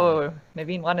 Oh,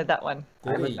 Naveen wanted that one.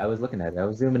 I was looking at it. I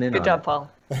was zooming in. Good job, Paul.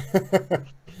 So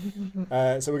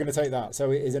we're going to take that.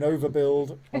 So it is an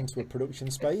overbuild onto a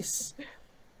production space.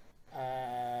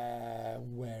 Where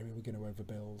are we going to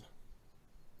overbuild?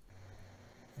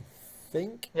 I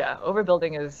think. Yeah,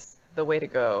 overbuilding is the way to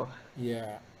go.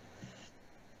 Yeah.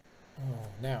 Oh,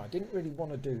 now I didn't really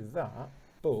want to do that,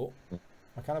 but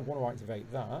I kind of want to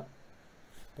activate that,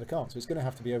 but I can't. So it's going to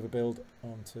have to be overbuild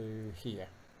onto here.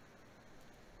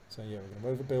 So yeah,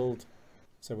 we're going to overbuild.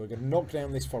 So we're going to knock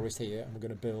down this forest here, and we're going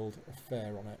to build a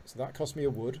fair on it. So that costs me a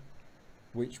wood,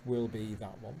 which will be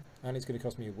that one, and it's going to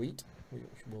cost me a wheat,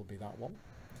 which will be that one.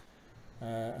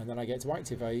 And then I get to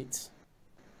activate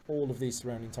all of these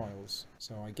surrounding tiles.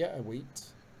 So I get a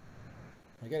wheat,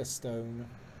 I get a stone,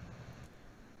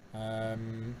 I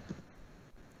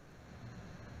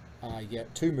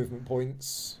get 2 movement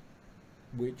points,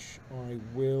 which I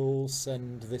will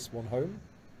send this one home.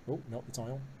 Oh, not the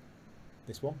tile.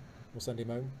 This one. We'll send him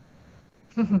home.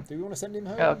 Do we want to send him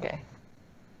home? Okay.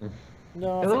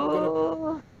 No, I think we're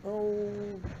gonna...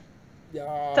 Oh,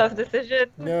 yeah. Tough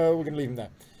decision. No, we're going to leave him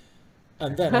there.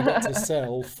 And then I get to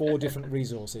sell 4 different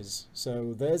resources.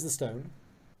 So there's the stone.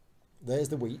 There's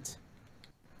the wheat.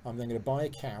 I'm then going to buy a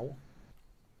cow,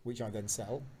 which I then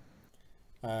sell.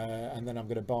 And then I'm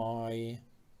going to buy...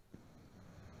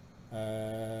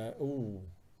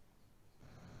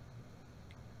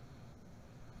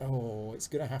 Oh, it's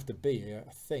going to have to be, I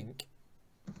think...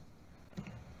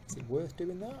 Is it worth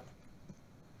doing that?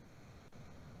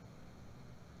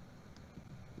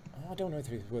 I don't know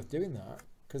if it's worth doing that,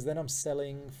 because then I'm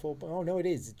selling 4... Oh, no, it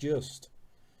is, just...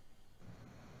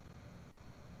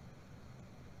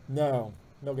 No,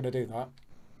 not going to do that.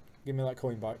 Give me that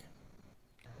coin back.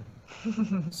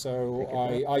 So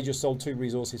I just sold 2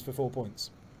 resources for 4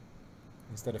 points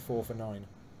instead of 4 for 9.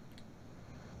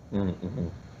 Mm-hmm.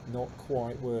 Not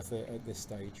quite worth it at this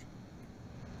stage.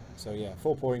 So yeah,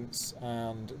 4 points,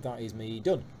 and that is me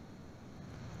done.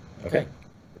 Okay.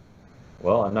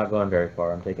 Well, I'm not going very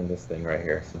far. I'm taking this thing right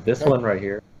here. So this Okay. one right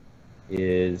here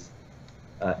is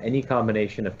any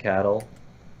combination of cattle.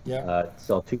 Yeah.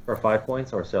 Sell 2 for 5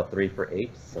 points or sell 3 for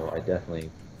 8. So I definitely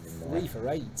 3 for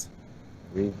 8.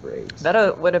 3 for 8.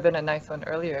 That would have been a nice one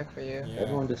earlier for you. Yeah.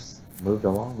 Everyone just moved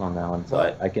along on that one, so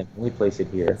Well, I can only place it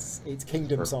here. It's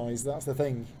kingdom size. That's the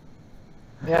thing.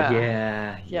 Yeah.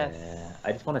 Yeah. Yes. Yeah.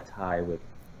 I just want to tie with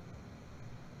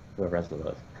whoever has the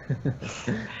most.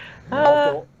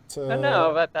 I've got. I don't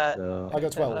know about that. So, I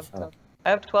got 12. I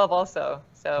have 12 also.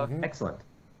 So excellent.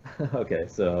 Okay,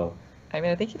 so I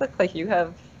mean, I think you look like you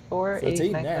have 4, 8,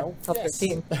 13 9, now. 12, Yes.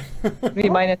 13. 3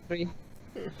 minus 3.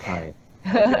 hi.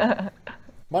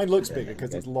 Mine looks bigger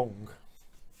because it's long.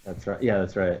 That's right. Yeah,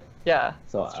 that's right. Yeah.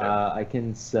 So I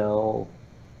can sell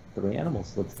 3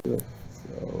 animals. Let's do it.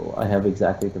 So I have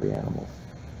exactly 3 animals.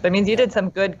 That means you did some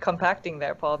good compacting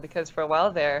there, Paul, because for a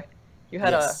while there, you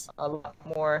had Yes. a lot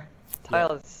more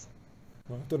tiles.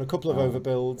 Well, I've done a couple of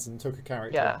overbuilds and took a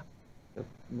character. Yeah.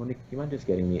 Monique, do you mind just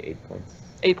getting me 8 points?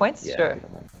 8 points? Yeah, Sure. if you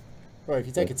don't mind. Well, if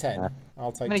you take a 10,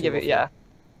 I'll take I'm going to 2 give it, off yeah.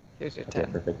 Here's your Okay,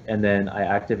 10. perfect. And then I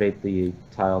activate the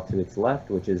tile to its left,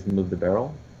 which is move the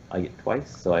barrel. I get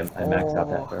twice, so I max out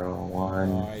that barrel. 1,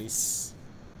 Nice.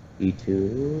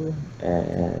 E2,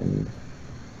 and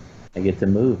I get to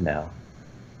move now.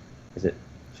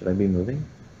 Should I be moving?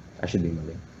 I should be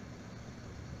moving.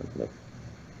 Look.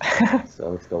 So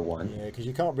let's go 1. Yeah, because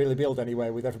you can't really build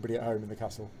anywhere with everybody at home in the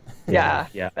castle. Yeah.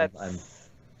 Yeah, That's... I'm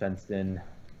fenced in.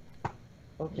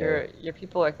 Okay. Your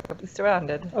people are completely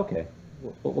surrounded. Okay,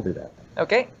 we'll do that.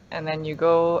 Okay, and then you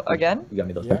go again. You got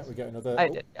me those Yeah, points? we get another. I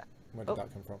did, yeah. Where did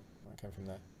that come from? That came from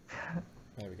there.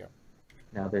 There we go.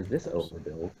 Now there's this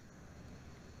overbuild.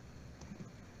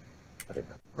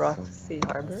 Rothsea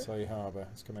Harbor. Rothsea Harbour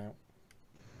has come out.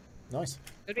 Nice.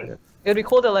 It'd be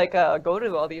cool to like go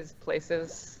to all these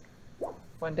places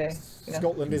one day. You know?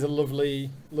 Scotland is a lovely,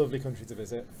 lovely country to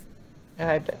visit.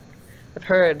 I've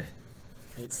heard.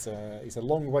 It's a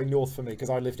long way north for me because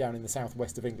I live down in the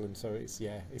southwest of England, so it's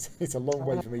a long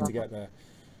way for me to get there,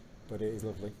 but it is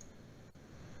lovely.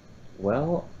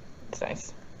 Well, It's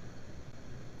nice.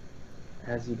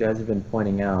 as you guys have been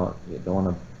pointing out, you don't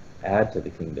want to add to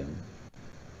the kingdom.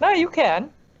 No, you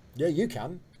can. Yeah, you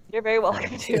can. You're very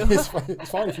welcome to. It's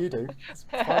fine if you do. It's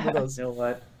fine with us. You know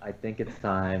what? I think it's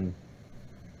time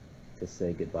to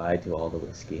say goodbye to all the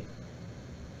whiskey.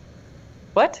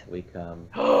 What? We come.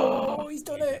 Oh, he's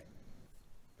done it.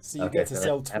 So you get to so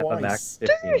sell I have a max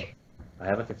twice. 15. I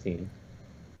have a 15.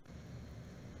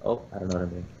 Oh, I don't know what I'm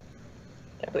doing.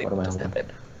 Can't believe What am I just holding?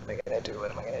 happened. What am I gonna do?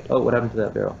 What am I gonna do? Oh, what happened to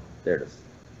that barrel? There it is.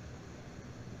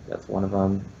 That's one of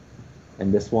them.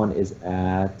 And this one is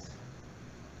at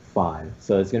 5.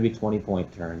 So it's going to be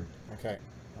 20-point turn. Okay,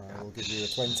 I will give you a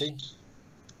 20.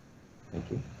 Thank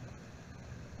you.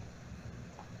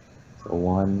 So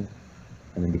 1.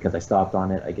 And then because I stopped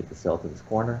on it, I get to sell to this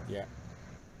corner. Yeah.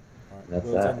 Right. That's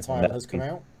World's that. End tile has come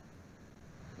out.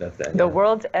 That's that. The yeah.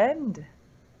 World's End.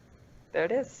 There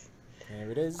it is. There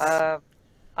it is. Now,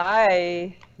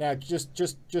 just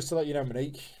to let you know,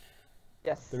 Monique,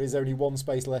 Yes. there is only 1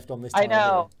 space left on this I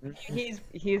tile. know. He's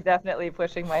definitely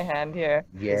pushing my hand here.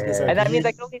 Yeah. And that means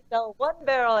I can only sell 1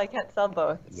 barrel. I can't sell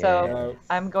both. So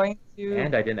I'm going to.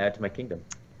 And I didn't add to my kingdom.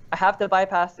 I have to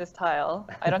bypass this tile.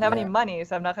 I don't have any Yeah. money,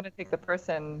 so I'm not going to take the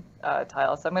person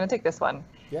tile. So I'm going to take this one.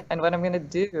 Yeah. And what I'm going to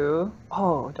do...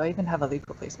 Oh, do I even have a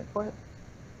legal placement for it?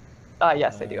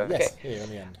 Yes, I do. Okay. Yes, here on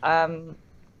the end.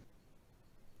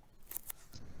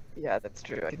 Yeah, that's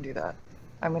true. I can do that.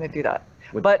 I'm going to do that.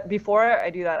 What- But before I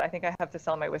do that, I think I have to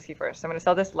sell my whiskey first. I'm going to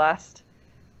sell this last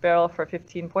barrel for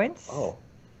 15 points. Oh.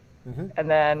 And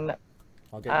then...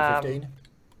 I'll get you 15.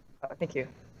 Thank you.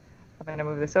 I'm going to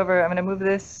move this over. I'm going to move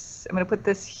this. I'm going to put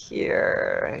this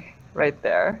here, right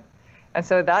there. And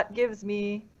so that gives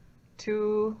me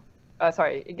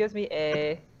it gives me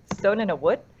a stone and a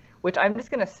wood, which I'm just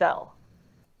going to sell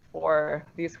for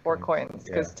these 4 coins.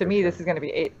 Because Yeah, to for me, sure. this is going to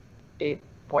be eight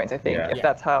points, I think, Yeah. if Yeah.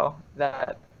 that's how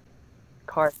that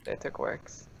card that I took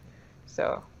works.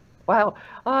 So, wow.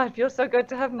 Oh, it feels so good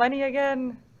to have money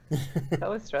again. That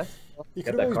was stressful. You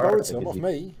Get could that always card, borrow I some think off you-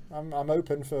 me. I'm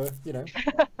open for,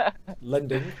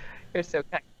 lending. You're so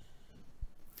kind.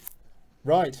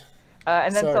 Right.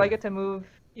 And then so So- I get to move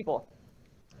people.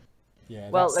 Yeah.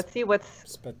 Well, that's let's see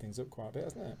what's... sped things up quite a bit,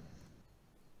 hasn't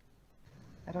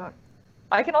it?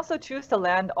 I can also choose to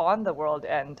land on the World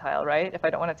End tile, right? If I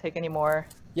don't want to take any more...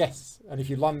 Yes. And if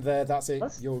you land there, that's it.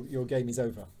 Yes. Your game is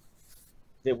over.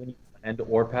 Is it when you and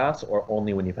or pass, or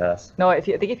only when you pass? No, I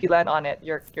think if you land on it,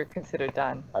 you're considered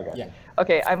done. I got Yeah. you.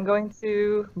 Okay, I'm going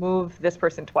to move this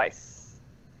person twice.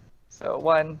 So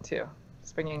 1, 2.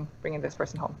 Just bringing this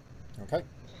person home. Okay.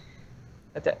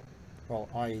 That's it. Well,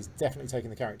 he's definitely taking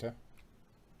the character.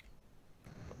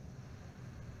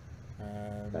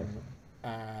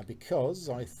 Because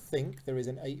I think there is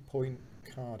an 8-point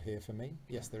card here for me.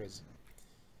 Yes, there is.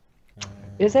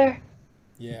 Is there?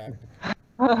 Yeah.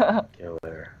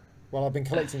 Killer. Well, I've been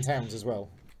collecting towns as well,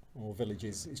 or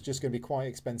villages. It's just going to be quite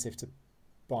expensive to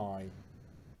buy.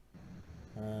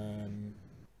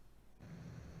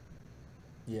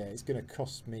 Yeah, it's going to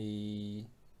cost me.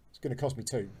 It's going to cost me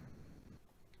 2.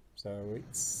 So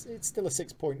it's still a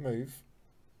 6-point move.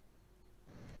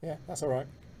 Yeah, that's all right.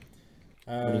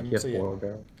 So yeah,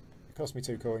 it cost me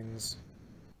 2 coins.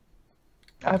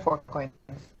 I have 4 coins.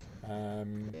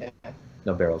 Yeah.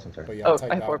 No barrels, I'm sorry. But yeah, I'll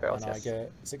take I have that 4 barrels, and yes. I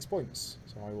get 6 points.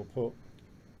 So I will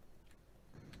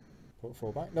put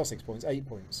 4 back. No, 6 points, 8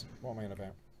 points. What am I on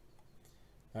about?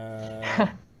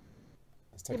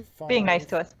 Let's take a 5. Being nice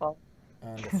to us, Paul.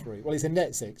 And a 3. Well, it's a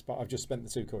net 6, but I've just spent the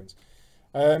 2 coins.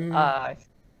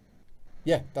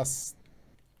 Yeah, that's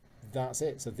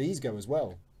it. So these go as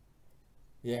well.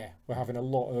 Yeah, we're having a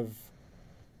lot of.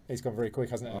 It's gone very quick,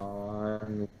 hasn't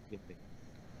it?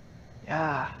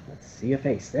 Yeah. Let's see a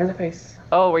face. There's a face.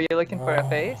 Oh, were you looking for a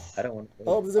face? I don't want to.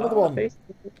 Oh, there's another one. Face.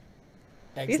 Please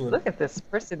Excellent. look at this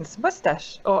person's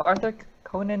mustache. Oh, Arthur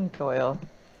Conan Doyle.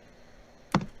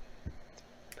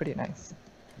 Pretty nice.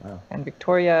 Wow. And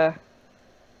Victoria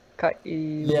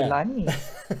Kailani.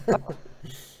 Oh.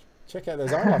 Check out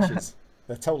those eyelashes.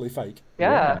 They're totally fake.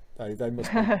 Yeah. They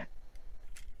must be.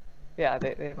 Yeah,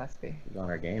 they must be. He's on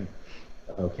our game.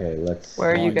 Okay, let's.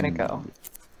 Where are you gonna go?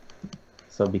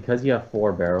 So because you have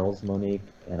 4 barrels, Monique,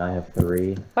 and I have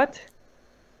 3. What?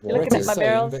 You're Brett looking at is my saying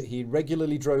barrels? that he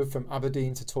regularly drove from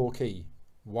Aberdeen to Torquay.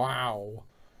 Wow.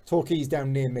 Torquay's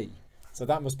down near me. So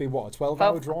that must be what, a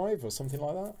 12-hour drive or something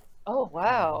like that? Oh,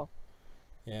 wow.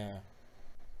 Yeah.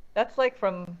 That's like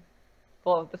from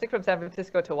San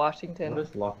Francisco to Washington What is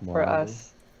Lockmore? for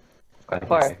us. It's I quite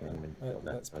far. can't even build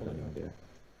that, Let's so I pull don't it even up. do it.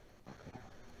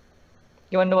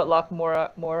 You want to know what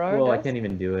Lockmore Well, does? I can't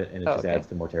even do it, and it just okay. adds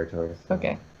to more territory. So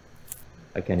Okay.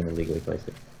 I can't even legally place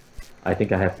it. I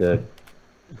think I have to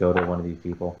go to one of these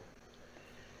people.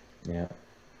 Yeah.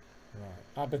 Right.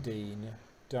 Aberdeen,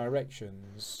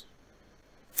 directions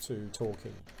to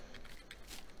Torquay.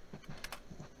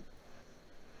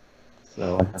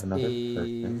 So I have another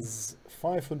person. Is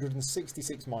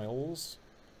 566 miles.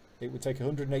 It would take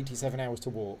 187 hours to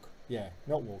walk. Yeah,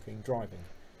 not walking, driving.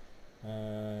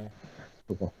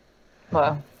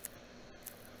 Wow.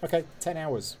 Okay, 10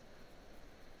 hours.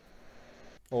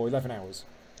 Or 11 hours.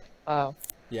 Wow.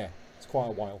 Yeah, it's quite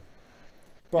a while.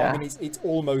 But Yeah. I mean, it's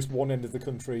almost one end of the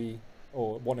country,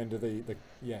 or one end of the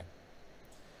Yeah.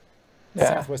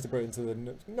 southwest of Britain to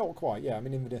the not quite. Yeah, I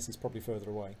mean Inverness is probably further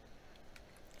away.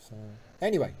 So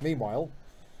anyway, meanwhile,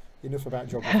 enough about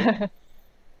geography.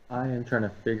 I am trying to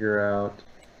figure out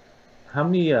how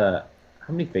many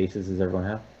faces does everyone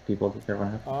have? People does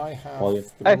everyone have? I have Paul, you-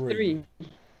 I have 3.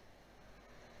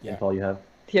 Yeah. And Paul, you have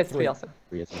He has 3 3. also.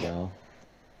 3 as well.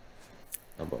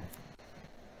 Oh boy.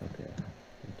 Okay.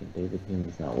 Thinking David Hume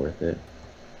is not worth it.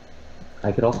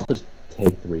 I could also just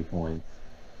take 3 points.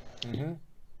 Mm-hmm.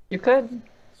 You could.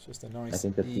 It's just a I nice,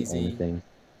 think that's the only easy. thing.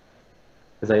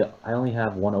 Because I only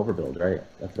have 1 overbuild, right?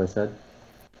 That's what I said.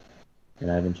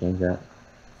 And I haven't changed that.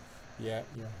 Yeah,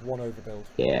 one overbuild.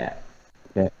 Yeah.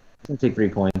 Okay. I'm gonna take 3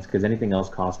 points because anything else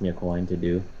costs me a coin to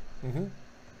do, Mm-hmm.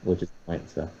 which is the point.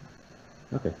 So,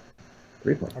 okay,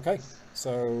 3 points. Okay,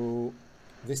 so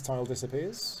this tile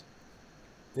disappears.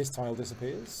 This tile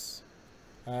disappears.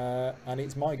 And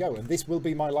it's my go, and this will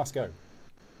be my last go.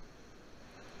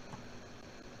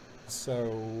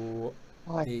 So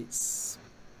it's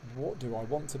what do I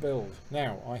want to build?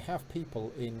 Now I have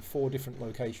people in 4 different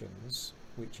locations,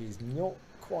 which is not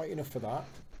quite enough for that.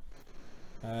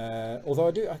 Although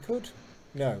I could.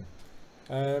 No.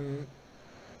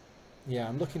 Yeah,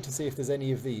 I'm looking to see if there's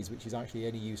any of these which is actually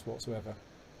any use whatsoever.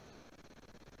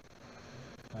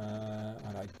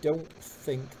 And I don't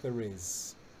think there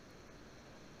is.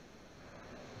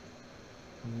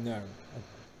 No.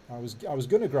 I was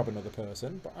going to grab another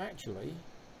person, but actually,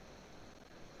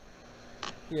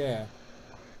 yeah,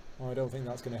 I don't think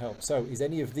that's going to help. So, is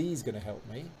any of these going to help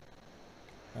me?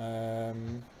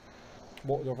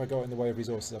 What have I got in the way of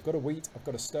resources? I've got a wheat, I've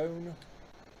got a stone.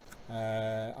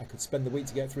 I could spend the wheat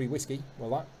to get 3 whiskey.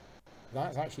 Well,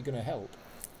 that's actually going to help,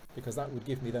 because that would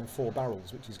give me then 4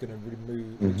 barrels, which is going to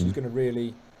remove, which is going to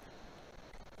really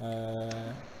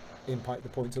impact the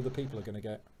points other people are going to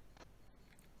get.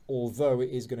 although it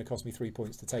is going to cost me 3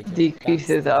 points to take it.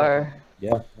 Decreases our...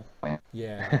 Yeah. Yeah.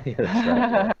 Yeah, that's right.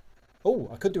 Yeah. Oh,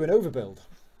 I could do an overbuild.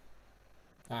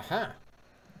 Aha.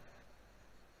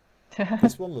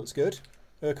 This one looks good.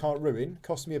 Urquhart Ruin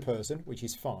costs me a person, which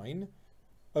is fine.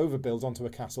 Overbuild onto a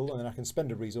castle, and then I can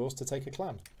spend a resource to take a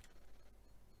clan.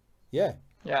 Yeah.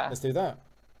 Yeah. Let's do that.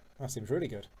 That seems really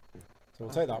good. So we'll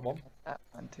take that one. That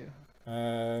one too.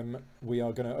 We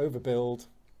are going to overbuild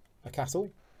a castle.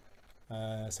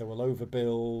 So we'll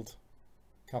overbuild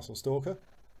Castle Stalker.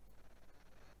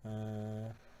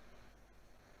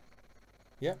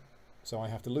 Yeah. So I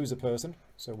have to lose a person.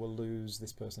 So we'll lose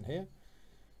this person here.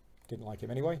 Didn't like him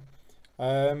anyway.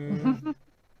 And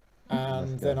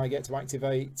then I get to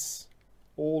activate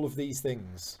all of these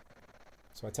things.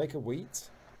 So I take a wheat.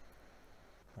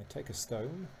 I take a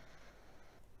stone.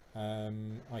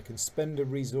 I can spend a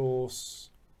resource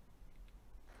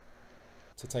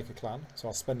to take a clan. So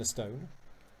I'll spend a stone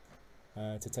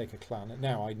to take a clan.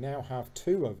 Now I have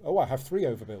I have 3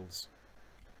 overbuilds.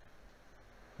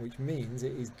 Which means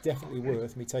it is definitely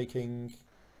worth me taking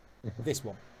this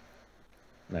one.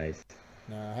 Nice.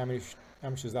 Now, how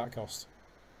much does that cost?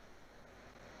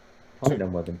 Probably no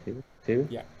more than 2. 2?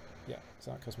 Yeah. So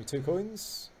that cost me 2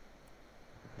 coins.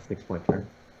 6 point turn.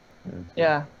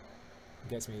 Yeah.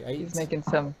 Gets me 8. He's making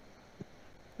some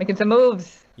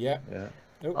moves. Yeah. Yeah.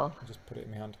 Oh, Well. I'll just put it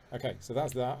in my hand. Okay, so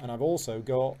that's that, and I've also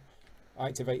got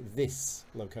activate this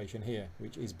location here,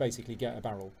 which is basically get a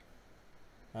barrel.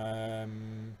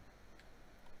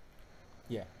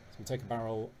 Yeah. So we take a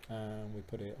barrel and we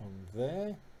put it on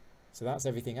there. So that's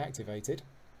everything activated.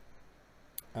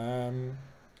 And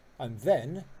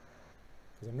then,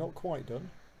 because I'm not quite done,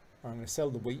 I'm going to sell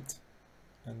the wheat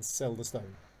and sell the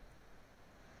stone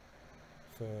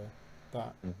for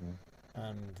that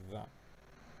and that.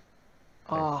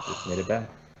 Oh. Just made it back.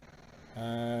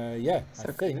 Yeah, So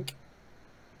I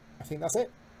think that's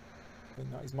it. I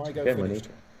think that is my go Okay, finished. Monique.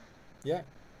 Yeah.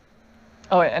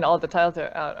 Oh, and all the tiles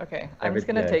are out. Okay, I'm just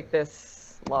gonna Yeah. take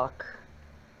this lock.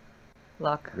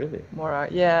 Really? More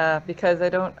art. Yeah, because I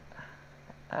don't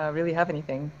really have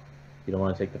anything. You don't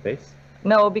want to take the face?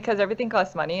 No, because everything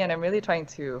costs money, and I'm really trying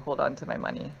to hold on to my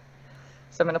money.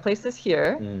 So I'm gonna place this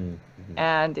here,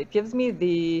 and it gives me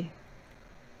the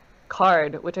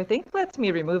card, which I think lets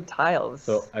me remove tiles.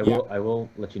 So I will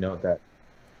let you know that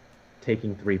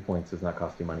taking 3 points does not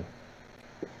cost you money.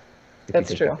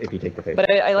 That's true. If you take the face.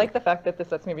 But I like the fact that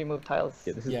this lets me remove tiles.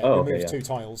 Yeah, this is, Yeah, oh, it okay, removes yeah. 2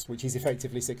 tiles, which is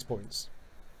effectively 6 points.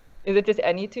 Is it just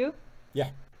any 2?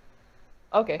 Yeah.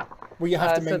 Okay. Well, you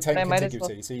have to So maintain I might as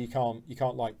contiguity, well- so you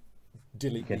can't like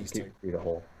delete You can't these keep 2. through the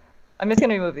hole. I'm just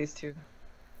gonna remove these 2.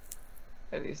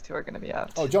 These 2 are gonna be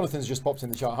out. Oh, Jonathan's just popped in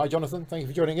the chat. Hi, Jonathan. Thank you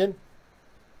for joining in.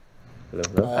 Hello,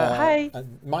 hello. Hi.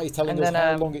 And Matt is telling And us then,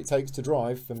 how long it takes to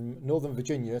drive from Northern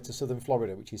Virginia to Southern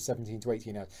Florida, which is 17 to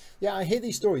 18 hours. Yeah, I hear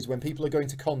these stories when people are going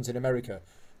to cons in America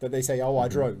that they say, "Oh, I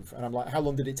drove," and I'm like, "How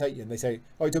long did it take you?" And they say,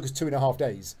 "Oh, it took us 2.5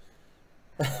 days."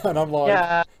 And I'm like,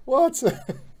 Yeah. "What?"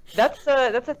 That's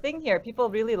a thing here. People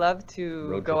really love to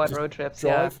Road go on trips. road trips.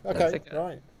 Drive. Yeah. Okay.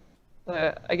 That's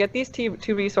Right. I get these two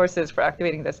resources for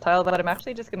activating this tile, but I'm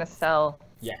actually just gonna sell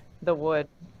Yeah. the wood.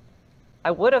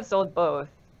 I would have sold both,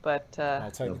 but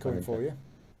I'll take the coin for you.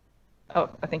 oh,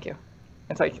 thank you.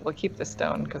 And so we'll keep the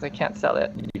stone because I can't sell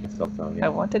it. You can sell some, I yeah.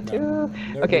 wanted to.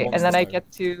 Nobody Okay, wants and then the I stone.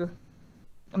 get to.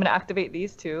 I'm gonna activate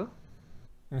these 2,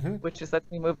 which just lets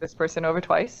me move this person over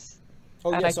twice.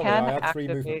 Oh, And yeah, I sorry, can I had 3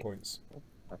 movement activate- points.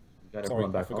 You got Sorry, everyone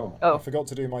I back forgot. home. Oh. I forgot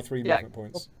to do my 3 Yeah. movement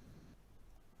points.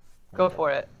 Go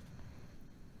for it.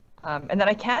 And then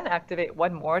I can activate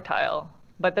 1 more tile,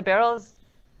 but the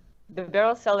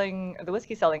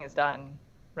whiskey selling is done,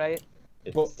 right?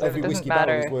 But It's, every it doesn't whiskey barrel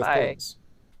matter is if worth I- points.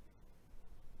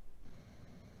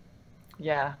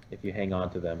 Yeah. if you hang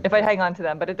on to them. If I hang on to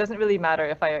them, but it doesn't really matter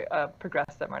if I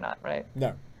progress them or not, right?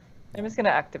 No. I'm just gonna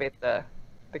activate the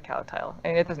cow tile. I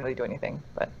mean, it doesn't really do anything,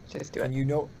 but just do Can it.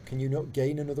 you not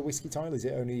gain another whiskey tile? Is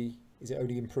it only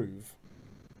improve?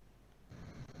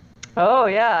 Oh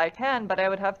yeah, I can, but I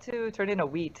would have to turn in a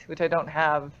wheat, which I don't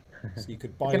have. So you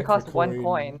could buy It's gonna it for a cost 1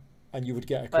 coin. and you would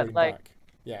get a but, coin like, back.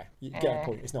 Yeah, you get a eh.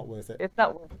 coin. It's not worth it. It's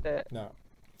not worth it. No.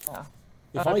 No.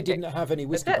 If Okay. I didn't have any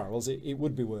whiskey it. barrels, it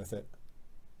would be worth it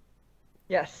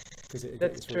Yes, because it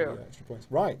that's gets rid of true. the extra points.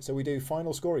 Right. So we do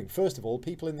final scoring. First of all,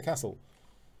 people in the castle.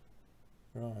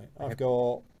 Right. I've got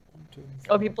 1, 2, 3,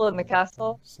 Oh, people in the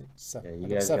castle? 6, 7. Yeah, you I've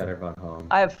got guys got 7. everyone home.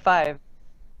 I have 5.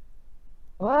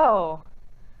 Wow.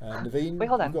 Naveen, Wait,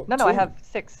 hold you've on. got No, I 2. have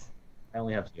 6. I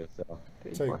only have 2, so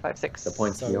 3, 2. 4, 5, 6. the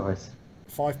point's So- yours.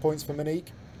 5 points for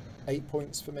Monique, 8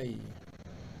 points for me.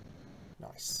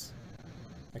 Nice.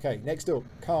 Okay, next up,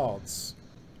 cards.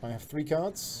 I have 3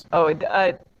 cards. Oh,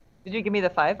 did you give me the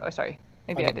 5? Oh, sorry.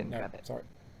 Maybe I didn't no, grab it. Sorry.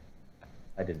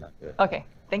 I did not do it. Okay,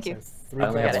 thank you. So 3 I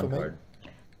only cards have for one me. card.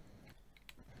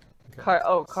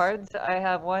 Okay. Cards. I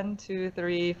have 1, 2,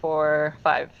 3, 4,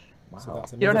 5. Wow. So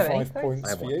that's You don't another have any 5 cards? points I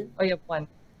have for one. you. Oh, you have 1.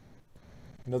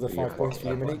 Another So 5 you're points for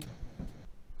you, four. Monique.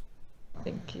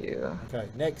 Thank you. Okay,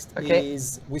 next Okay.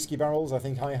 is whiskey barrels. I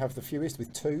think I have the fewest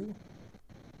with 2.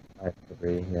 I have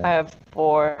 3, yeah. I have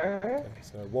 4. Okay,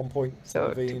 so 1 point to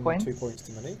So, 2 Naveen, points. 2 points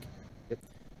to Monique.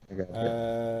 I got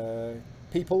it.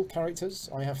 People, characters,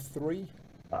 I have 3.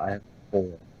 I have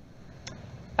 4.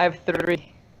 I have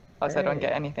 3. Oh, so I don't Hey.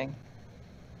 get anything.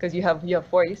 Because you have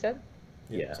 4, you said?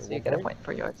 Yeah. So 1 you get a point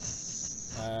for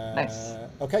yours. Nice.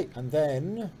 Okay, and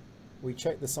then we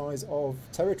check the size of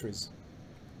territories.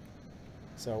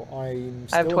 So I'm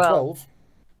I have still on 12. 12.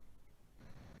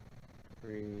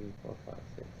 3, 4, 5,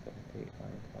 6, 7, 8,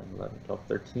 9, 10, 11, 12,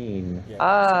 13. Yeah.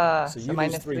 Ah, so so you lose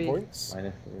minus 3 3. points.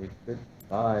 Minus 3.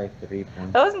 Goodbye. 3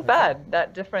 points. That wasn't Okay. bad.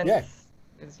 That difference Yeah.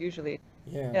 is usually...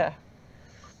 Yeah.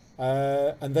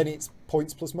 Yeah. And then it's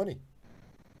points plus money.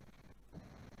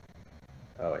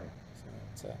 Oh, yeah.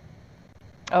 So that's,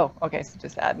 Oh, okay, so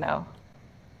just add now.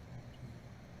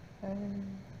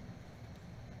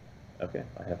 Okay,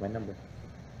 I have my number.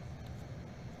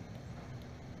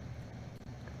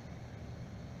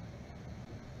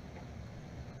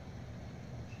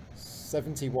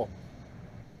 $71.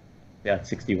 Yeah,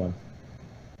 61.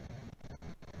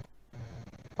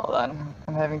 Hold on,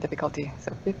 I'm having difficulty.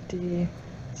 So 50,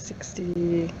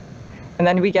 60, and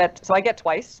then we get, so I get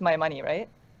twice my money, right?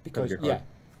 Because, your yeah,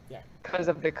 card. Because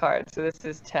of the card. So this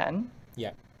is 10.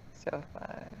 yeah, So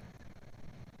 5,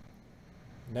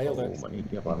 nailed Oh, it. money.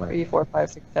 You have a lot of money. 3, 4,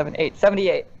 5, 6, 7, 8.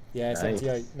 78. Yeah, Nice.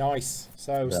 78. Nice.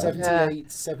 So Yeah.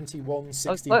 78, 71, close.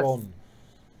 61.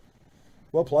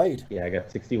 Well played. Yeah, I got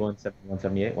 61, 71,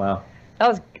 78. Wow.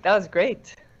 That was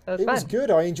great. That was It fun. was good.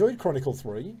 I enjoyed Chronicle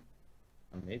 3.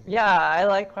 Amazing. Yeah, I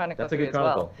like Chronicle That's a 3 good as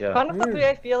well. Chronicle, yeah. Chronicle 3,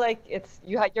 I feel like it's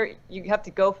you have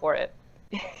to go for it.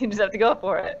 You just have to go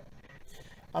for it.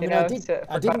 I You mean, I know, didn't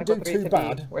for do Chronicle 3 too to be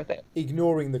bad worth it.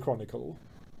 ignoring the Chronicle.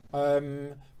 But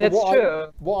That's true.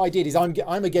 what I did is I'm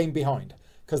a game behind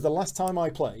because the last time I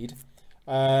played,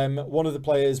 one of the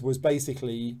players was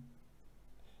basically,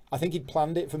 I think he'd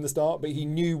planned it from the start, but he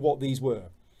knew what these were.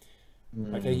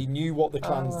 Okay, he knew what the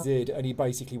clans did, and he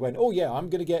basically went, "Oh yeah, I'm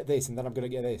going to get this, and then I'm going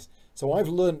to get this." So I've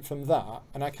learnt from that,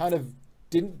 and I kind of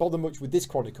didn't bother much with this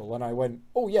Chronicle, and I went,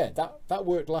 "Oh yeah, that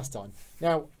worked last time."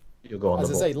 Now, You'll go on as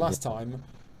the I say, boat. last time,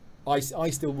 I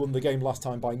still won the game last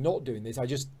time by not doing this.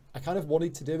 I kind of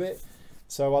wanted to do it.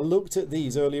 So I looked at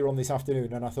these earlier on this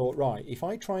afternoon and I thought, right, if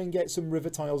I try and get some river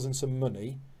tiles and some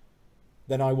money,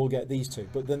 then I will get these 2.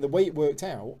 But then the way it worked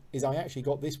out is I actually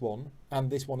got this one and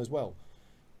this one as well.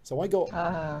 So I got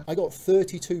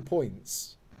 32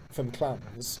 points from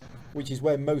clans, which is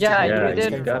where most Yeah, of you my Yeah, points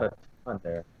did. you came got from. a ton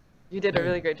there. You did a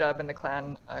really great job in the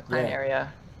clan Yeah.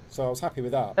 area. So I was happy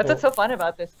with that. That's But what's so fun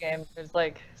about this game. There's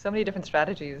like so many different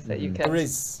strategies that you can. there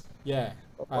is, yeah.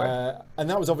 Go for it. And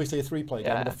that was obviously a 3-player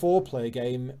game. In a Yeah. 4-player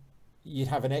game, you'd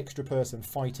have an extra person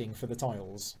fighting for the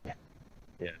tiles. Yes.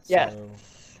 Yes, So,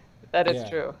 that is yeah.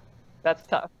 true. That's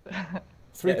tough.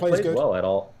 3 Yeah, it players plays good. well at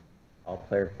all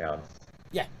player counts.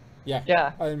 Yeah.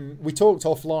 Yeah. We talked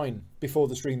offline before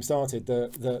the stream started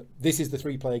that this is the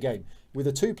 3-player game. With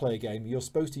a 2-player game, you're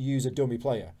supposed to use a dummy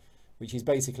player, which is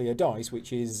basically a dice,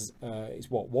 which is it's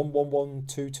what 1 1 1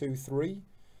 2 2 3.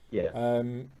 Yeah.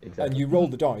 And Exactly. you roll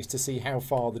the dice to see how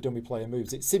far the dummy player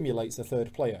moves. It simulates a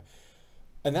 3rd player,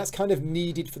 and that's kind of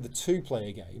needed for the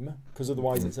 2-player game because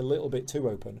otherwise it's a little bit too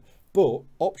open. But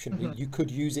optionally, you could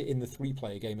use it in the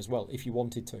 3-player game as well if you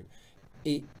wanted to.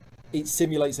 It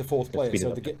simulates a 4th player, speed it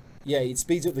so up. it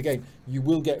speeds up the game. You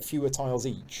will get fewer tiles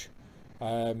each.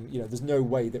 There's no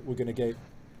way that we're going to get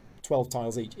 12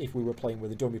 tiles each if we were playing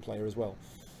with a dummy player as well.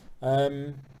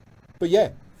 But yeah,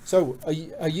 so are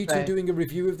you two Right. doing a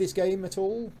review of this game at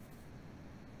all?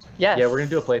 Yes. Yeah, we're gonna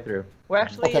do a playthrough. We're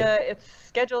actually Okay. it's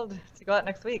scheduled to go out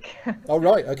next week. Oh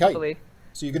right, okay. Hopefully.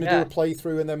 So you're going to Yeah. do a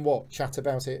playthrough and then what? Chat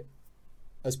about it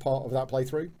as part of that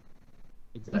playthrough?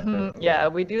 Exactly. Yeah,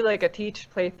 we do like a teach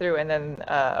playthrough and then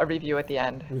a review at the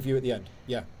end. Review at the end.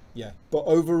 Yeah, yeah. But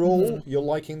overall, you're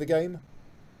liking the game?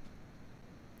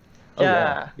 Oh,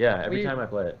 Yeah. yeah. Every We- time I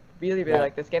play it. Really Yeah.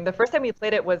 like this game. The first time we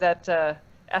played it was at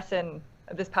Essen,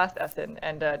 this past Essen,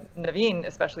 and Naveen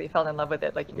especially fell in love with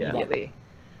it like Yeah. immediately.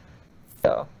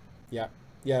 So Yeah.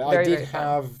 Yeah, I Very, did very fun.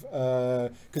 have,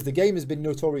 because the game has been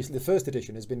notoriously, the 1st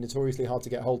edition has been notoriously hard to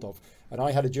get hold of. And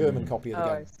I had a German copy of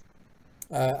the game.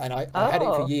 And I had it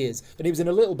for Oh. years. And it was in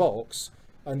a little box.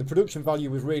 and the production value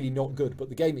was really not good, but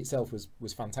the game itself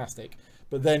was fantastic.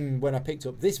 But then when I picked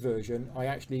up this version, I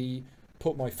actually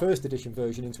put my first edition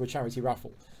version into a charity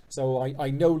raffle. So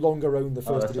I no longer own the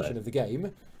first edition of the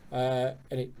game, and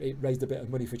it raised a bit of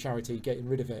money for charity getting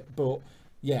rid of it. But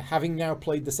yeah, having now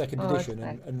played the second edition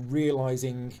and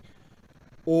realising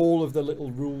all of the little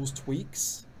rules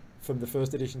tweaks from the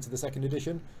first edition to the second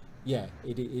edition, yeah,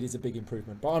 it is a big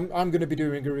improvement. But I'm going to be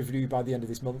doing a review by the end of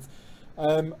this month.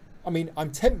 I mean,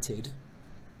 I'm tempted,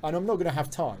 and I'm not going to have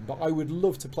time, but I would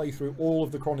love to play through all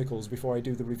of the Chronicles before I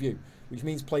do the review, which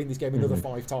means playing this game another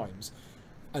 5 times.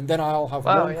 And then I'll have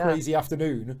one crazy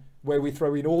afternoon where we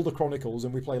throw in all the Chronicles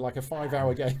and we play like a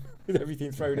 5-hour game with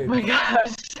everything thrown in. Oh my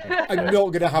gosh. I'm not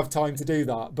going to have time to do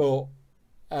that, but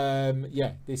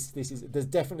yeah, there's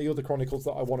definitely other Chronicles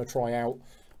that I want to try out.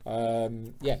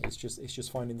 Yeah, it's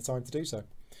just finding the time to do so.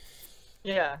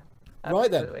 Yeah, absolutely.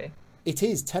 Right then, it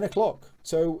is 10 o'clock,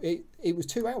 so it was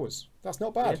 2 hours. That's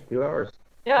not bad. Yeah, 2 hours.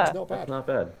 Yeah, that's not bad. That's not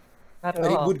bad. Not at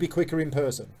And all. it would be quicker in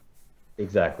person.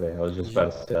 Exactly. I was just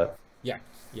about to say that. Yeah,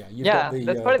 yeah.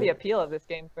 That's part of the appeal of this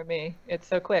game for me. It's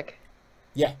so quick.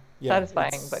 Yeah, yeah.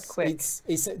 Satisfying, but quick.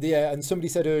 Yeah, and somebody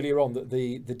said earlier on that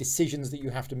the decisions that you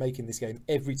have to make in this game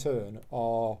every turn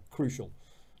are crucial,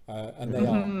 and they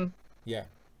are. Yeah.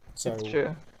 So it's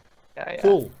true. Yeah.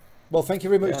 Cool. Well, thank you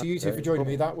very much to you two for joining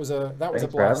me. That was a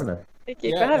blast. For having us. Thank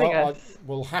you for having us.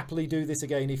 We'll happily do this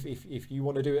again if you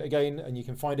want to do it again, and you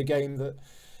can find a game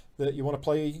that you want to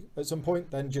play at some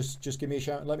point. Then just give me a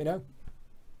shout and let me know.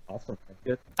 Awesome.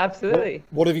 Good. Absolutely.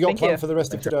 What have you got planned for the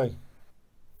rest of today?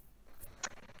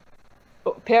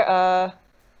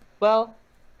 Well,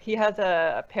 he has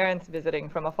parents visiting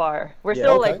from afar. We're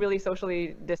still like really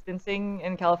socially distancing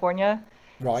in California.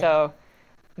 Right. So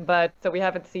we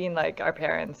haven't seen like our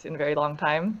parents in a very long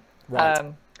time.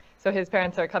 Right. So his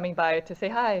parents are coming by to say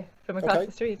hi from across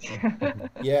the street.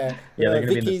 Yeah. Yeah, they're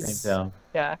gonna be in the same town.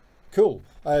 Yeah. Cool.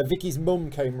 Vicky's mum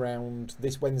came round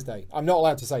this Wednesday. I'm not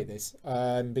allowed to say this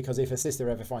because if her sister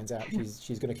ever finds out,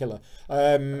 she's going to kill her.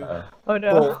 Oh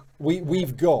no. But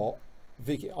we've got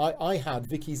Vicky. I had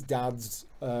Vicky's dad's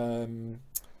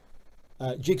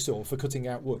jigsaw for cutting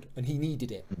out wood, and he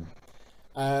needed it.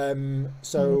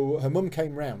 So her mum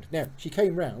came round. Now she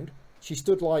came round. She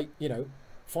stood like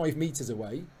 5 meters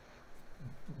away,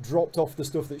 dropped off the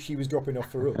stuff that she was dropping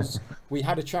off for us. We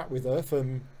had a chat with her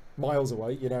from miles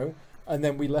away, and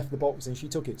then we left the box and she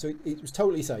took it. So it was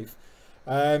totally safe.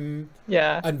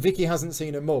 Yeah. And Vicky hasn't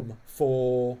seen her mum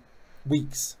for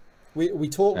weeks. We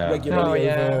talk regularly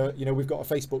over, we've got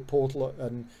a Facebook portal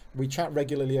and we chat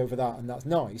regularly over that, and that's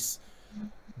nice.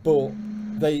 But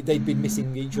they'd been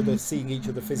missing each other, seeing each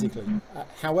other physically.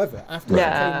 However, after she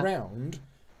came round,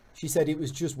 she said it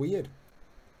was just weird.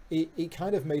 It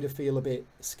kind of made her feel a bit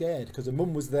scared because her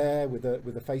mum was there with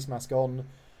a face mask on.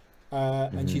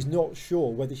 And she's not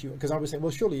sure whether because I was saying,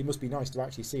 well, surely it must be nice to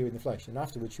actually see her in the flesh. And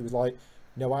afterwards she was like,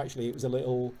 no, actually it was a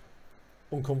little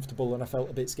uncomfortable and I felt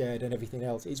a bit scared and everything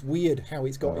else. It's weird how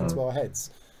it's got into our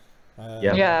heads. There's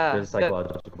a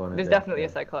psychological component. There's definitely a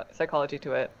psychology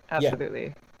to it.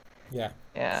 Absolutely. Yeah.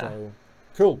 So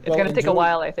cool. It's going to take a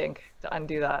while, I think, to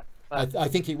undo that. I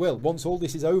think it will. Once all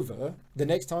this is over, the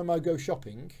next time I go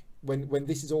shopping, when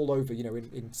this is all over,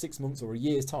 in 6 months or a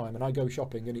year's time, and I go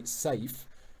shopping and it's safe,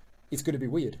 it's going to be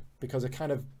weird because we're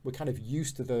kind of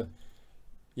used to the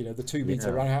 2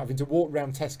 meter around having to walk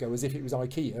around Tesco as if it was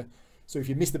IKEA. So if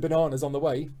you miss the bananas on the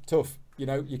way, tough.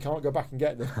 You can't go back and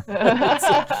get them.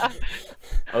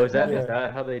 Is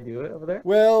that how they do it over there?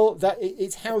 Well,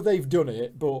 it's how they've done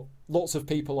it, but lots of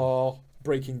people are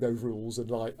breaking those rules and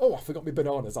like, oh, I forgot my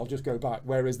bananas, I'll just go back.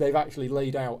 Whereas they've actually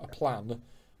laid out a plan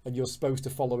and you're supposed to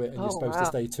follow it and you're supposed to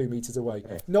stay 2 meters away.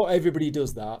 Okay. Not everybody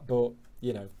does that, but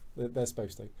they're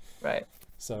supposed to. Right.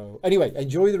 So anyway,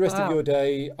 enjoy the rest of your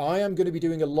day. I am going to be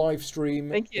doing a live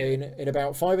stream in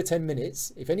about 5 or 10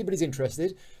 minutes. If anybody's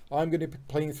interested, I'm going to be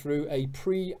playing through a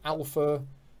pre-alpha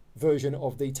version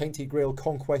of the Tainted Grail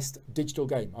Conquest digital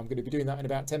game. I'm going to be doing that in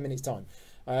about 10 minutes time,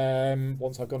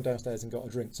 once I've gone downstairs and got a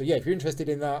drink. So yeah, if you're interested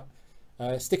in that,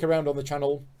 stick around on the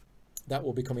channel. That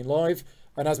will be coming live.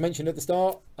 And as mentioned at the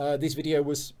start, this video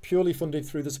was purely funded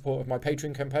through the support of my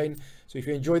Patreon campaign. So if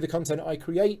you enjoy the content I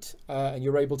create and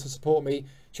you're able to support me,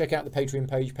 check out the Patreon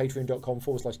page,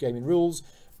 patreon.com/gaming rules.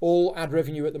 All ad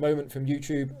revenue at the moment from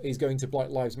YouTube is going to Black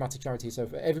Lives Matter charity. So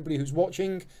for everybody who's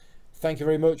watching, thank you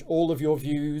very much. All of your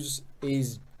views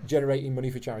is generating money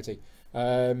for charity.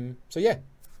 So yeah,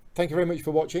 thank you very much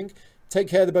for watching. Take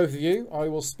care, the both of you. I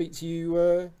will speak to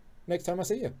you next time I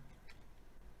see you.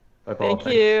 Bye, Paul.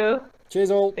 Thank you.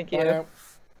 Cheers all. Thank you. Bye now.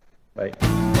 Bye.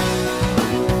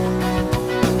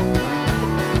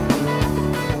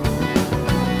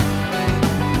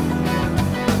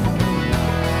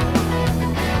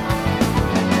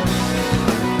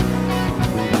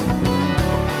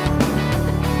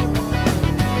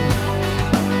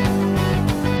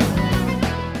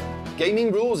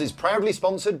 Gaming Rules is proudly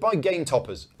sponsored by Game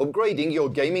Toppers, upgrading your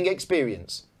gaming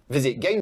experience. Visit Game